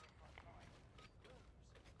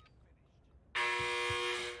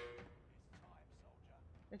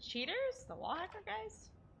 The cheaters? The wall hacker guys?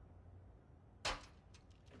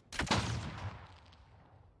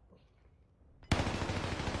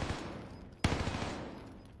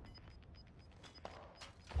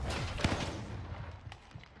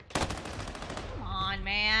 Come on,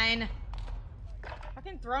 man.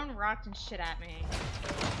 Fucking throwing rocks and shit at me.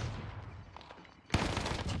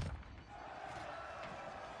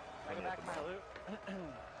 Bring back my loot. That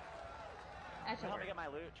should Help me work. get my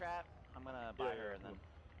loot trap. I'm gonna buy her and then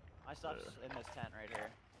my stuff's in this tent right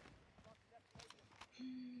here.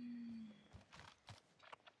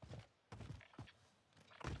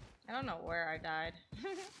 I don't know where I died.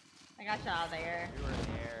 I got you out of there. You were in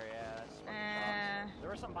the air, yeah. That's fucking sucks. There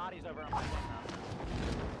were some bodies over on my thing now.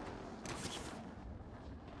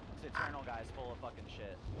 This Eternal guy's full of fucking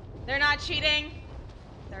shit. They're not cheating.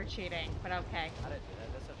 They're cheating, but okay. I didn't do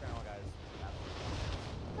that. This Eternal guy's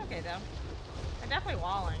It's okay though. They're definitely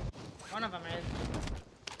walling. One of them is.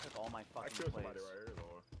 took all my I fucking killed plates. somebody right here,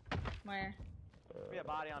 Lauren. Where? Be a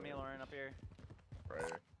body on me, Lauren, up here. Right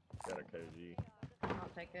here. Got a KG. I'll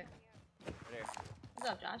take it. Right here. What's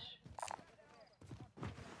up, Josh?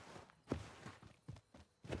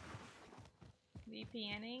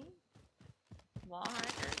 VPNing? Wall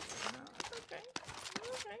hackers? No, it's okay.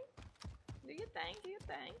 It's okay. Do your thing, do your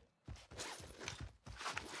thing.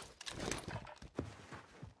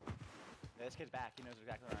 Yeah, this kid's back. He knows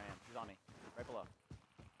exactly where I am. He's on me. Right below.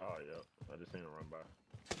 Oh, yeah. I just seen him run by.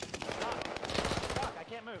 Stuck. I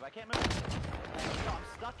can't move. I can't move. Yo, I'm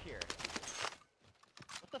stuck here.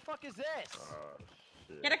 What the fuck is this?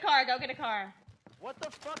 Shit. Get a car, go get a car. What the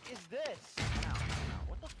fuck is this? Ow, ow.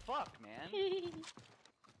 What the fuck, man?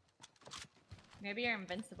 Maybe you're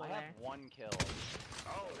invincible I there. have 1 kill.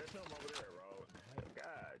 Oh, there's him over there, bro.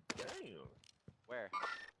 God damn. Where?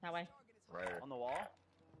 That way. Right here. On the wall?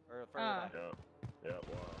 Or further Oh. back? Yep. Yep.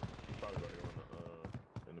 Wow. Probably right here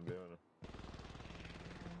in the building.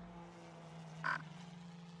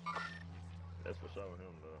 That's for showing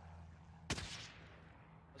him though.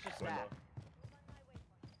 Let's just Window. stack.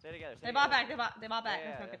 Stay together. Stay They bought together. back, they bought back. Yeah,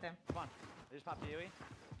 Let's go yeah, get them. Come on. They just popped the UE.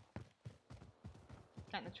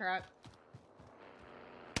 Got in the truck.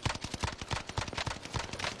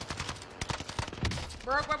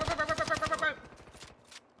 Broke.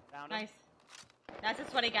 Found him. Nice. That's a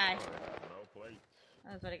sweaty guy. No plates.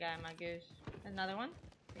 That's a sweaty guy, my goose. There's another one.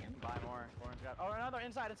 See him? Buy more. Lauren's got. Oh, another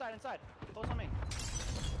inside. Close on me.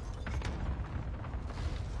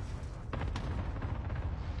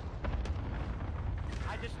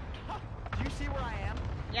 I just. Do you see where I am?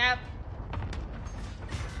 Yep.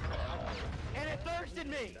 And it thirsted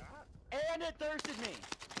me.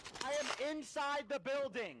 I am inside the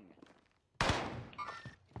building.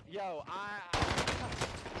 Yo,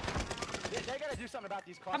 they gotta do something about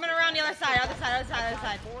these clusters. Coming around the man. other side, I other side.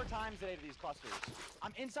 died 4 times today to these clusters.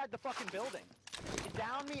 I'm inside the fucking building. It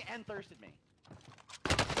downed me and thirsted me.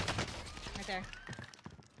 Right there.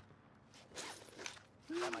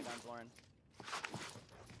 Got my guns, Lauren.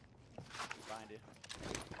 Behind you.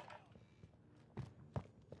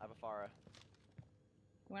 I have a Farah.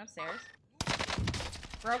 He went upstairs.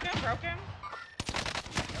 Broke him. No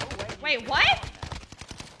way. he's Wait, doing what? that.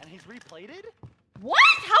 And he's replated? What?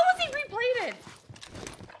 How was he replated?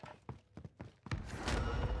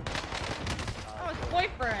 That was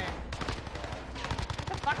boyfriend. Get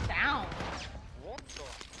the fuck down. What the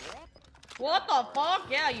fuck? What the fuck?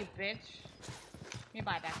 Yeah, you bitch. Let me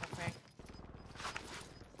buy back real quick.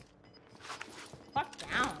 Fuck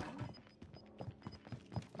down.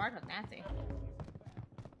 Mark was nasty.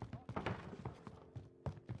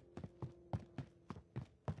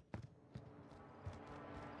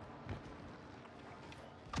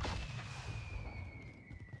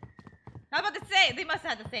 I was about to say, they must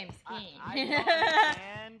have had the same scheme. I don't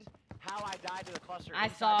understand how I died to the cluster. I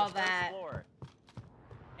inside saw the first that. Floor.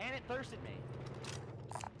 And it thirsted me.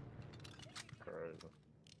 Crazy.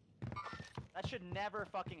 That should never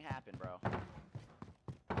fucking happen, bro.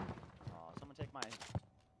 Oh, someone take my...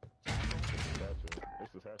 Hatcher.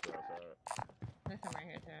 This is Hatcher outside. There's some right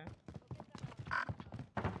here too.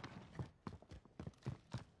 Can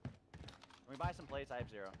we buy some plates? I have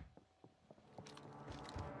 0.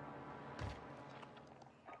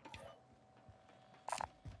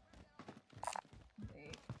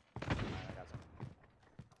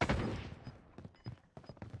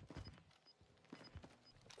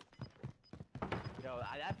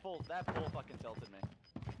 That full fucking tilted me.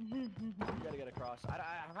 You gotta get across. How do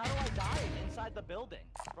I die inside the building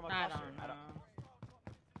from a I cluster? don't know.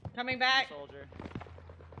 Coming back. Soldier.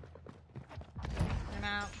 I'm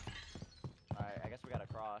out. Alright, I guess we gotta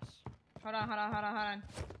cross. Hold on. Right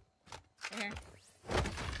here.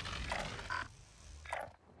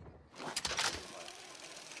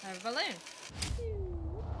 I have a balloon.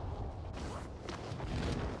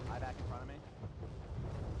 Eye back in front of me.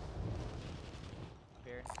 Up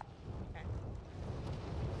here. Okay.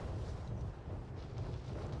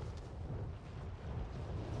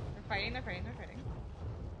 They're fighting. Two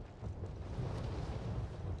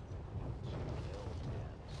kills,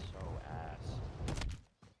 man. So ass.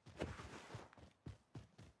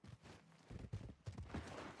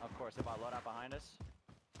 Of course, if I load up behind us.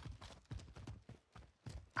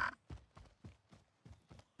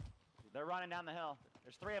 They're running down the hill.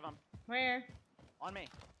 There's 3 of them. Where? On me.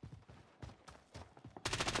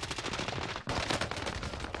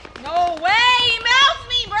 No way! He mouthed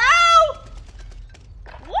me, bro!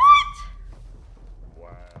 What?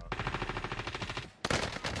 Wow.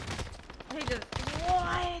 He just...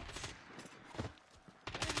 What?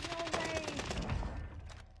 There's no way.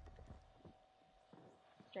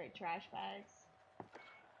 Straight trash bags.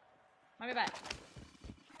 I'll be back.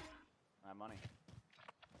 I have money.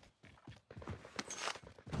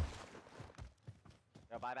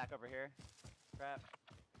 Go buy back over here. Crap.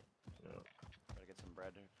 Yeah. Gotta get some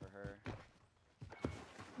bread for her.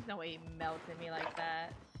 There's no way he melted me like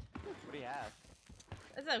that. What do you have?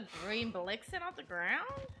 There's a green Blixen off the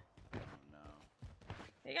ground? Oh no.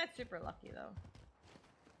 He got super lucky though.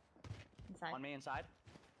 Inside. On me inside.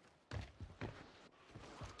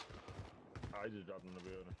 I just dropped in the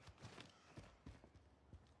building.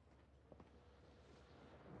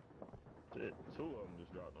 Shit, 2 of them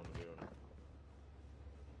just dropped on the building.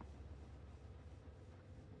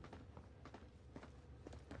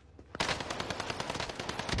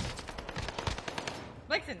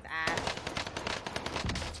 Blixen's ass.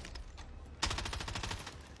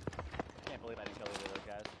 Can't believe I didn't kill either of those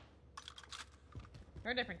guys.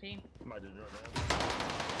 We're a different team. Might just run down.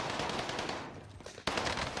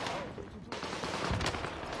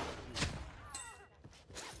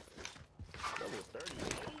 Level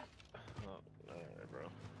 38? Oh, alright, bro.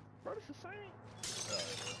 Bro, it's the same.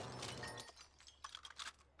 Alright,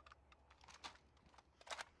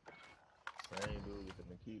 bro. Same dude with the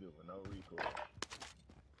Nikita with no recoil.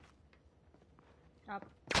 Up.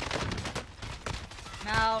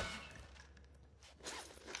 No.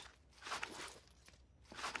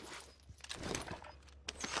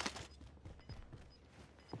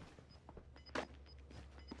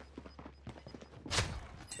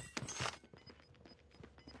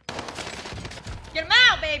 Get him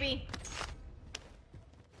out, baby!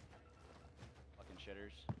 Fucking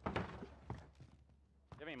shitters. Do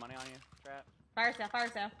you have any money on you, Trap? Fire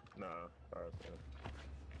sale. Nah, fire sale.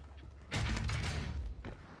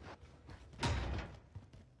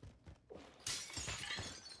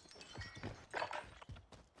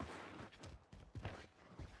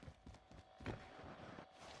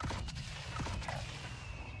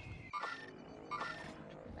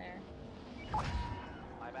 There.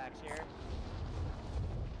 Buybacks here.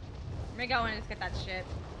 Let me go and just get that shit.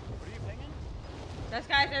 What are you pinging? This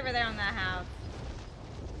guy's over there on that house.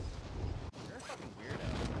 You're a fucking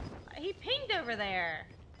weirdo. He pinged over there.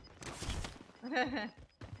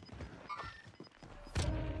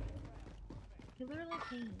 He literally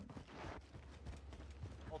pinged.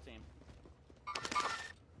 Whole team.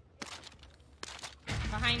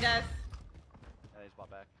 Behind us. Yeah, they just bought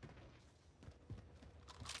back.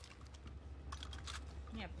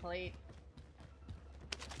 Yeah, plate.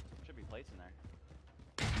 Should be plates in there.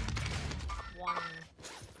 One.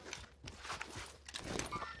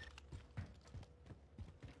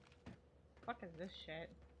 Fuck is this shit?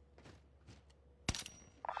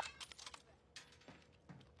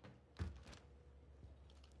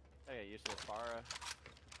 I get used to this Farah.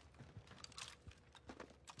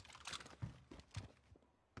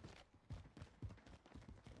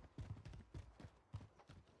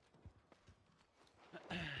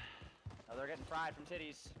 Oh, they're getting fried from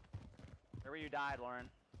titties. Where you died, Lauren.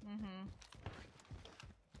 Mm-hmm.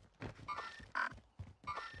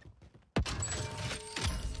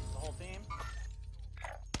 The whole team.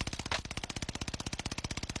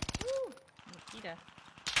 Woo! Nikita.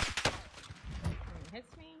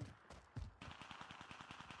 Hits me.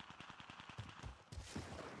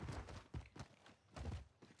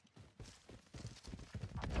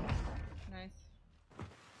 Nice.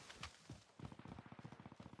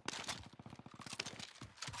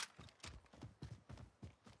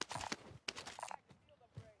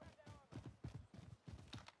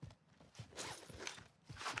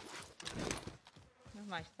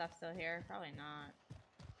 my stuff still here? Probably not.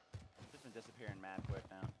 Just been disappearing mad quick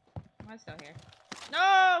now. Mine's still here.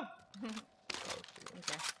 No!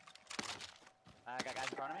 Okay. I got guys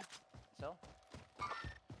in front of me. Still.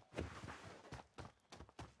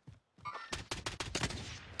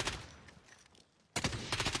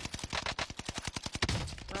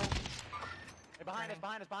 Hey,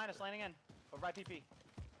 behind us, landing in. Over by PP.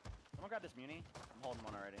 Someone grab this muni. I'm holding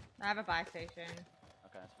one already. I have a buy station.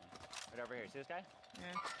 Okay, that's fine. Right over here. See this guy?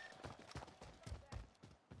 Yeah.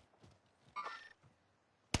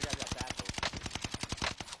 You guys got satchels.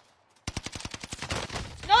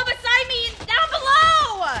 No, beside me! Down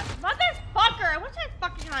below! Motherfucker! I wish I had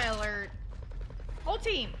fucking high alert. Whole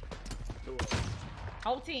team.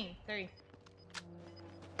 Whole team. 3.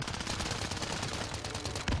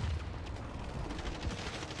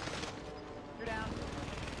 You're down.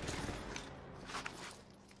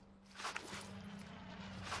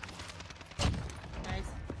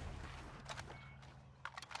 Nice.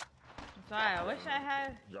 That's why I wish I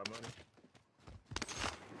had. Drop money.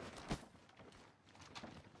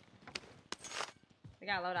 They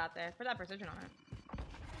got a load out there. Put that precision on it.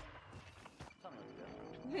 Something like that.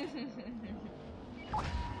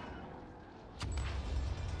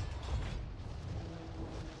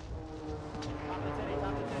 Top of the titty,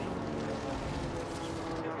 top of the titty.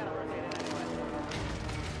 He's gotta rotate it anyway. It's not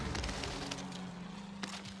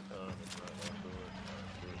gonna do it.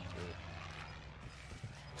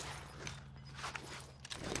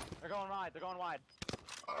 They're going wide, they're going wide.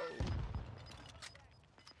 Oh.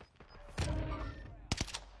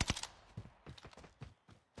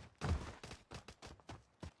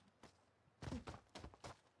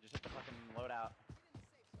 Just hit the fucking loadout.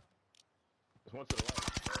 There's one to the left.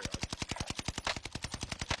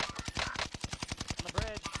 On the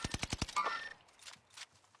bridge.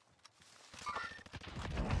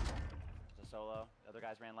 There's a solo. The other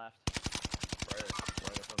guys ran left. Right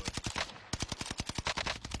in front of me.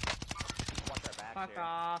 Watch our backs Fuck here.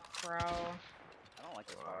 off, bro. I don't like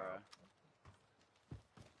this Wow. Vara.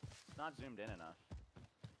 It's not zoomed in enough.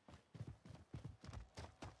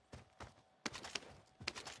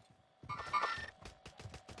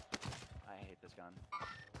 I hate this gun.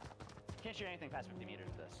 Can't shoot anything past 50 meters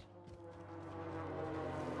with this.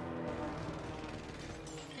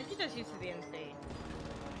 I think you just used to the end state.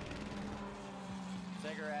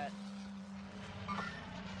 Cigarette.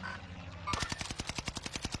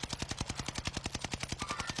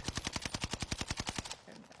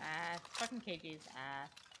 Ass. Fucking KG's ass.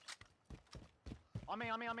 On me,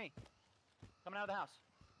 on me, on me. Coming out of the house.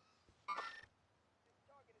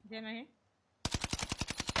 Is he in right here?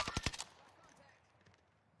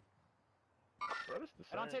 Bro, this the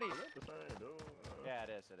And on same. titties. Is that the same, dude? Yeah, it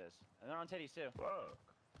is, it is. And they're on titties too. Fuck.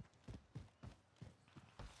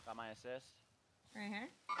 Got my assist. Right here.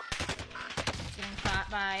 Getting shot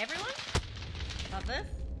by everyone? Love this.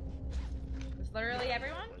 Just literally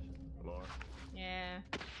everyone? Lauren. Yeah.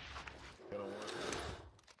 Get on one.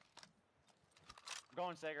 I'm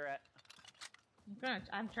going cigarette.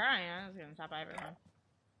 I'm trying. I'm just gonna top everyone.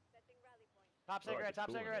 Top cigarette, top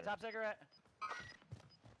cool in cigarette, there. top cigarette.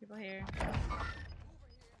 People here.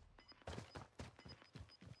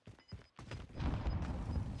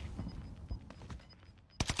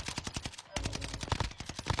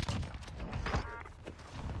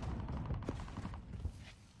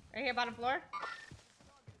 Right here, bottom floor.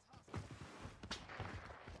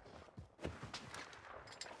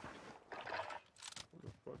 Who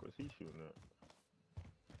the fuck was he shooting at?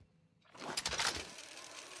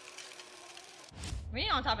 We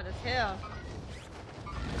ain't on top of this hill.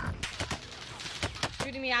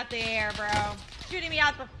 Shooting me out the air, bro. Shooting me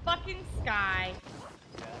out the fucking sky.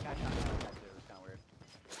 Yeah, that guy shot me out of that too. It was kind of weird.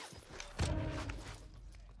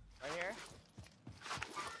 Right here.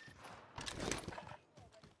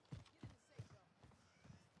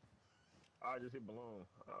 I just hit balloon.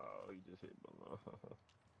 Oh, he just hit balloon.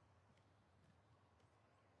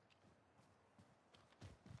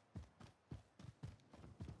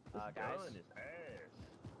 Guys. Gun is ass.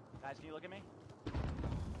 Guys, can you look at me?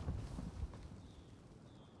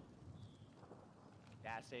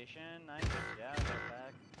 Gas station, nice. Yeah, got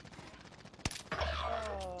back.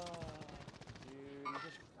 Oh, dude, he's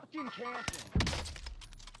just fucking camping.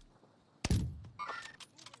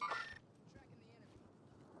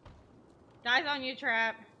 Guys on you,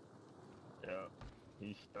 trap. Yeah.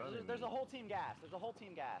 He's stunning. There's me. a whole team gas. There's a whole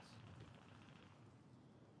team gas.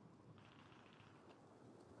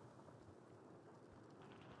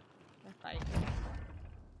 Let's fight.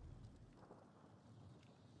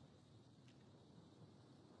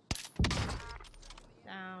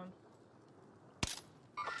 Down.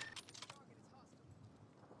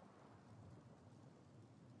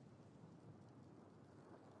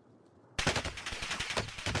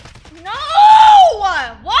 No!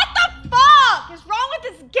 What the fuck is wrong with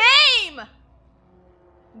this game?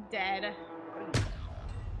 I'm dead.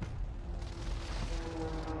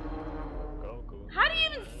 Go. How do you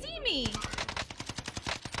even see me?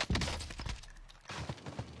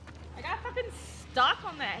 I got fucking stuck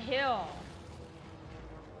on that hill.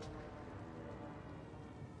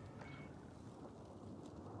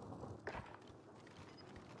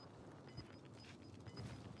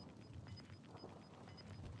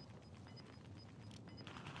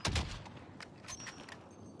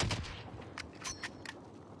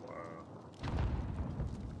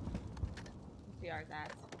 See ours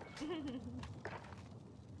at.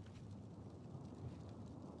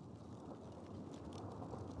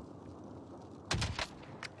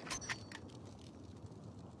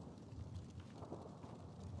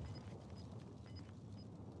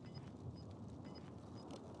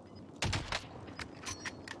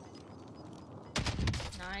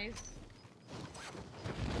 Nice.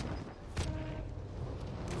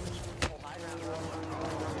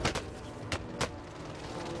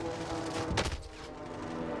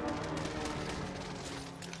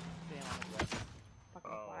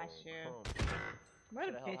 Fucking flash you. What a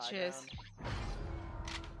Should've held high bitches. ground.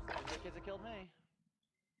 These are the kids that killed me.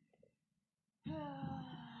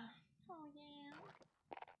 Oh yeah.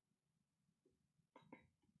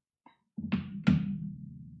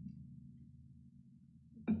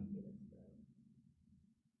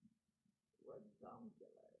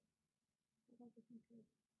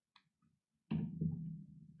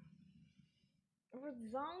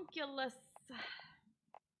 Redonkulous.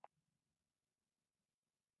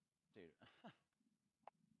 Dude.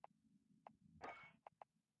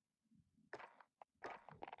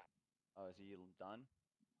 Oh, is he done?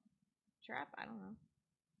 Trap? I don't know.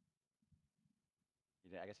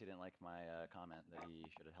 I guess he didn't like my comment that he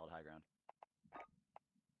should have held high ground.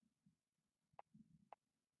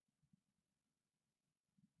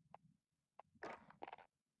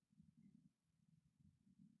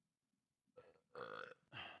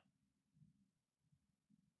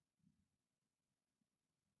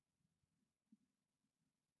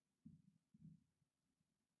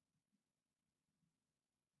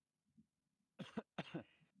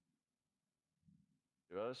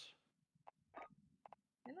 Duos?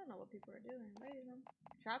 I don't know what people are doing. Wait a minute.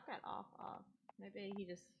 Trap got off. Maybe he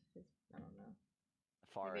just I don't know.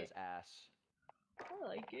 Far Maybe- as ass. I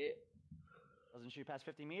like it. Doesn't shoot past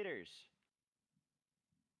 50 meters.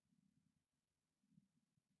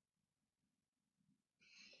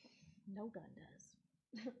 No gun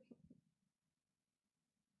does.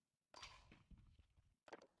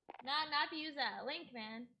 Not to use that link,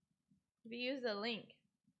 man. If you use the link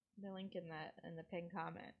in the pinned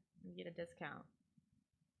comment, you get a discount.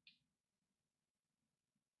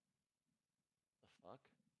 The fuck?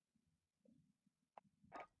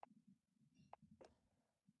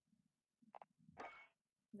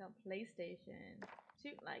 No PlayStation.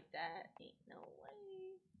 Shoot like that. Ain't no way.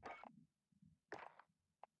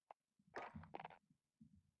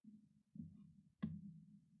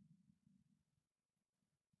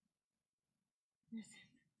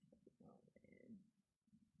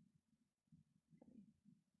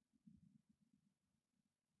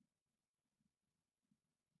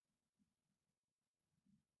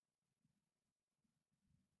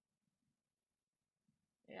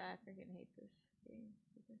 Yeah, I freaking hate this game.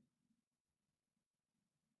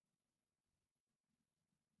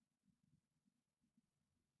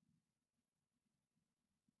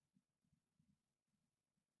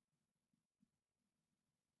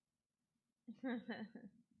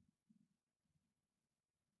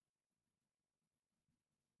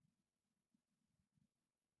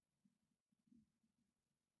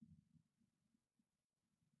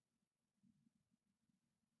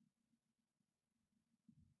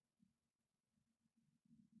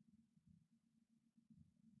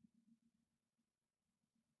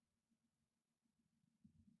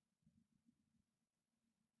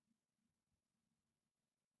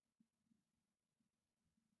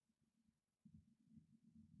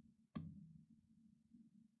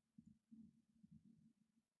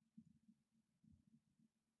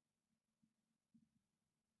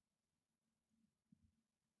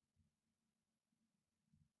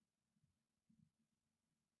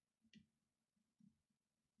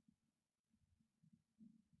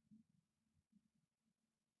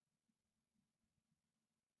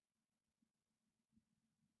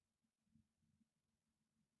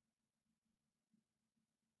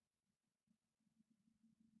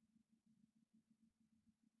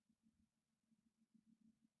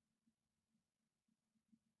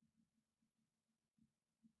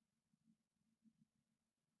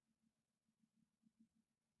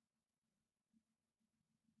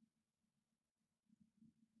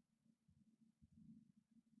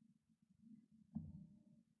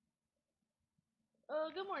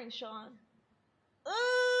 Good morning, Sean.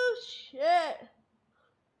 Oh shit!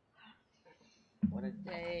 What a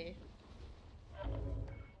day.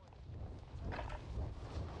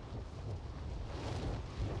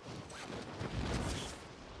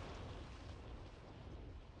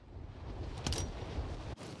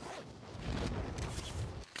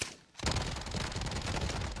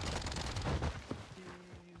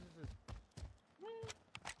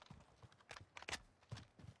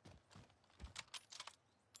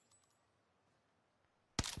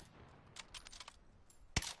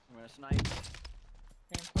 I'm gonna snipe.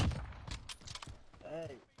 Same.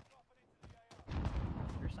 Hey.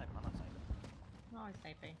 You're sniping, I'm not sniping. I'm always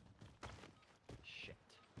sniping. Shit.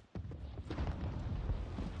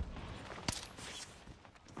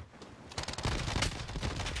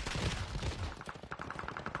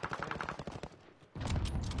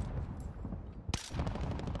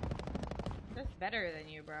 That's better than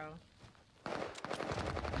you, bro.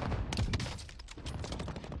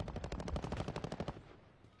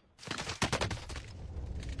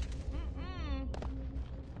 Mm-mm.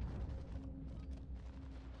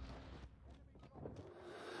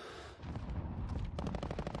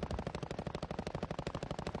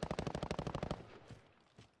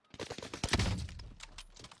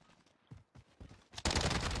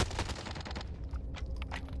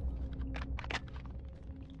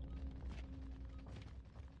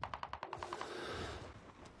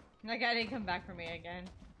 That guy didn't come back for me again.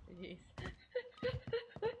 Jeez.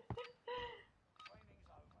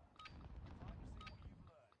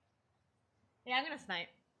 Yeah, I'm gonna snipe.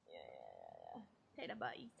 Yeah. Tater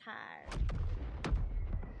butt, he's tired.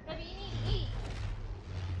 Baby, you need to eat.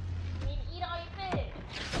 You need to eat all your fish.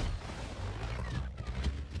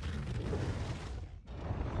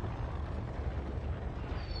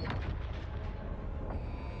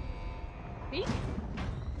 Peek?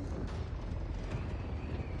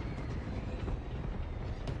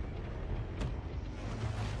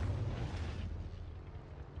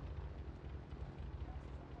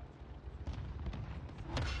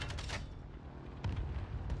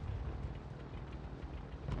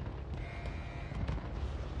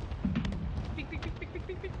 Peek, peek, peek, peek,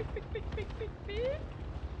 peek, peek, peek, peek, peek, peek, peek, peek, peek.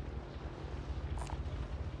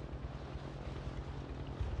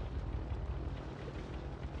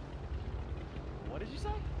 What did you say?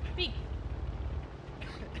 Peek.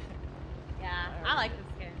 Yeah, I like this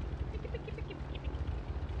skin. Peek, peek, peek, peek, peek, peek, peek.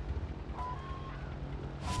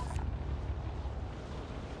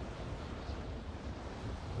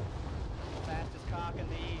 Fastest cock in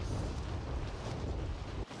the east.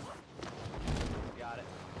 Got it.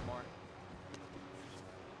 More.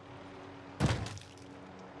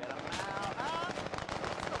 Get him out. Ah!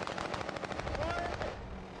 More.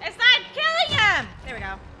 It's not killing him! There we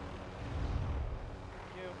go.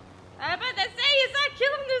 You. I was about to say, it's not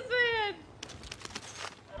killing this man!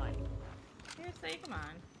 Fine. Seriously, come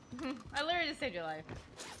on. I literally just saved your life.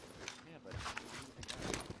 Yeah, but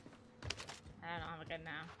I don't have a gun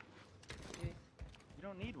now. Jeez. you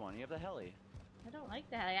don't need one. You have the heli. I don't like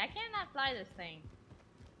that. I cannot fly this thing.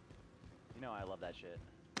 You know I love that shit.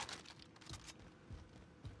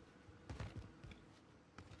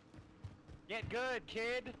 Get good,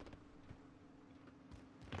 kid.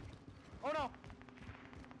 Oh no.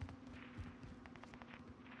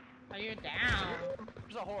 Oh, you're down.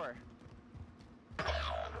 There's a whore.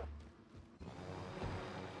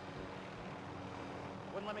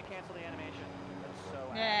 Wouldn't let me cancel the animation. That's so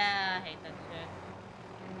ass. Yeah, I hate that shit.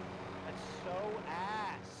 That's so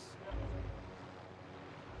ass.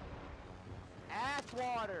 Ass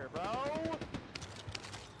water, bro.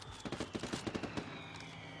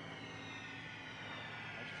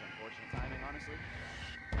 That's just unfortunate timing, honestly.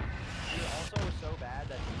 He also was so bad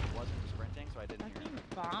that he wasn't sprinting, so I didn't hear him.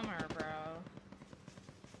 Fucking bomber, bro.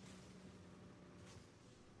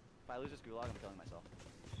 If I lose this gulag, I'm killing myself.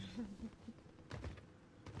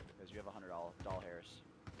 Because you have $100 doll hairs.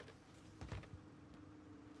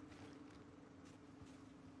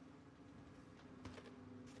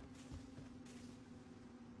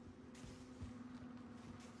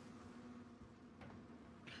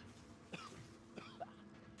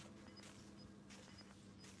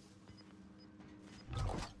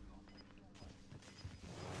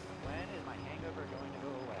 When is my hangover going to go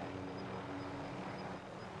away?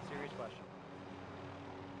 Serious question.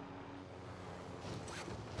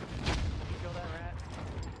 Did you kill that rat?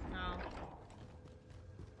 No.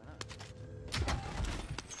 Why not?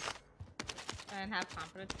 I didn't have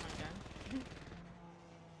confidence in my gun.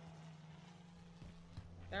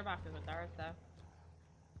 Their boxes with ours, though.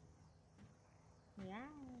 Yeah.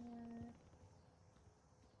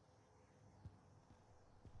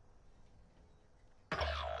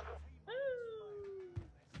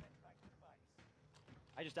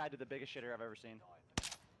 I just died to the biggest shitter I've ever seen.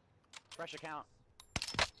 Fresh account.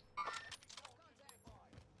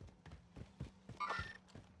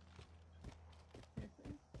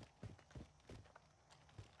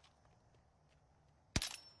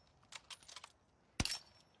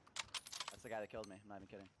 That's the guy that killed me. I'm not even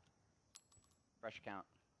kidding. Fresh account.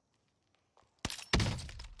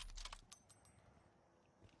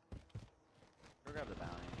 Go grab the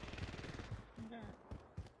bounty. Okay.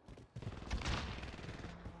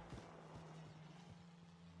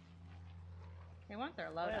 They want their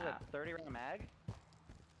Oh, loadout. yeah, the 30 round mag?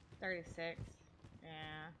 36.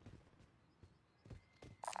 Yeah.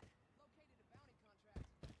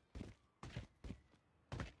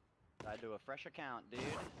 I do a fresh account, dude.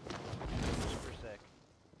 Super sick.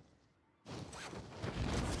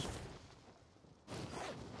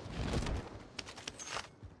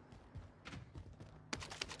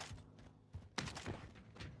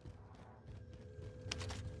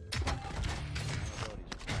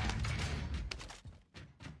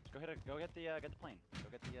 Go get the plane. Go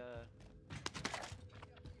get the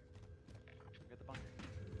bunker.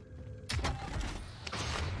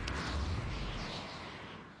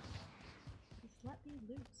 Just let me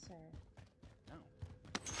loot, sir. No.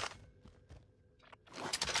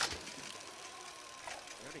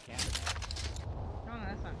 We already camped. Go on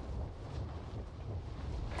this one.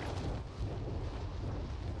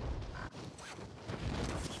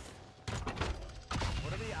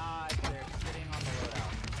 What are the odds they're sitting on the loadout?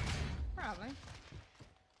 Probably.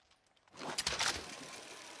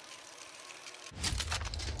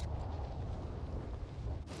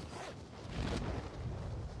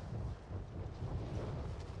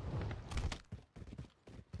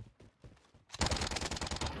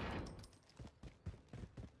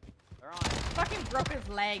 They're on. Fucking broke his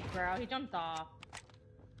leg, bro. He jumped off.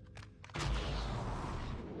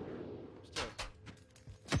 Still.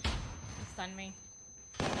 He stunned me.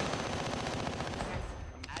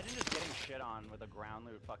 Imagine just getting shit on with a ground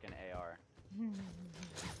loot fucking AR.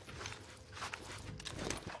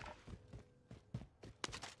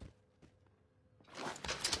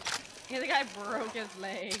 Yeah, the guy broke his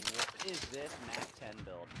leg. What is this Mac 10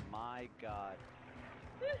 build? My god.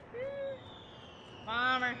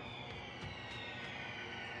 Bomber.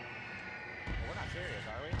 We're not serious,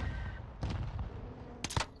 are we?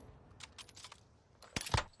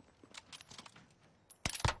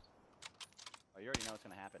 Oh, you already know what's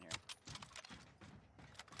gonna happen here.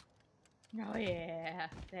 Oh yeah.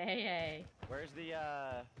 Hey. Where's the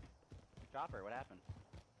chopper? What happened?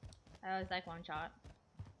 That was like one shot.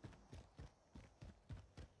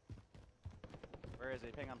 Where is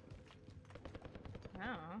he? Ping him. I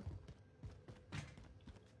don't know.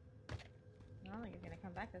 I don't think he's gonna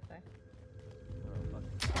come back this way. Oh, fuck.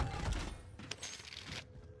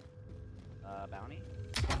 Bounty?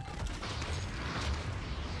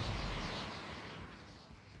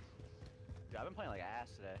 Dude, I've been playing like ass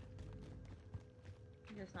today.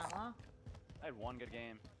 You're just not locked. I had one good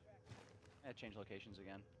game. I had to change locations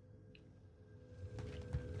again.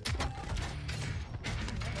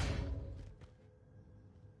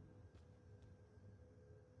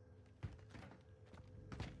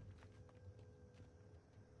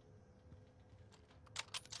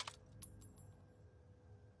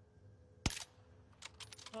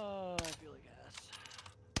 Oh, I feel like ass.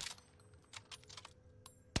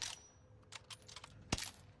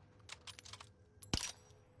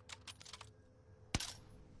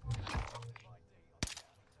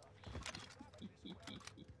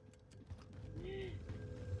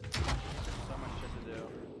 So much shit to do.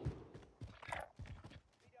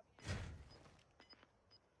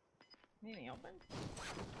 Is he open?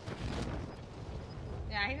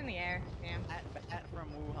 Yeah, he's in the air. Damn. Bat from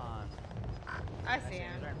Wuhan. I see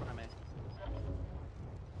him. He's right in front of me.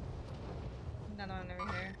 Another one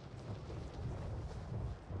over here.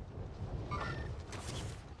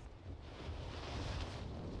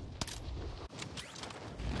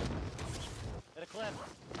 Hit a clip.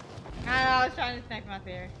 I was trying to snipe him up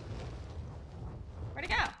here. Where'd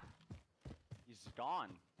he go? He's gone.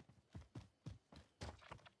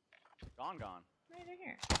 Gone. Right over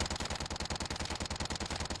here.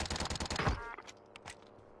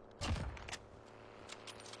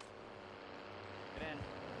 Get in.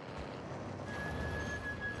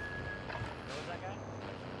 Where was that guy?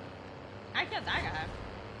 I killed that guy.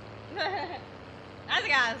 That's the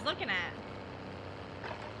guy I was looking at.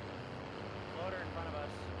 Loader in front of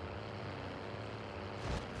us.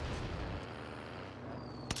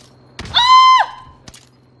 Ah!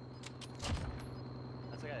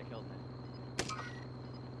 That's the guy that killed me.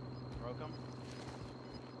 Broke him.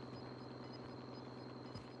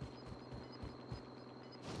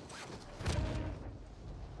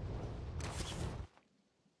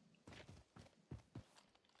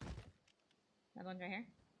 one's right here.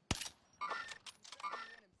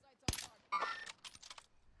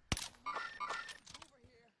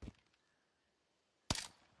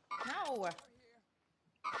 No!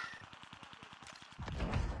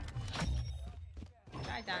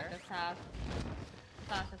 Guy down at this house.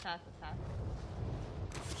 This house.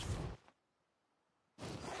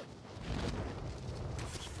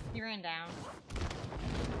 He ran down.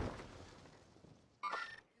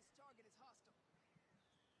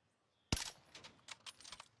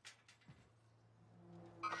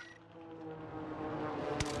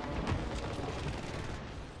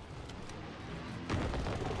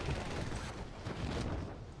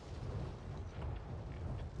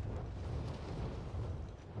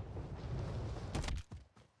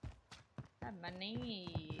 My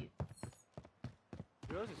needs.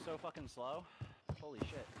 Duos is so fucking slow. Holy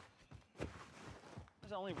shit.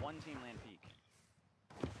 There's only one team land peak.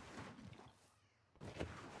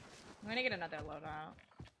 I'm gonna get another loadout.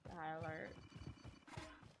 High alert.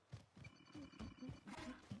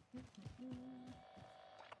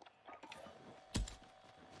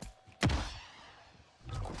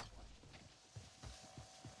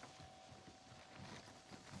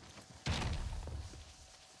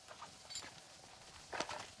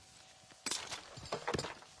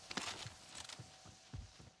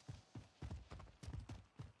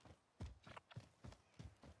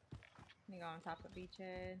 Go on top of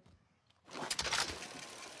beachhead.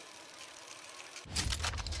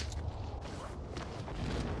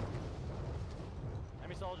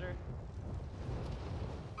 Enemy soldier.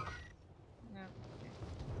 No.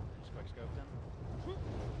 Just quick scoped him.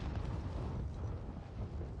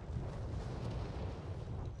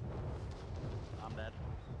 I'm dead.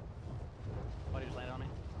 Buddy just landed on me.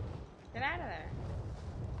 Get out of there.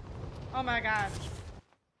 Oh my god.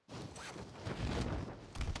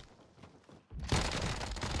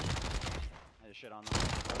 Shit on them.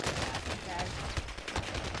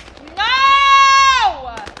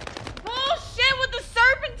 No! Bullshit with the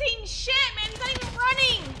serpentine shit, man. He's not even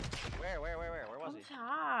running. Where was he?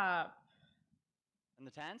 Top. In the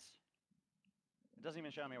tents? It doesn't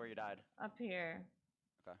even show me where you died. Up here.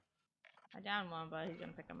 Okay. I downed one, but he's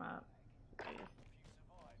gonna pick him up.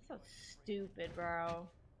 So stupid, bro.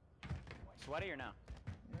 Sweaty or no?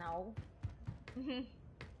 No.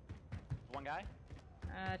 One guy?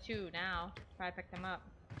 Two now. Probably picked them up.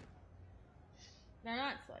 They're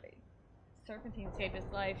not sweaty. Serpentine saved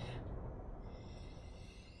his life.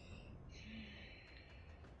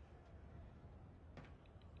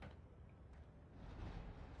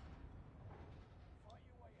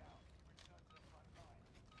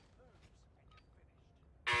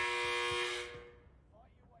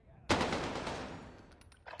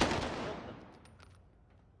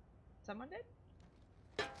 Someone did?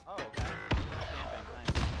 Oh, okay. Camping,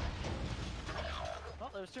 nice.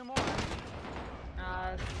 Well, there's two more.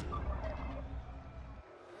 I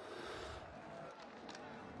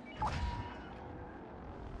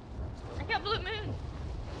got Blue Moon.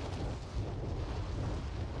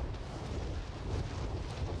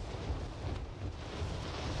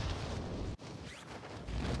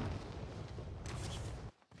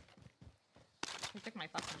 He took my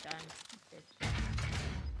fucking gun. Bitch.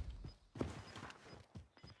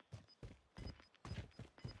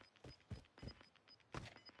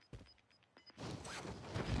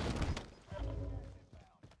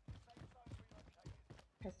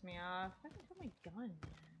 Pissed me off. I can put my gun, man.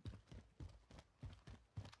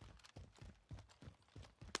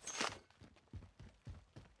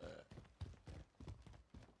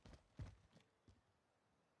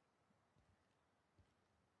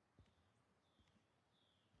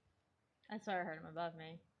 I swear I heard him above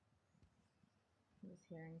me. I was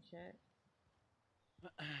hearing shit.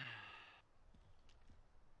 There's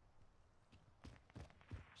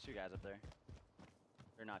two guys up there.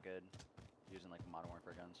 They're not good. Using like Modern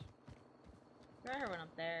Warfare guns. I heard one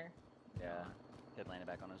up there. Yeah. Kid landed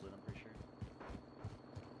back on his loot, I'm pretty sure.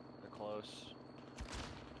 They're close.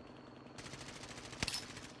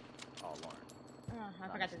 Oh, Lauren. Oh, I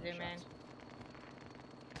Not forgot to missing zoom any in. shots.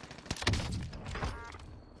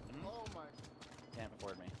 Oh my. Can't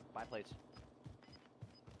afford me. 5 plates.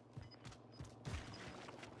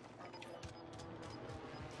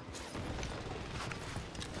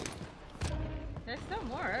 There's still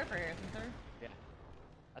more over here, isn't there? Yeah.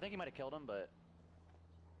 I think he might have killed him, but...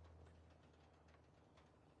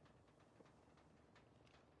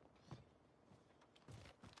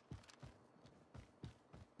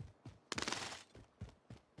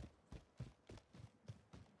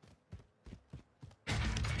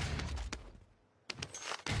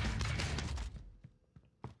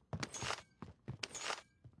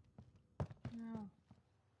 No.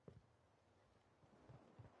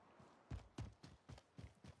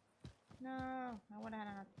 No, I would have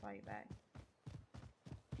had enough to fight back.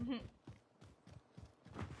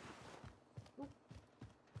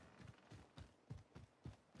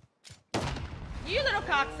 You little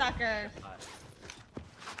cocksuckers!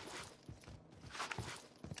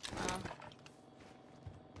 Wow.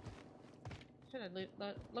 Should have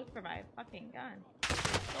looked for my fucking gun.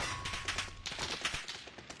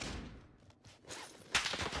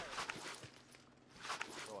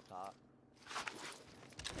 Go up top.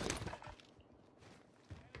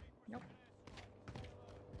 Nope.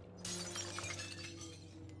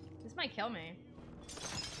 This might kill me.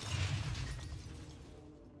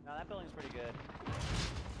 No, that building's pretty good.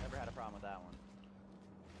 Never had a problem with that one.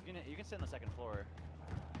 You can sit on the second floor.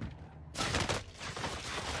 No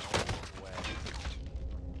way.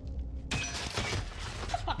 Get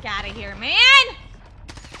the fuck out of here, man!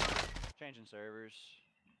 Changing servers.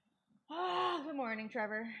 Oh, good morning,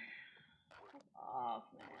 Trevor. Fuck off,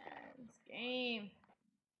 man. This game.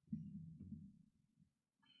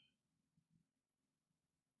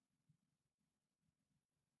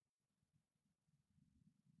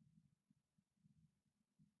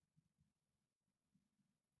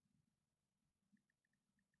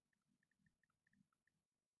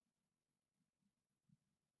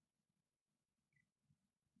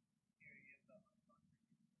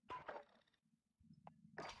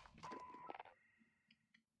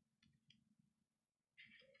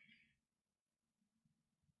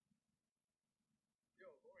 Yo,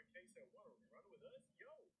 Laurencakezzz said, "Want to run with us?" Yo,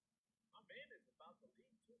 my man is about to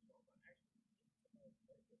leave too, so I'm gonna actually play with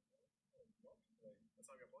him. What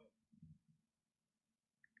time y'all playing?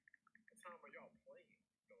 What time are y'all playing?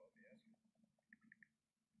 Yo, let me ask you.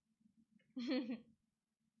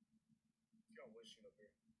 Y'all wishing up here.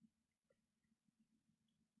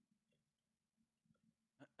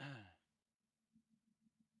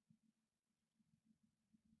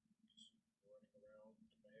 Just running around,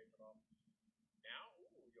 get my head cut off. Now,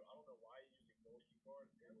 ooh, yo, I don't know why you using gold key card.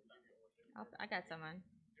 It will give you only I got someone.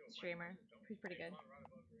 Streamer. He's pretty good.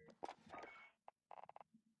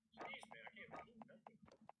 Jeez, man, I can't do nothing.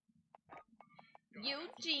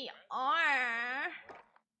 UGR.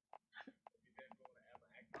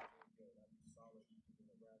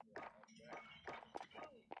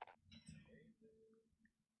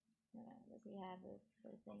 Does he have this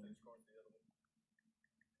thing?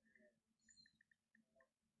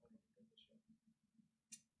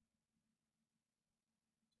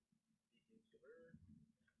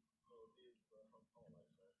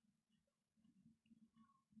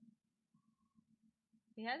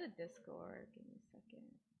 He has a Discord. Give me a second.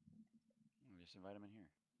 Just invite him in here.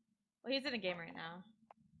 Well, he's in a game right now.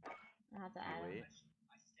 I'll have to add him. Wait.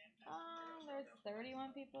 There's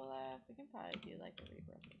 31 people left. We can probably do like a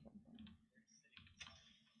rebirth or something.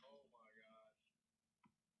 Oh my god.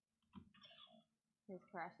 His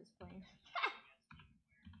crash is playing.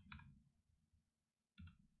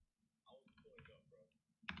 I was pulling up, bro.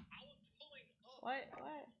 I was pulling up. What?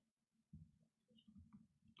 What?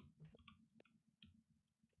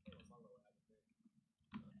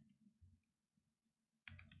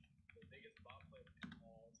 The biggest bot player of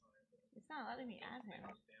all time, bro. It's not letting me add him.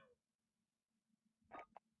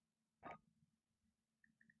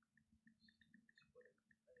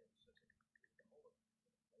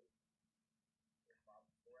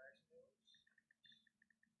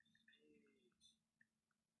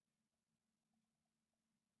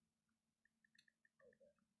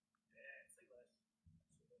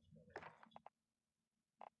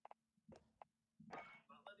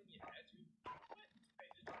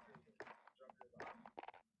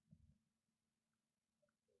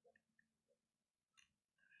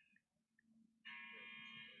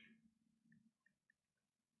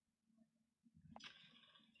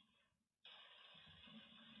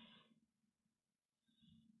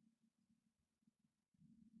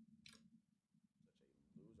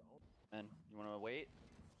 And you want to wait?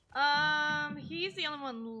 He's the only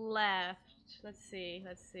one left. Let's see.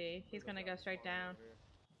 Let's see. He's gonna go straight down.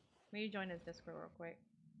 Let me join his Discord real quick.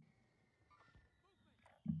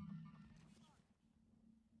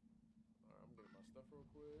 Alright, I'm getting my stuff real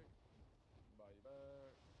quick. Buy you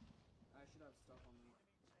back. I should have stuff on me.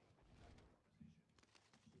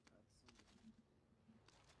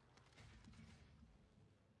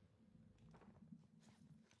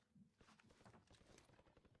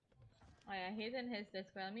 Oh yeah, he's in his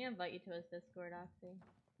Discord. Let me invite you to his Discord, Oxy.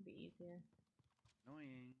 It'll be easier.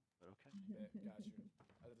 Annoying, but okay. Yeah, got you.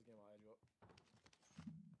 After this game, I'll add you up.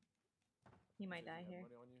 He might die You here.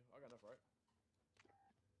 have money on you? I got enough, right?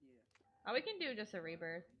 Yeah. Oh, we can do just a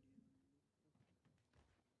rebirth.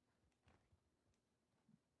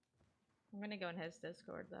 I'm gonna go in his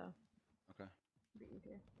Discord though. Okay. Be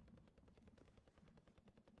easier.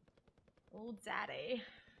 Old daddy.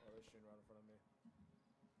 Oh, they're shooting right in front of me.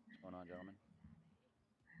 What's going on, gentlemen?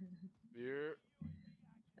 Here.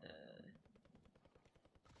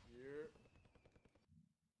 Here.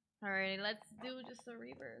 Alrighty, let's do just a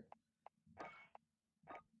rebirth.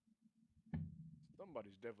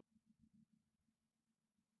 Somebody's definitely.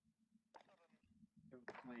 They have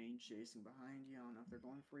a plane chasing behind you. I don't know if they're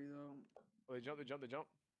going for you though. Oh, they jump, they jump, they jump.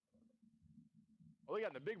 Oh, they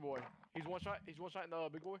got the big boy. He's one shot in the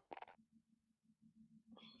big boy.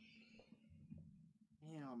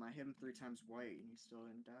 Damn, I hit him 3 times white and he still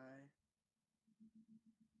didn't die.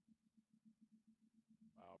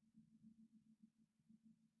 Wow.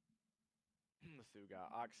 Let's see, we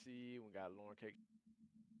got Oxy, we got Laurencakezzz.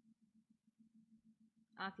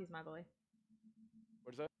 Oxy's my boy.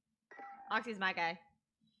 What is that? Oxy's my guy.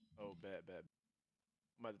 Oh, bad. I'm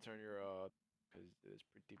about to turn your, because it's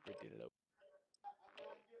pretty low.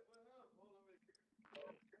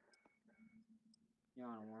 You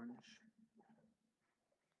on orange?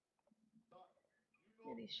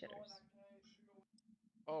 Look at these shitters.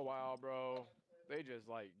 Oh, wow, bro. They just,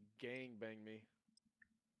 like, gang bang me.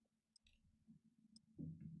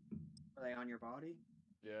 Are they on your body?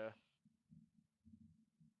 Yeah.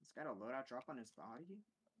 This got a loadout drop on his body?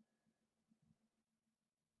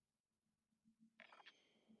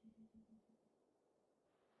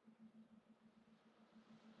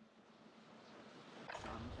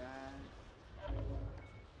 I'm bad.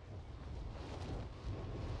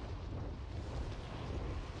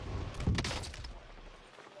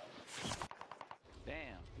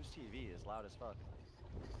 Damn, whose TV is loud as fuck?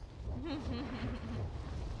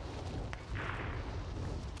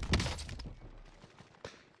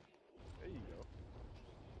 There you go.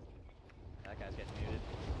 That guy's getting muted.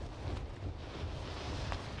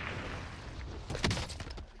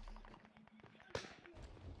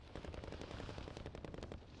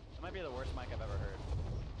 That might be the worst mic I've ever heard.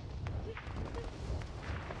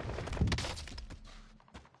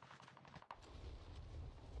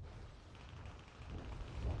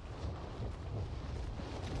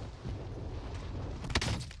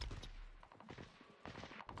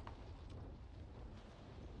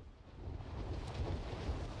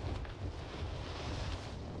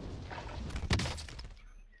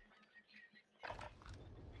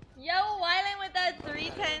 Yo, Wyland with that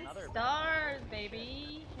 310 Another stars,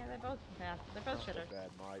 baby. Yeah, they're both shitters.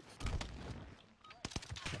 Bad mic.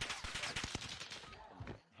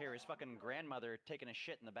 Here, his fucking grandmother taking a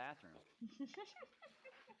shit in the bathroom.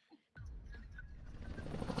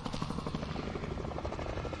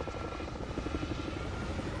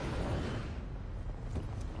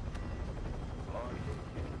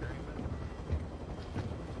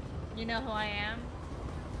 You know who I am?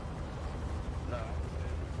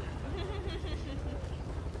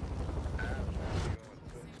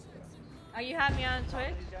 Oh, you have me on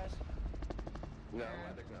Twitch? These guys? No, I'm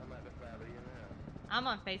at the family now. I'm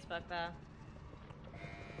on Facebook though.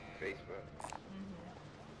 Facebook.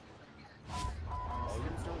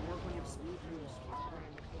 Systems don't work when you have speed boost.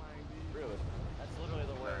 Really? That's literally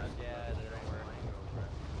the worst. Yeah, they don't work.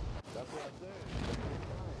 That's what I said.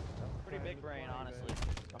 Pretty big brain, honestly.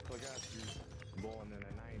 I forgot you born in the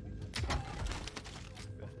 90s.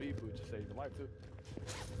 That speed boot just saved your life, too.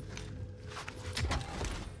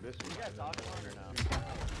 This You guys talking long or no?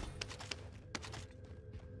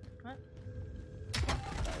 What?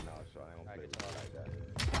 No, so I don't Alright, play good with talk. you like that.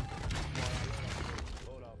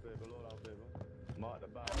 Load out, baby. Mark the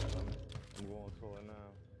box. I'm going for it now.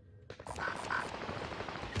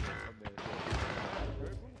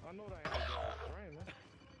 I know that ain't no stream, man.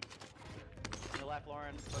 You left,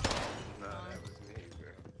 Lauren. Nah, that was me,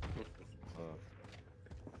 bro.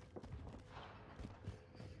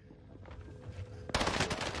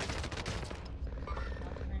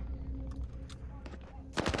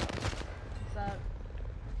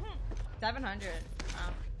 700.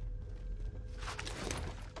 Wow.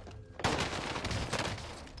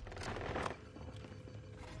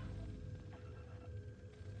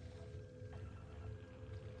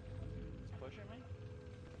 He's pushing me?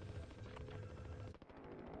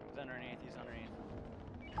 He's underneath, he's underneath.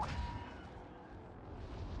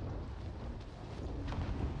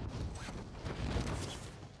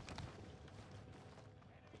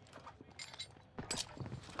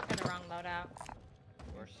 Got the wrong loadout. Of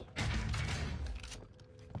course.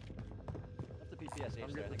 What's the PPSH there? I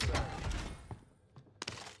getting think it's orange.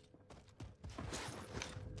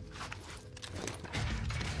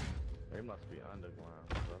 They must be underground.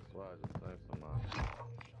 That's why I just think somebody.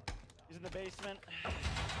 He's in the basement.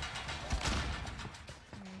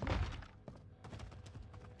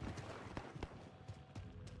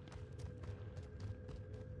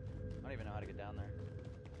 don't even know how to get down there.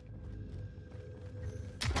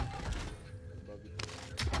 Above you.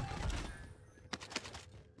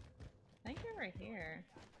 I think you're right here.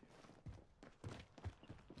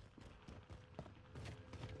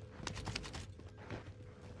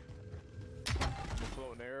 I'm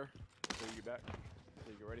floating in air until you get back.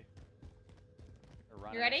 Until you get ready. Or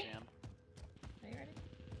run You in, ready? Sam. Are you ready?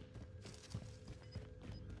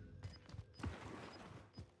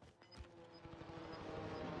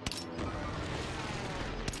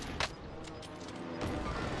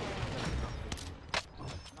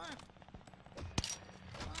 Come on.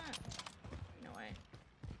 Come on. No way.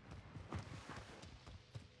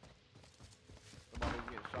 Somebody's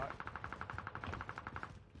getting shot.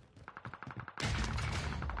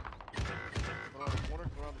 Go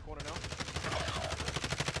around the corner now.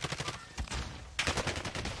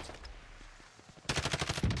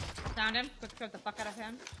 Downed him. Quick scope the fuck out of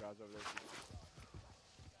him. Guys over there.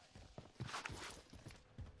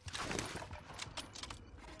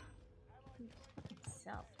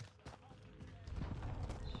 Self.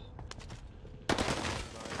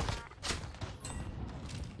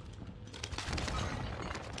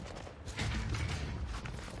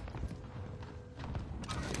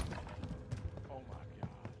 Oh my god.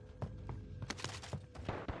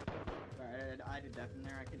 Sorry, I did death in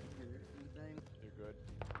there. I couldn't hear anything. You're good.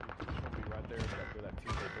 You're just gonna be right there. Got through that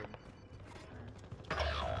T-shaped building.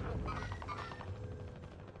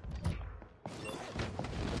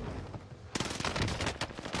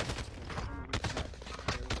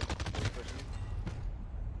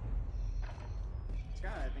 This guy,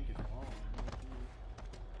 I think, is wrong.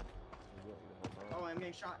 Oh, I'm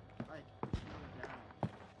getting shot. Like, down.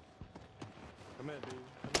 Come in, dude.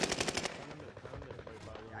 Come in,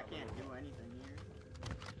 everybody. Yeah, I can't do anything here.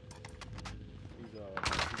 He's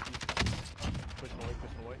pushing away,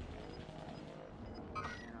 pushing away. You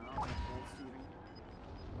know, I'm full shooting.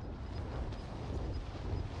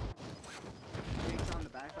 He's on the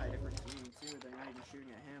back by a different team too. They're not even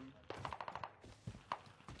shooting at him.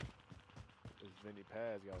 This Vinny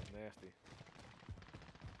Paz guy was nasty.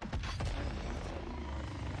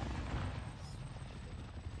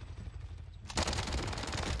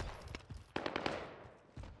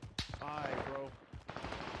 Alright, bro.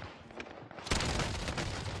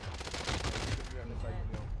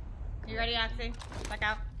 You ready, Oxy? Back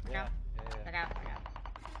out. Back Yeah, out. yeah. Back out. Back out.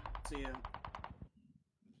 See ya.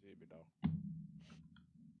 See you, big dog.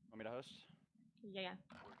 Want me to host? Yeah, yeah.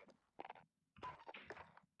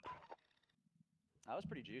 That was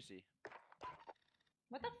pretty juicy.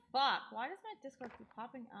 What the fuck? Why does my Discord keep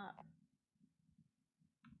popping up?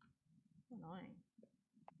 So annoying.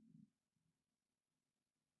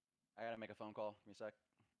 I gotta make a phone call. Give me a sec.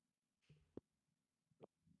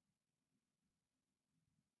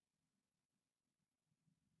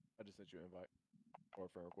 I just sent you an invite. Or a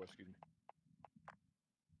friend request, excuse me.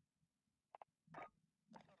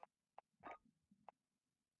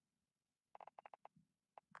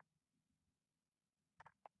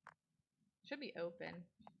 Should be open.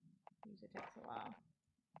 Usually takes a while.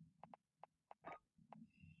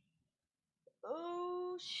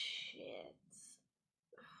 Oh shit.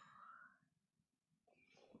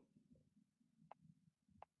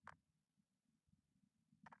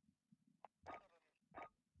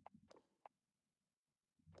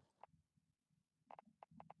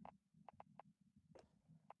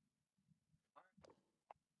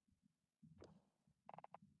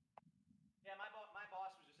 Yeah, my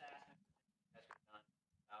boss was just asking if you guys could done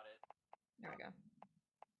about it. There we go.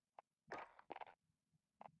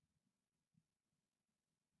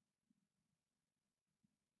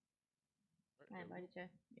 I invited you.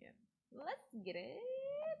 Yeah. Let's get it.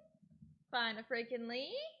 Find a freaking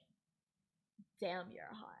Lee. Damn, you're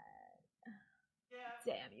hot. Yeah.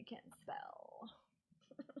 Damn, you can't spell.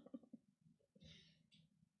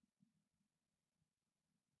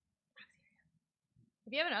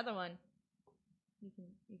 If you have another one, you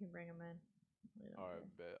can bring him in. Really don't Alright,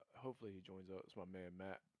 care. bet. Hopefully he joins up. It's my man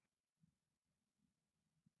Matt.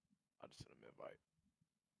 I just sent him an invite.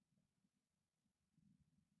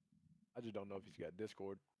 I just don't know if he's got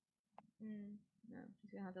Discord. No,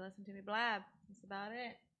 she's gonna have to listen to me blab. That's about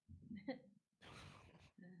it.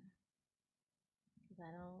 Cause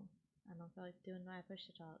I don't feel like doing my push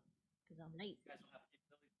to talk. Cause I'm lazy. You guys will have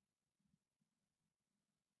capability.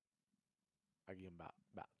 I give him about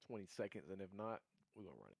 20 seconds, and if not, we're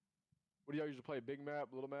gonna run it. What do y'all usually play? Big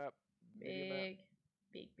map, little map, medium map?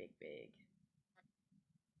 Big.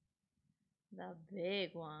 The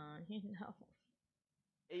big one, you know.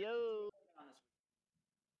 Hey yo. On this week.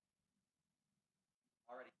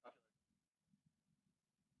 Already popular.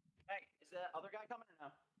 Hey, is the other guy coming or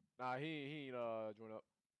no? Nah, he ain't join up.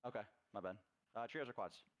 Okay, my bad. Trios or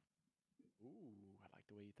quads? Ooh, I like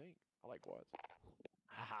the way you think. I like quads.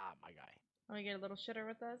 Haha, my guy. Want to get a little shitter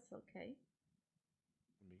with us? Okay.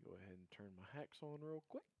 Let me go ahead and turn my hacks on real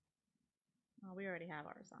quick. Oh, we already have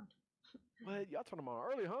ours on. What? Y'all turn them on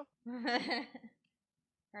early, huh?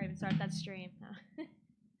 Or even start that stream.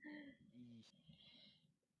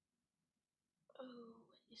 Oh,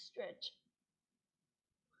 you stretch.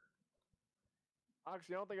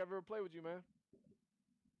 Oxy, I don't think I've ever played with you, man.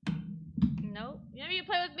 Nope. You never even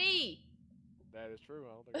play with me. That is true.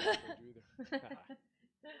 I don't think I've ever played you either.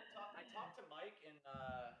 I talked to Mike in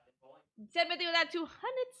bowling. Timothy with that 200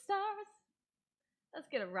 stars. Let's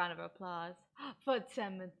get a round of applause for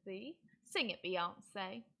Timothy. Sing it,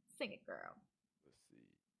 Beyonce. Sing it, girl. Let's see.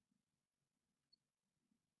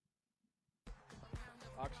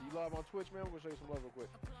 Oxy, you live on Twitch, man? We're gonna show you some love real quick.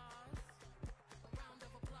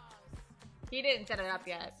 He didn't set it up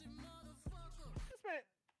yet. This man.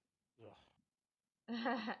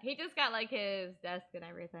 Ugh. He just got like his desk and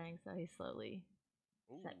everything, so he slowly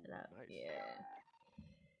Ooh, set it up. nice. Yeah.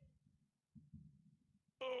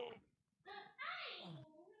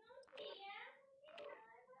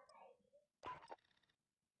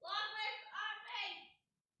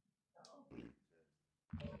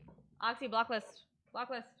 Oxy, block list. Block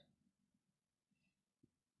list.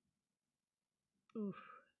 Oof.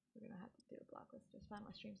 We're gonna have to do a block list. Just find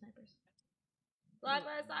my stream snipers. Block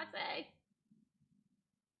list, Oxy!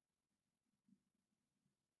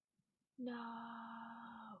 No.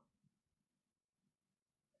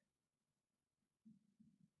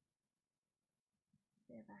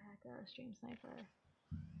 We have a hacker, a stream sniper.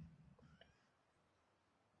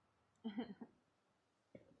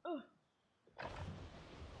 Oh.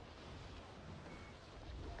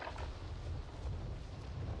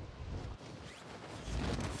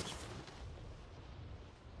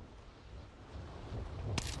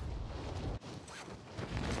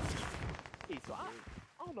 Hey, so I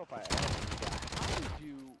don't know if I asked you, but how did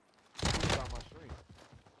you hear about my stream?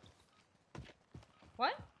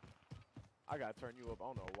 What? I gotta turn you up. I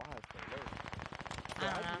don't know why it's so low. I So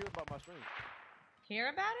don't how'd know. you hear about my stream? Hear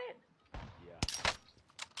about it? Yeah.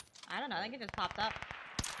 I don't know. I think it just popped up.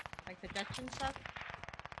 Like suggestion stuff.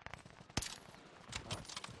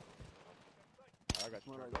 I got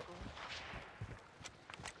you What turned are up.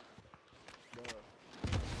 Duh.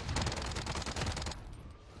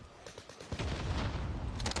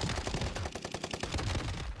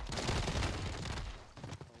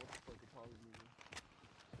 Oh, what the fuck is Holly's moving?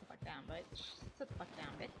 Sit the fuck down, bitch. Sit the fuck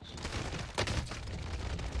down, bitch.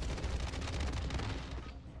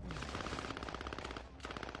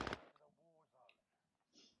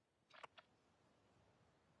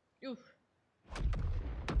 Oof.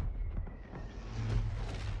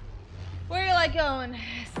 Where you like going,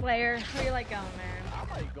 Slayer? Where you like going, man? I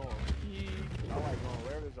like going peak. I like going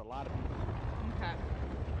where there's a lot of people. Okay.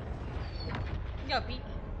 Go, Pete.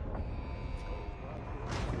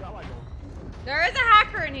 Yeah, I like going. There is a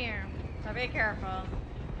hacker in here, so be careful.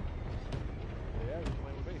 Yeah, you're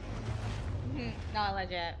playing with me. Not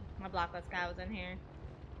legit. My blocklist guy was in here.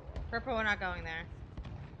 Purple, we're not going there.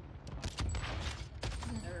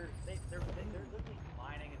 They're literally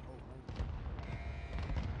mining and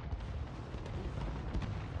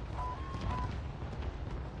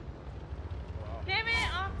Damn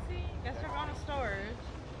it, Oxy. Guess we're going to storage.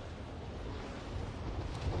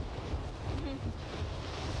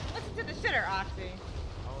 Listen to the shitter, Oxy.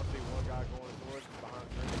 I want to see one guy going towards behind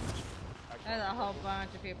the screen. There's a whole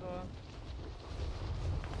bunch of people.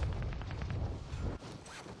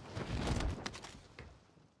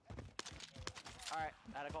 Alright,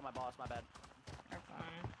 I had to call my boss, my bad. They're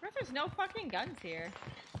fine. What if there's no fucking guns here?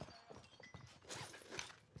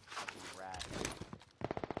 Rat.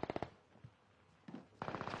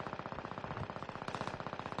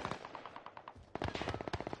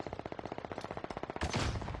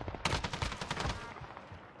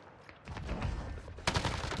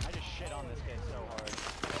 I just shit on this kid so hard.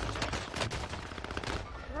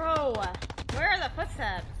 Bro, where are the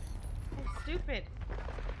footsteps? So stupid.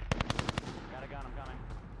 Got a gun, I'm coming.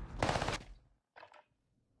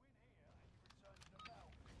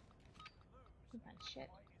 What that shit?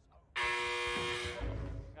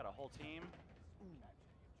 Got a whole team.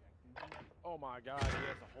 Oh my god,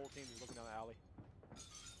 yes, the whole team is looking down the alley.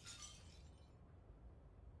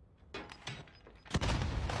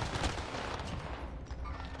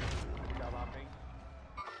 We got a lot of ping.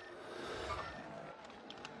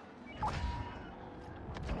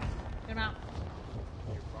 Get him out.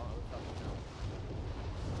 Here, bro, let's up and down.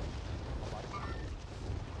 A lot of ping.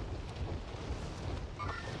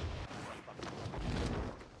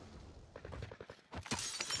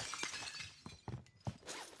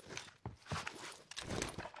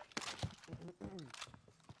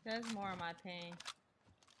 There's more on my ping.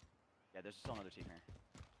 Yeah, there's still another team here.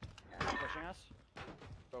 Pushing us.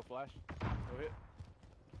 Throw flash. Go hit.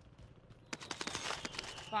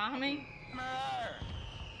 Bombing.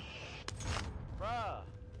 Bruh.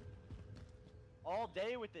 All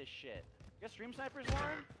day with this shit. You got stream snipers,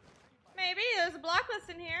 Lauren? Maybe there's a blacklist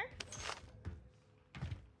in here.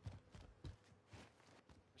 There's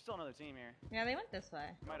still another team here. Yeah, they went this way.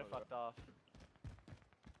 Might have fucked off.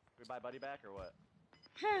 We buy Buddy back or what?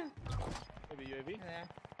 Maybe UAV. There.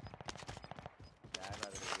 Yeah, I'd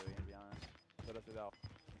rather go UAV to be honest. Let us it out.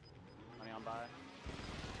 Money on buy.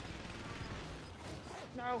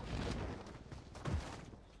 No.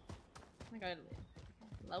 I gotta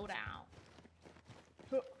load out.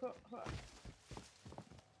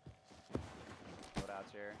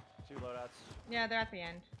 Loadouts here. 2 loadouts. Yeah, they're at the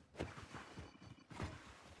end. What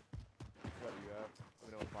do you have? Let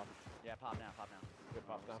me know what's popping. Yeah, pop now, pop now. Good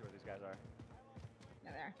pop See down. where these guys are.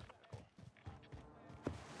 They're there.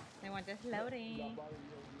 They want this loading.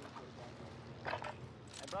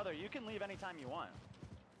 Hey brother, you can leave anytime you want.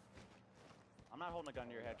 I'm not holding a gun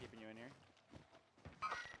to your head keeping you in here.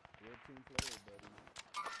 You're a team player, buddy.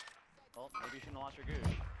 Well, maybe you shouldn't have lost your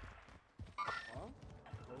gooch. Huh?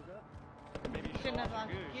 What was that? Maybe you Shouldn't have lost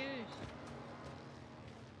lost your gooch. goose.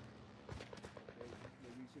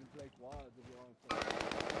 Maybe you shouldn't play quads if you want to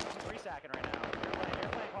play. 3-sacking right now. You're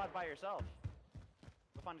playing quads by yourself.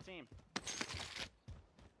 Go find a team.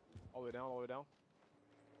 All the way down, all the way down.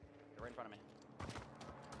 They're right in front of me.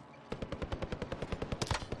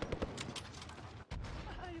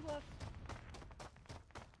 You left.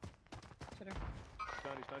 Should've.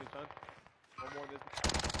 Stun. One more in this.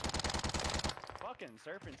 Fucking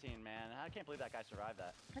Serpentine, man. I can't believe that guy survived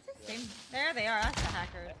that. That's the same. There they are. That's the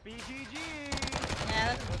hackers. BGG! Yeah,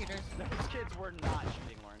 that's the cheaters. Those kids were not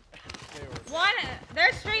shooting, Lauren. They were. One,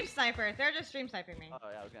 they're stream snipers. They're just stream sniping me. Oh,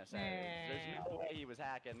 yeah, I was gonna say. Yeah. There's no way he was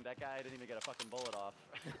hacking. That guy didn't even get a fucking bullet off.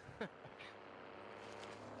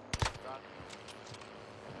 Rock.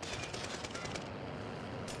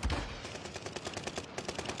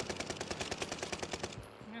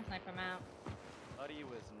 I'm gonna snipe them out. Buddy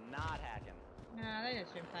was not hacking. No, they just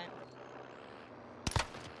stream snipe.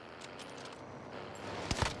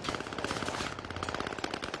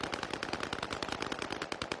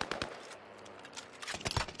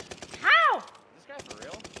 How? Is this guy for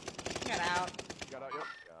real? Get out. Got out, yep.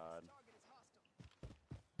 God.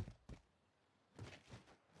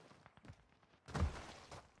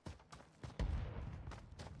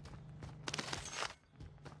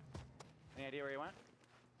 Any idea where he went?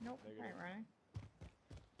 Nope. Negative. Right running.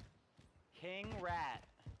 King Rat.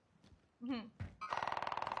 Mhm.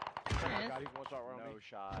 Oh There my it god, is. he's one shot around No me.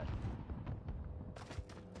 shot.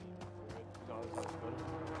 He's on this side, good.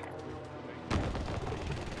 I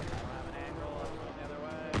don't have an angle. I'm going the other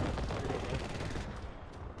way.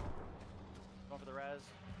 Going for the res.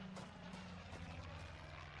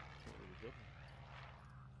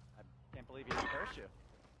 I can't believe he didn't curse you.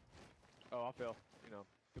 Oh, I fell. You know,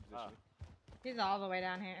 good position. He's all the way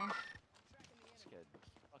down here. This kid.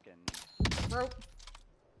 Fucking. Rope.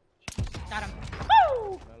 Got him.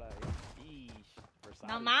 Woo! First No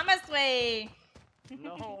side. mama's way.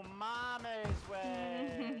 No mama's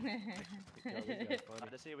way. Funny.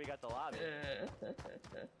 Glad to see we got the lobby. Only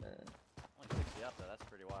 60 up though, that's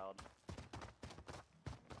pretty wild.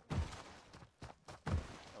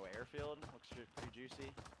 Oh, airfield looks pretty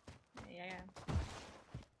juicy. Yeah.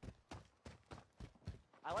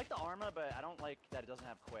 I like the Arma, but I don't like that it doesn't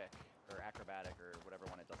have quick or acrobatic or whatever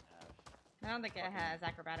one it doesn't have. I don't think it has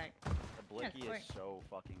acrobatic. The Blicky quick. is so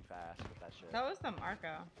fucking fast with that shit. So is the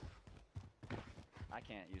Marco. I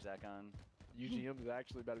can't use that gun. UGM is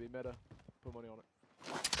actually about to be meta. Put money on it.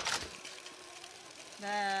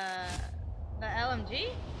 The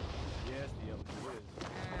LMG? Yes, the LG is.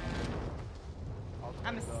 I was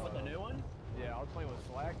I'm a playing, What, the new one? Yeah, I was playing with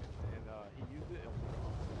Slack, and he used it. And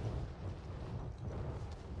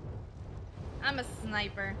I'm a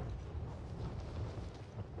sniper.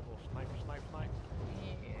 little snipe.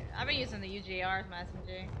 Yeah. I've been using the UGR as my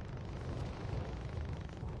SMG.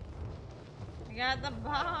 I got the I don't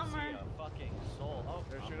bomber. see a fucking soul. Oh,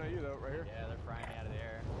 They're shooting at you though, right here. yeah, they're frying me out of the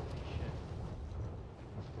air. Shit.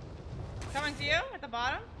 Coming to you at the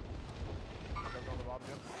bottom. Jumped on the bottom,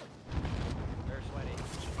 yep. They're sweaty.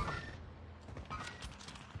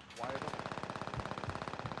 Wired.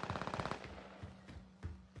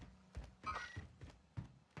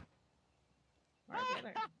 Where's the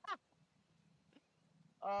other?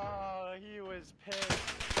 Oh, he was pissed.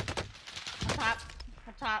 Up top.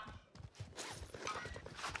 Up top.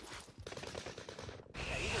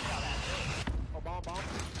 Yeah, he just got that. Oh, bomb.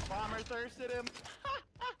 Bomber thirsted him.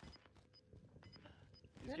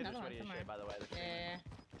 Kids are another one sweaty as somewhere. shit, by the way. They're screaming. Yeah.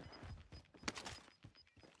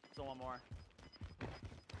 Still one more.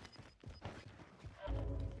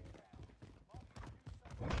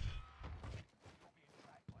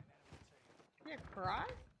 You're cross?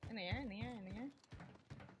 In the air, in the air, in the air.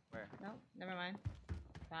 Where? Nope, never mind.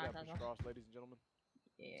 Yeah, That's push cross, ladies and gentlemen.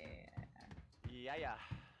 Yeah. Yeah, yeah.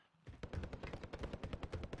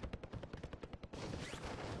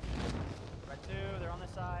 Red 2, they're on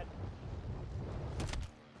this side.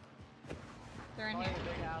 They're in Probably here. a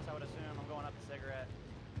big house, I would assume. I'm going up the cigarette.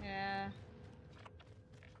 Yeah.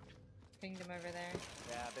 Pinged him over there.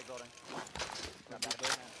 Yeah, big building. Grab that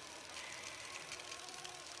building. man.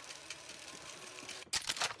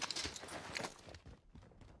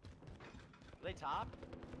 Are they top?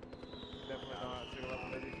 Definitely not. Single level,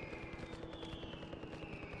 maybe.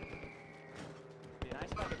 Be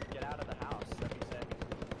nice if I could get out of the house. That'd be sick.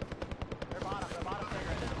 They're bottom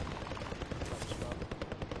cigarette now.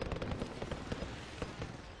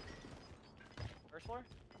 First floor?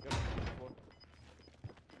 Yep. Floor.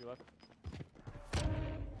 You left.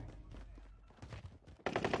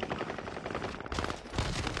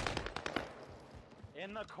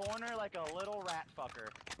 In the corner like a little rat fucker.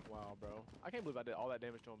 Wow, bro. I can't believe I did all that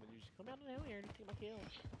damage to him and you just come out of the hell here and take my kill.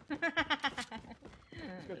 It's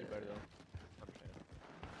gonna be better though. Understand.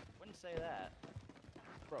 Wouldn't say that.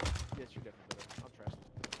 Bro, yes, you're definitely better. I'm trusted.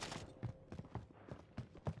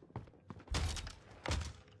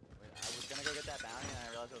 Wait, I was gonna go get that bounty and I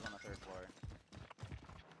realized it was on the 3rd floor.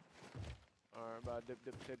 Alright, bye. Dip,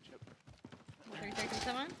 chip. Are you taking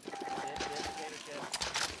someone? Dip, potato chip.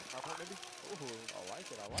 Hard point maybe? Ooh, I like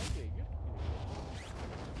it. Good.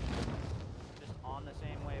 Just on the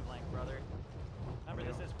same wavelength, brother. Remember,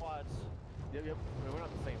 this is quads. Yep. I mean, we're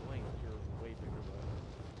not the same length. You're way bigger,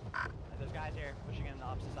 but. There's guys here pushing in the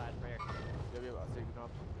opposite side right here. Yep. I see the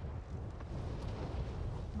comps.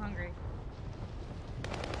 I'm hungry.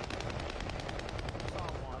 Saw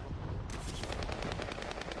one.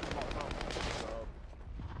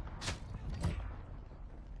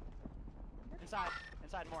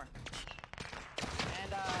 Inside more.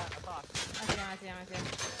 And across. I see him.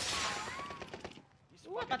 He's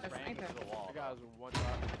Ooh, I fucking got the spraying sniper. into the wall. The guys are one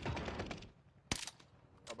shot.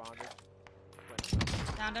 Or behind you.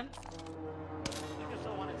 Found him. I think there's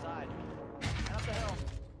still one inside. And up the hill.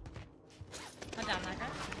 I'm down that guy.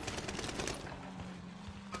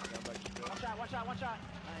 One shot.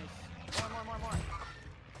 Nice. More.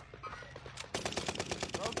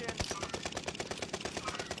 Broken. Oh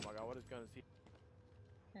my god, what is gonna see?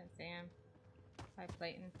 Can't see him. By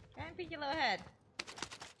Clayton. And peek your little head. I'm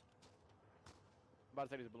about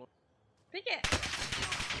to take this balloon. Peek it.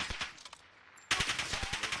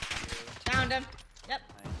 Found him. Yep.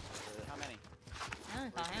 Nice. How many? I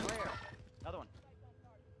only saw him. Where? Another one.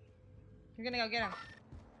 You're gonna go get him.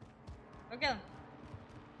 Go get him.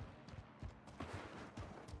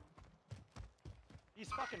 He's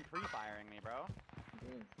fucking pre-firing me, bro.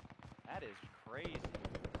 That is crazy.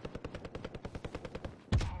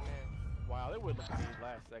 Wow, they would look at me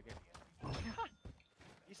last second.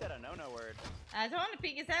 You said a no-no word. I told him to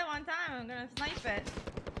peek his head one time. I'm gonna snipe it.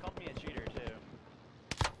 Called me a cheater, too.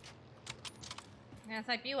 I'm gonna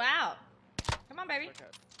snipe you out. Come on, baby. Okay.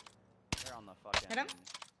 They're on the fucking... Hit him?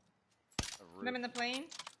 the Put him in the roof. plane.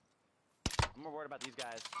 I'm more worried about these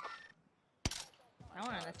guys. I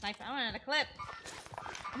wanted to snipe. I wanted to clip.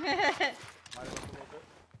 Might have left a little bit.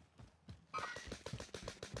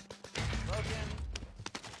 Broken.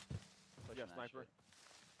 You got a sniper.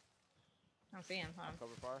 I don't see him. Hold on.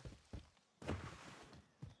 Cover fire.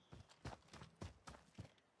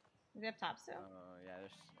 Is he up top still? Yeah, they're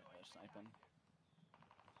sniping.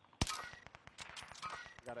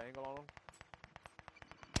 Got an angle on him.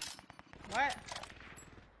 What?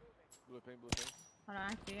 Blue ping. Hold on,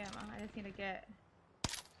 I see him. I just need to get...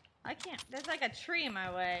 I can't... There's like a tree in my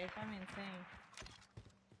way. I'm insane.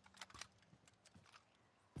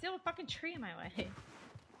 Still a fucking tree in my way.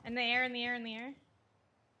 In the air. I'm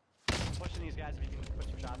pushing these guys if you can put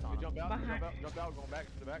some shots on You them. jump out, Behind- jump out, going back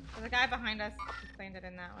to the back. There's a guy behind us. He landed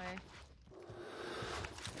in that way.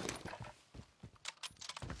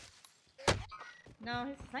 No,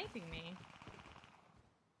 he's sniping me.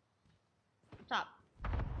 Top.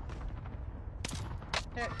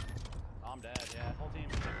 Hit. Oh, I'm dead, yeah. Whole team.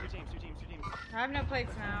 Two teams. I have no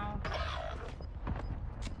plates now.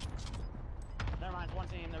 Never mind, it's one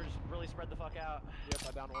team. They were just really spread the fuck out. Yep,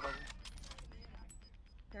 I downed one of them.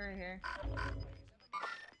 They're right here.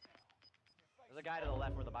 There's a guy to the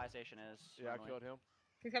left where the buy station is. Yeah, I normally. killed him.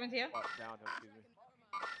 He's coming to you. Oh, downed him, excuse me.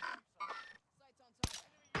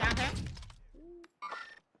 Down him.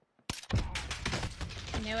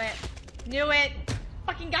 Knew it.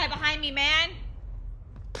 fucking guy behind me, man.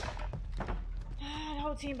 The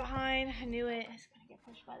whole team behind. I knew it. I was gonna get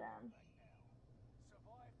pushed by them.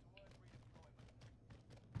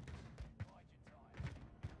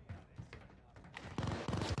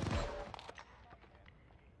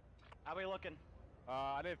 How we looking?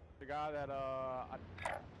 I did the guy that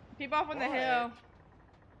People off on the hill.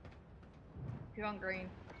 People on green.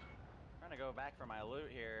 Trying to go back for my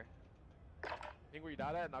loot here. think where you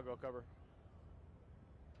died at, and I'll go cover.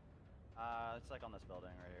 It's like on this building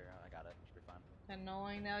right here. I got it. Should be fine.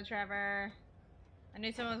 Annoying though, Trevor. I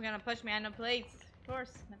knew someone was gonna push me. I had no plates. Of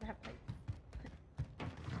course, never have plates.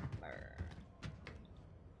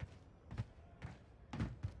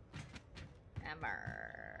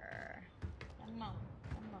 Hammer. Come on,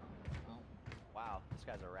 come on. Oh. Wow, this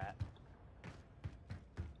guy's a rat.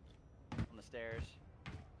 On the stairs.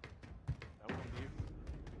 I'm coming to you.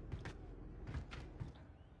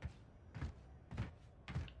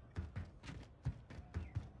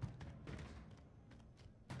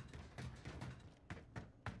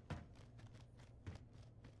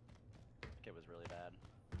 It was really bad.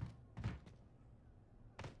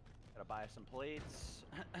 Gotta buy some plates.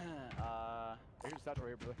 Here's the satchel right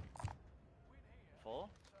here, brother. Full?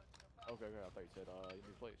 Okay, okay. I thought you said you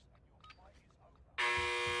need plates.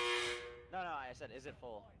 No, I said, is it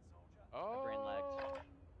full? Oh. My brain lagged.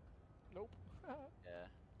 Nope. Yeah.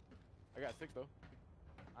 I got 6 though.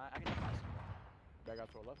 I can just buy some. Back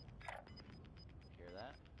out to our left. Hear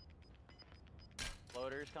that?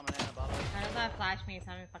 Floaters coming in above us. How does that flash me? It's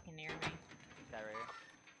not even fucking near me. Guy right here.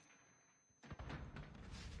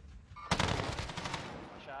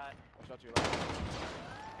 One shot. I'll shot to your left.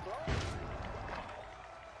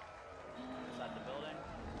 Inside the building.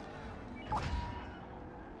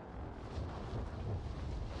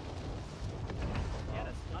 He had a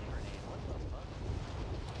stun grenade. What the fuck?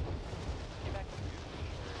 Get back to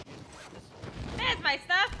you. There's my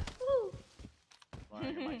stuff. Woo.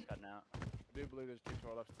 Lauren, your mic's cutting out. I do believe there's teams to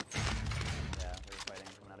our left. Yeah, they're fighting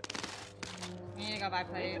coming out of here. You need to go buy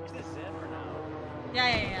plates. Is this zip or no?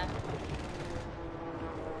 Yeah.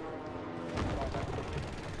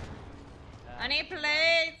 I need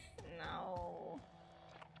plates. No.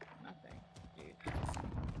 Nothing. Dude.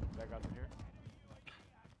 That guy's in here.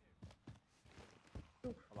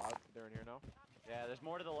 Alive. They're in here now. Yeah, there's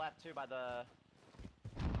more to the left too by the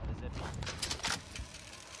zip.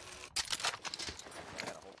 I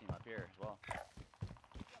got a whole team up here as well.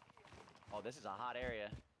 Oh, this is a hot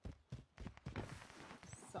area.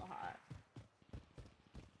 So hot.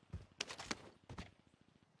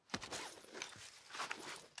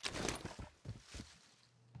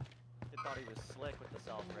 He thought he was slick with the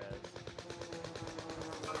self-res.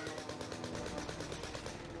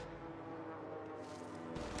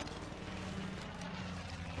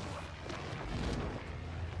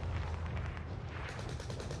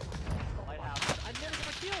 Lighthouse. I never got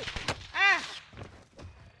a kill! Ah!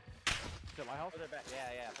 Is it lighthouse? Further back.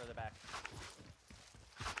 Yeah, further back.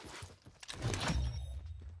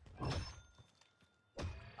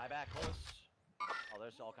 Lie back close. Oh,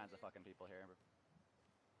 there's all kinds of fucking people here.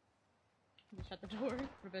 You shut the door,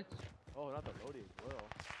 bitch. Oh, not the loading as well.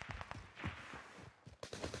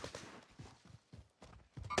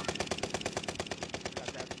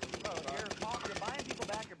 Bro, you're buying people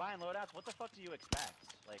back, you're buying loadouts. What the fuck do you expect?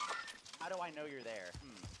 Like, how do I know you're there?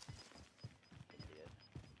 Idiot.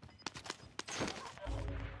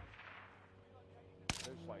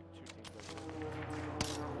 There's like 2 teams over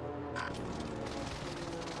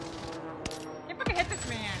Can't fucking hit this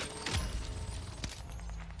man.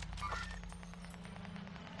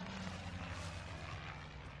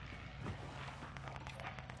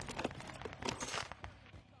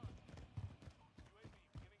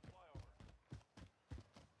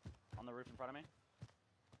 On the roof in front of me.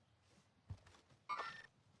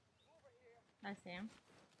 I see him.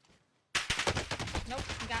 Nope,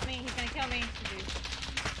 he got me. He's gonna kill me.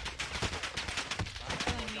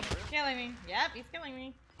 Killing me. Killing me. Yep, he's killing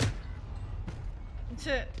me.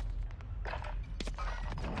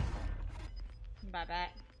 Bye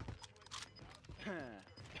back.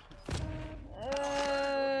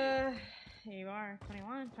 Here you are.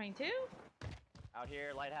 21, 22? Out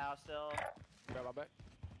here, lighthouse still. Grab my back.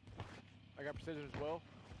 I got precision as well.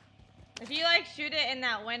 If you like shoot it in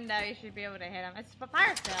that window, you should be able to hit him. It's a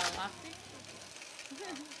fire sale, Lofty.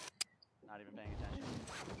 Not even paying attention.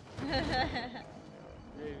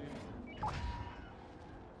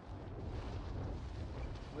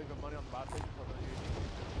 Leaving money on the buy station for the UAV.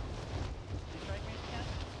 Can you strike me if you can?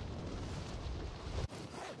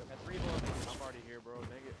 Got 3 bullets. I'm already here, bro.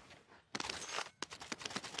 Dang it.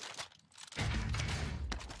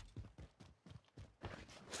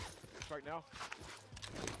 right now.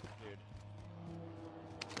 Dude.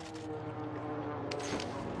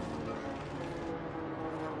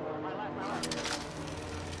 My left, my left.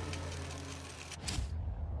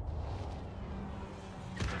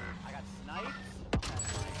 I got sniped. Oh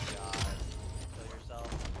my god. Kill yourself.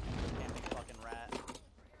 Camping fucking rat.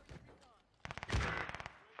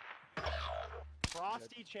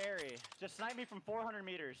 Frosty Cherry. Just sniped me from 400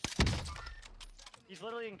 meters. He's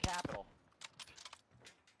literally in capital.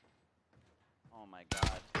 Oh my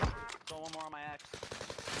god. Throw one more on my X.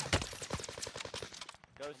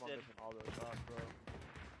 Ghosted. I'm missing all those shots, bro.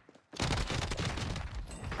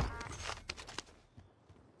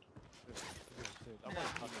 I'm like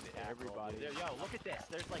fucking everybody. Dude, yo, look at this.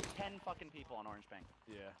 There's like 10 fucking people on Orange Bank.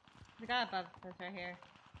 Yeah. We got above us right here.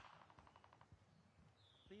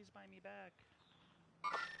 Please buy me back.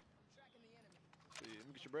 See, let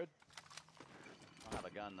me get your bread. I don't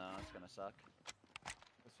have a gun though. It's gonna suck.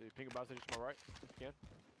 Let's see. Pink about station to my right, if you can.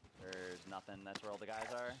 There's nothing. That's where all the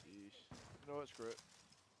guys are. Sheesh. You know what? Screw it.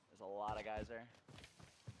 There's a lot of guys there.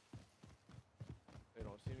 They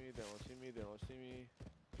don't see me. They don't see me. They don't see me.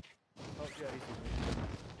 Oh yeah, he sees me.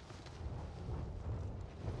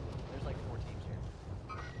 There's like 4 teams here.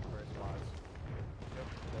 For squads. Yep.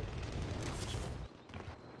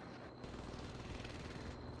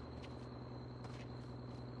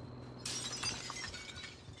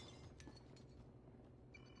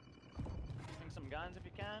 Swing some guns if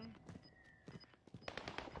you can.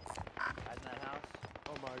 Guys in that house.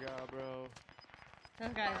 Oh my god, bro.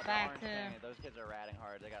 Those guys That's back orange too. thing. Those kids are ratting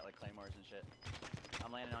hard. They got like claymores and shit.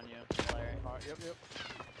 I'm landing on you, Larry. Alright, yep.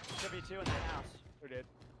 Should be 2 in that house. They're dead.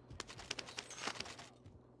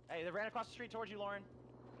 Hey, they ran across the street towards you, Lauren.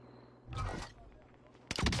 It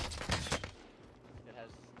has.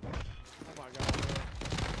 Oh my god, bro.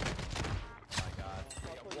 Oh my god.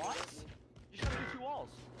 What? You should do 2 walls.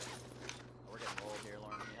 Oh, we're getting rolled here,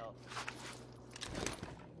 Lauren. Can you help?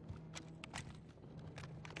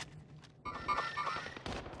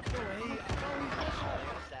 No way. Oh, they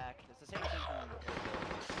got a stack. It's the same thing from.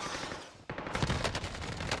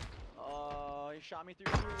 Oh, you shot me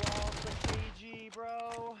through 2 walls. The KG,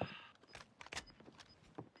 bro.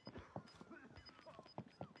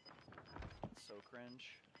 That's so cringe.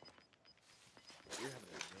 You're having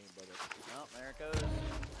a good game, brother. Oh, there it goes.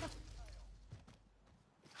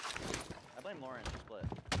 I blame Lauren. She split.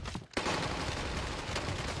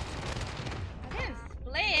 I didn't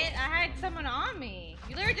split. I had someone on me.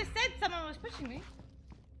 You literally just said someone was pushing me.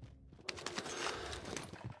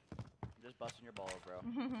 You're just busting your balls, bro.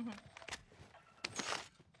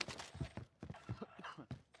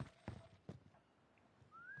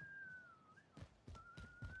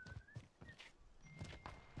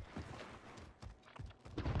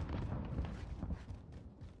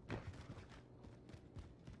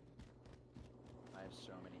 I have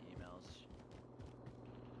so many emails.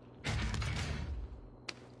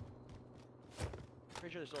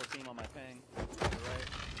 Pretty sure there's still a team on my ping. To the right.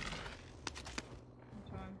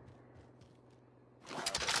 Which one?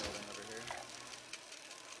 They're building over here.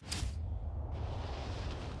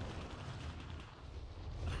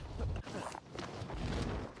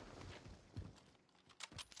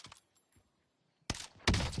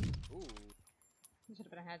 Ooh. This should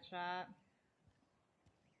have been a headshot.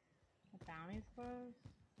 The bounty's close.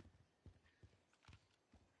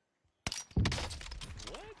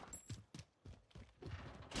 What?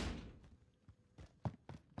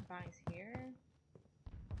 The bounty's here.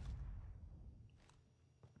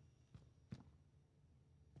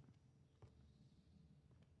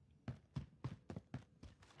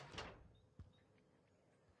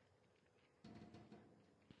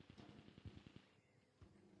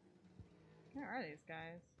 Where are these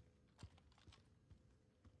guys?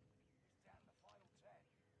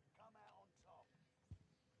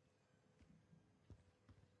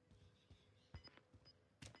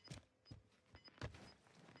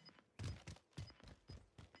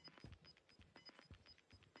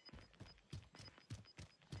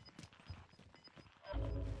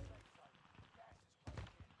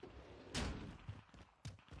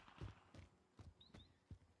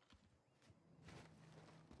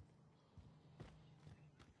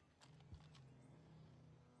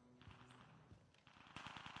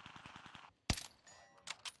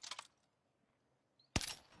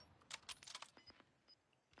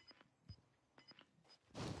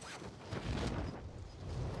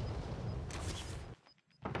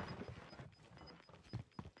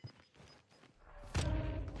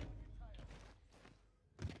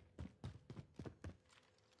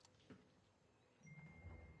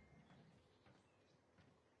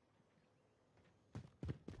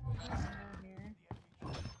 Here.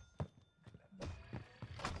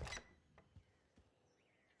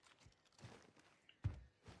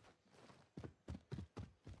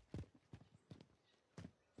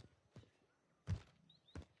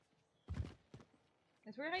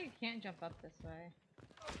 It's weird how you can't jump up this way.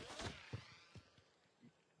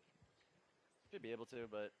 Should be able to,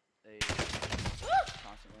 but they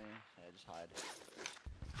constantly. Yeah, just hide.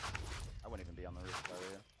 I wouldn't even be on the roof if I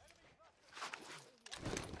were you.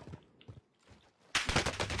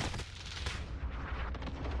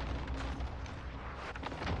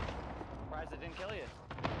 Surprised it didn't kill you.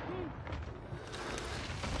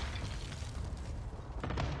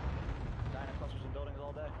 Dying in clusters and buildings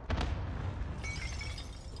all day.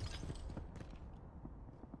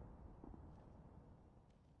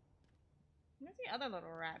 Where's the other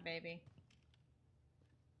little rat baby?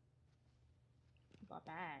 Got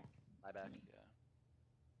back. Bye back, yeah.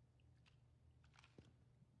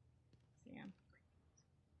 See him.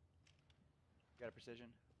 You got a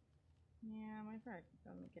precision? Yeah, my friend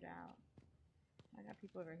don't make it out. I got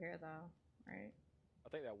people over here though, right? I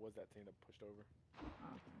think that was that team that pushed over.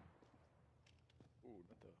 Oh. Ooh,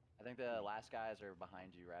 not the. I think the last guys are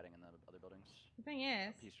behind you, ratting in the other buildings. The thing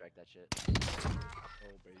is, P strike that shit.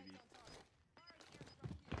 Oh baby.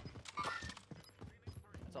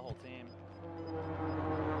 That's a whole team.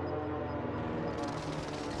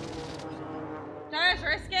 Josh,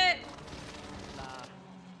 risk it. Nah,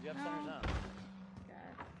 you have center zone.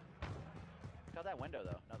 God, Check out that window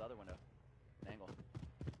though. No, the other window. An angle.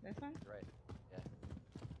 this one? You're right. Yeah.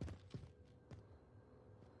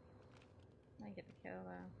 I didn't get the kill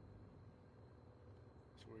though.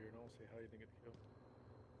 It's weird. I don't see how you didn't get the kill.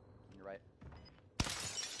 You're right.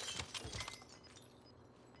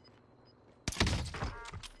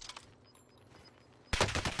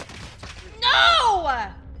 No!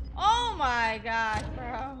 Oh my gosh,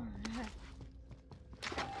 bro.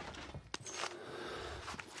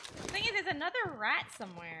 The thing is, there's another rat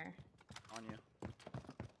somewhere. On you.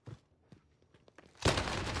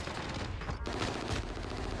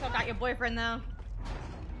 Still got your boyfriend though.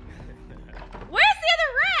 Where's the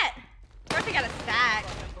other rat? First, we got a stack.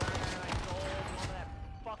 Fucking burner, I sold one of that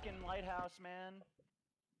fucking lighthouse, man.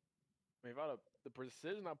 I mean, if the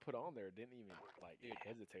precision I put on there didn't even like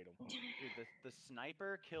hesitate him. Dude, the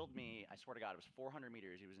sniper killed me. I swear to God, it was 400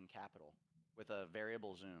 meters. He was in capital with a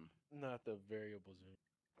variable zoom. Not the variable zoom.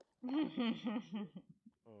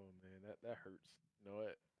 Oh man, that hurts. You know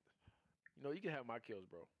what? You know you can have my kills,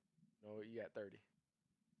 bro. No, you got 30.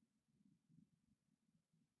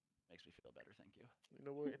 Makes me feel better, thank you. You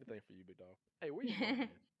know what? Anything for you, big dog. Hey, where you from,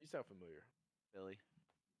 man? You sound familiar. Billy.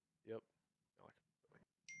 Yep. I like Philly.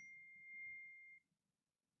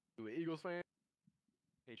 You an Eagles fan?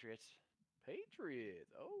 Patriots.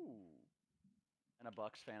 Patriots. Oh. And a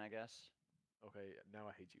Bucks fan, I guess. Okay, now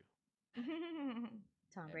I hate you.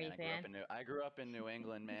 Tom Hey, Brady man, fan. I grew up in New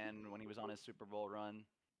England, man. When he was on his Super Bowl run,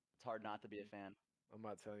 it's hard not to be a fan. I'm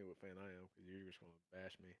not telling you what fan I am because you're just gonna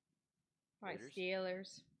bash me. Probably Raiders?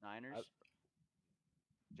 Steelers. Niners.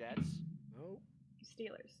 Jets. No,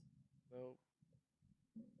 Steelers. no.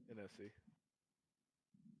 NFC.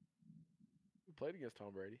 We played against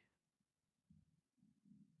Tom Brady.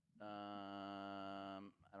 I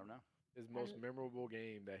don't know. His most memorable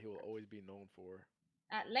game that he will always be known for.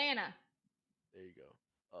 Atlanta. There you go.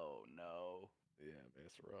 Oh no. Yeah, man,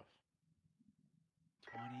 it's rough.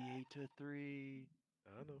 28-3.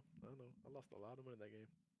 I know. I lost a lot of money that game.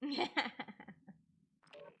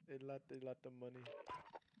 A lot of money.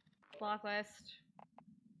 Blocklist.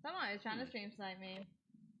 Someone is trying to stream snipe me.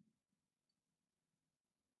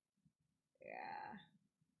 Yeah.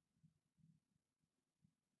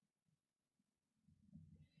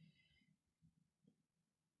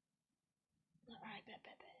 Alright, bet.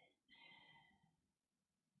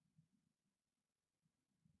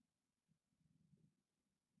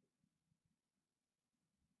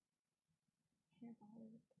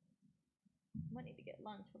 Might need to get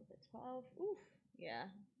lunch. What is it, 12? Oof. Yeah,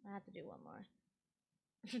 I have to do one more.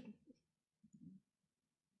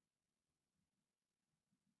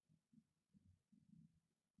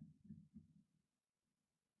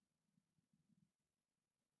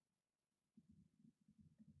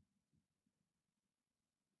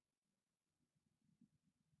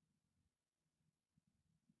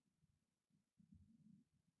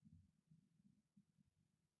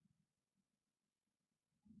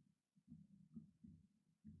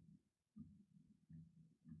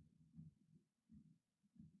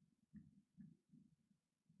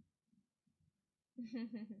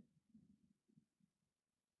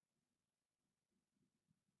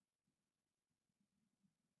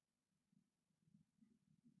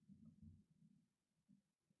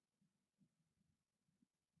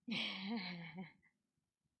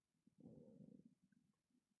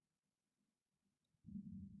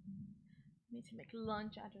 Need to make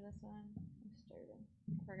lunch after this one. I'm starving.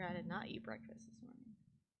 I forgot I did not eat breakfast this morning.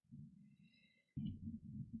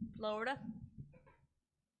 Florida.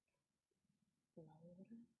 Florida.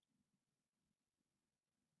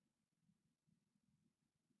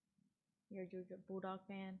 You're a Georgia Bulldog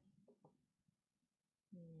fan?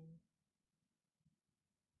 Hmm.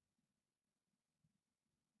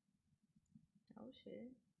 Oh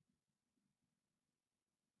shit.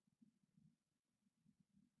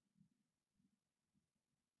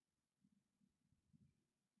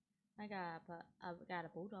 I got a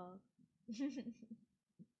bulldog.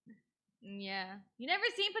 Yeah. You never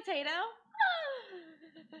seen Potato?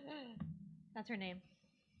 That's her name.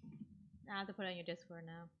 I have to put it on your Discord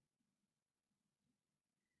now.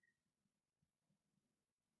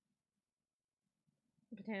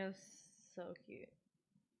 Potato's so cute.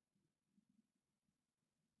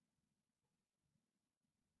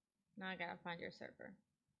 Now I gotta find your server.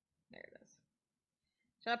 There it is.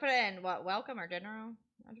 Should I put it in what? Welcome or general?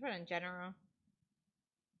 I'll put it in general.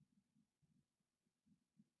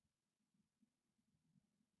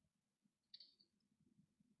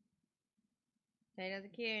 Potato's a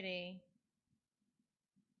cutie.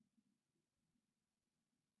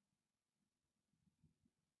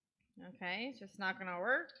 Okay, it's just not gonna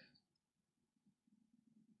work.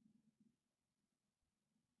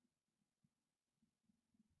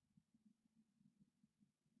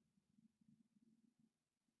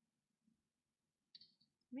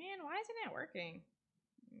 Man, why isn't it working?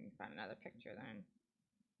 Let me find another picture then.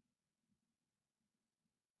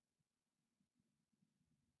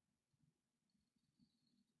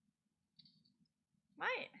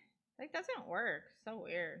 Why? Like, doesn't work. So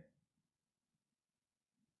weird.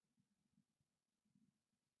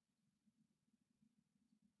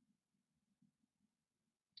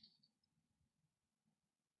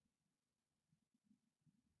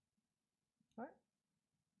 What?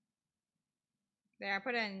 There, I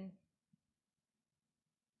put in.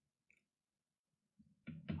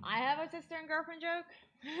 I have a sister and girlfriend joke.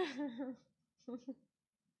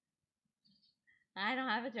 I don't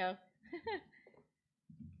have a joke.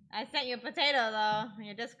 I sent you a potato though on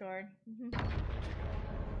your Discord. I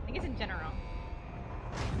think it's in general.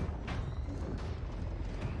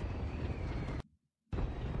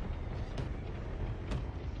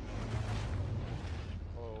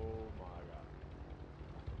 Oh my god.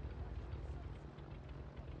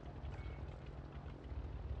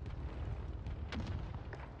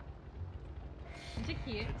 Is it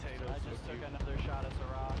cute? Potatoes I so just took cute. another shot at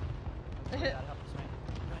Ciroc. Hopefully that helps me.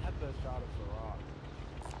 I had the shot of Ciroc.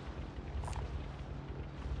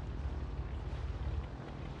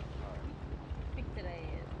 I think today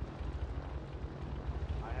is.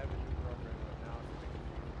 I have a new girlfriend right now.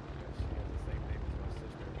 Because she has the same name as my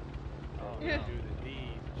sister. Oh, When no. we do the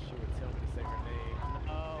deed, she would tell me to say her name.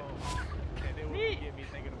 Oh. And it would get me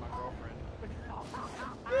thinking of my girlfriend.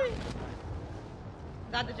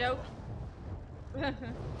 Is that the joke?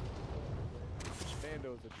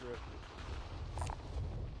 Mando's a trip.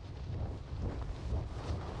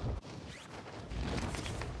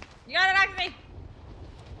 You got it, Axie!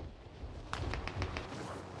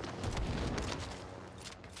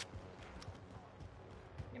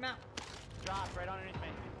 Get him out. Dropped right underneath me.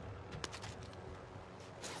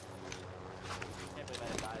 Can't believe I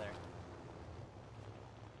didn't die there.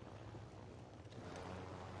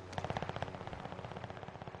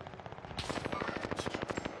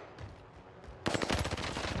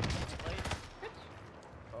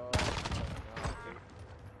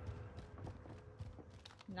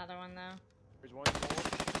 Another one though. There's one more.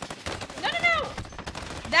 No, no, no!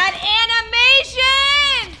 That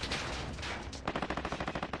animation!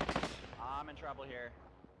 I'm in trouble here.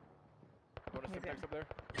 What is He's Simpex in. up there?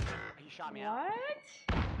 He shot me out. What?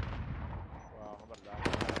 Wow, I'm about to die.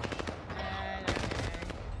 Okay.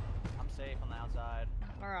 I'm safe on the outside.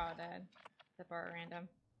 We're all dead. Except for our random.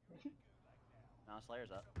 No,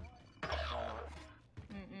 Slayer's up.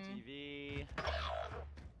 Mm-mm. TV.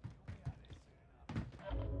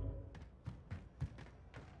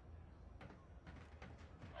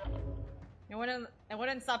 It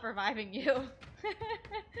wouldn't stop reviving you.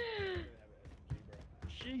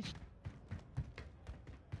 Sheesh.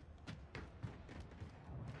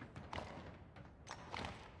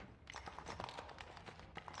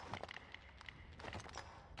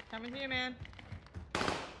 Coming to you, man.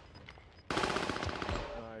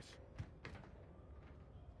 Nice.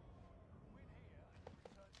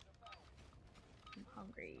 I'm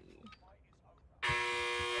hungry.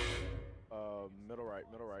 Middle right,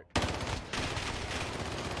 middle right.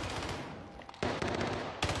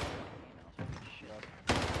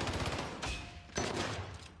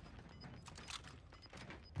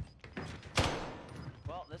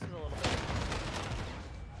 Well, this is a little bit.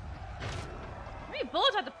 How many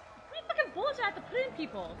bullets have to hitting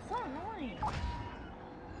people. So annoying. I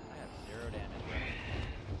have 0 damage.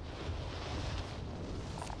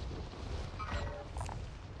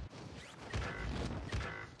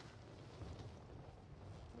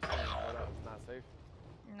 It's not safe.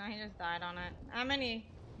 No, he just died on it. How many?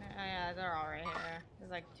 Yeah, they're all right here.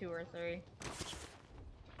 There's like 2 or 3.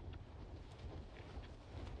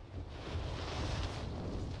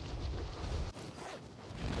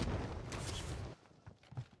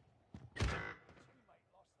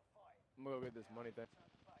 I'm gonna go get this money thing.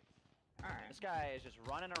 Alright. This guy is just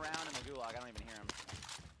running around in the gulag. I don't even hear him.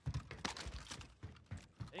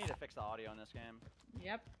 They need to fix the audio in this game.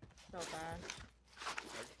 Yep. So bad.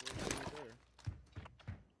 Actually, right there.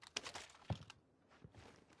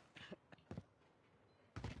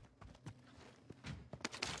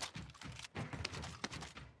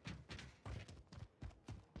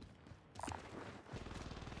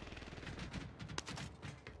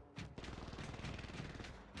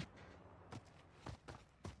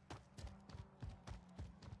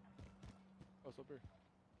 What's up here?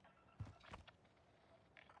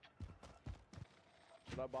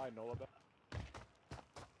 Should I buy Nola back?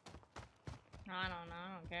 I don't know.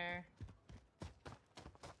 I don't care.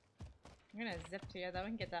 I'm gonna zip to you though. We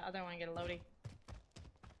can get that other one and get a loadie.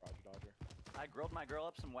 Roger, Dodger. I grilled my girl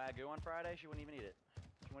up some Wagyu on Friday. She wouldn't even eat it.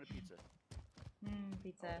 She wanted pizza.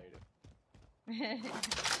 Pizza. I'll eat it. Thank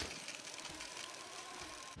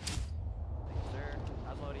you, sir.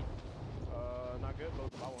 How's Lodi? Not good.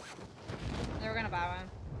 Load buy one. They were gonna buy one.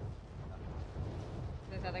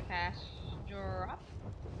 There's other cash drop.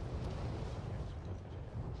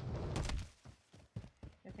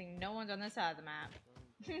 Guessing no one's on this side of the map.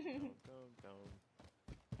 I'm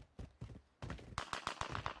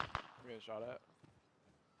getting shot at.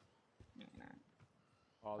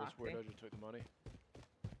 Oh, this Oxy. weirdo just took the money.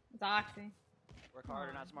 It's Oxy. Work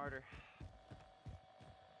harder, not smarter.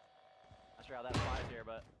 Not sure how that applies here,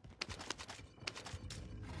 but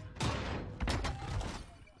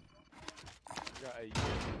Got a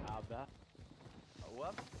Ava.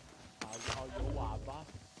 what? Ava.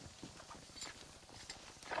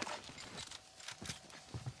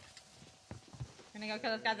 Gonna go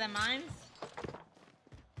kill this guy's at mines.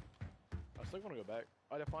 I still want to go back.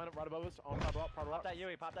 Oh, they find it right above us on top rock. Pop that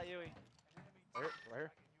Yui, pop that Yui. Right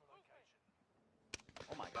here.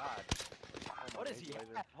 Oh my god. Oh, What my is he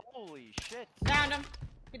laser. at? Holy shit. Found him.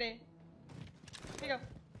 He did. Here you go.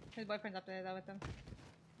 His boyfriend's up there though with him. I'm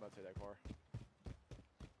about to take that car.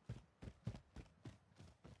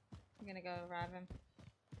 I'm gonna go revive him.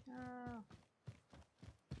 Oh.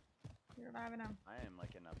 You're reviving him. I am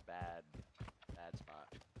like in a bad spot.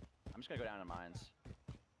 I'm just gonna go down to mines.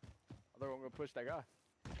 I thought we were gonna push that guy.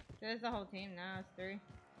 There's the whole team now. It's 3,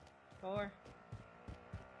 4.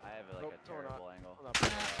 I have like Nope, a no, we're not. terrible angle. I'm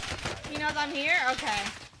not- He knows I'm here? Okay.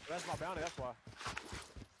 That's my bounty, that's why.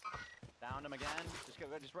 Found him again.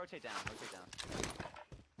 Just rotate down. Rotate down.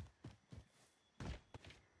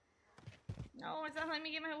 No, it's not letting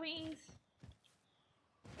me get my wings.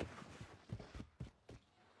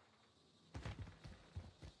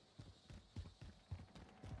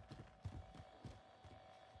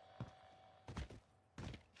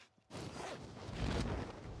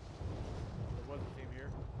 There was a team here.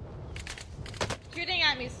 Shooting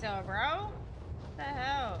at me still, bro. What the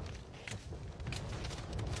hell?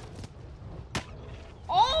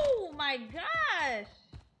 Oh my gosh!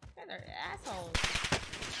 You guys are assholes.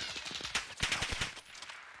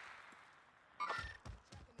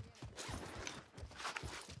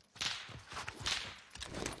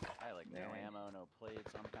 I have like no Very. ammo, no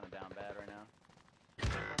plates. I'm kind of down bad right now.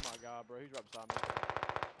 Oh my god, bro. He's right beside me.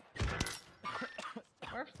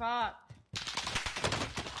 We're fucked.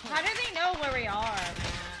 How do they know where we are, man?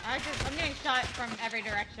 I'm getting shot from every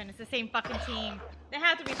direction. It's the same fucking team. They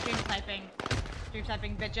have to be stream sniping. Stream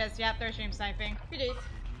sniping bitches. Yep, they're stream sniping. Who did?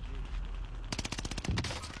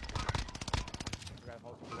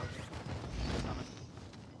 Coming.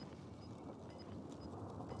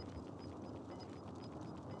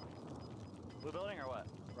 Blue building or what?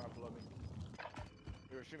 Right below me.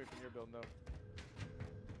 They were shooting from your building though.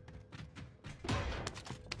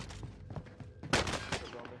 They're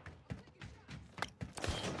below me.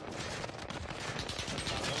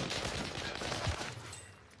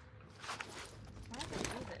 How did they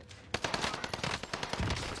do this?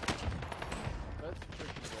 That's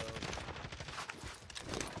tricky, bro.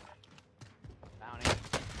 Bounty.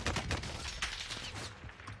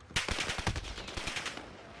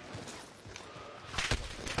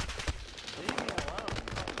 Leave me alone. I'm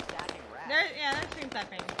fucking stacking racks.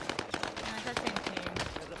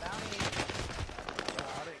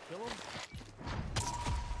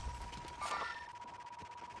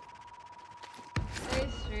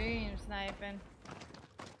 sniping.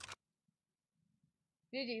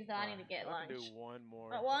 GG's, though. I need to get I lunch. can do one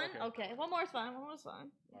more. One? Okay. One more is fine. One more is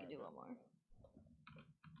fine. We can Alright, do bet. one more.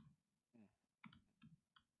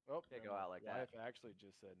 Oh, Can't never go mind. out like that. Wife actually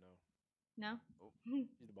just said no. No?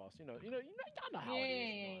 She's the boss. Y'all know how it is. You know what I'm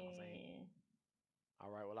saying?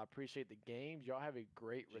 All right. Well, I appreciate the games. Y'all have a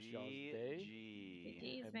great rest of y'all's day. GG.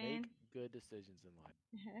 GG's, And man. make good decisions in life.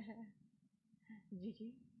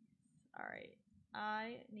 GG. Alright.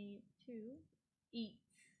 I need to eat.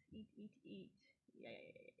 Eat. Yeah.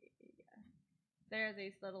 There are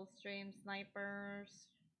these little stream snipers.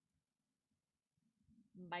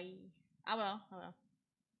 Bye. I will.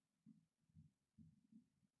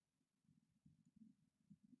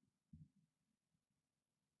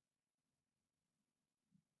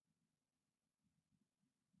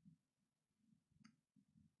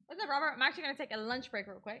 What's up, Robert? I'm actually gonna take a lunch break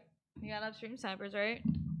real quick. You gotta love stream snipers, right?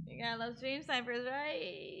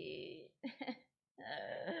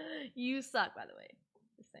 You suck, by the way.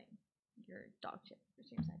 Just saying. You're dog shit for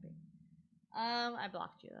stream sniping. I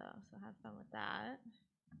blocked you though, so have fun with that.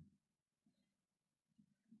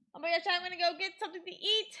 Oh my gosh, I'm gonna go get something to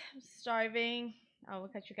eat. I'm starving. I will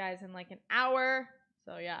catch you guys in like an hour.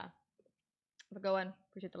 So yeah. Have a good one.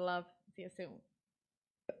 Appreciate the love. See you soon.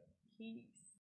 Peace.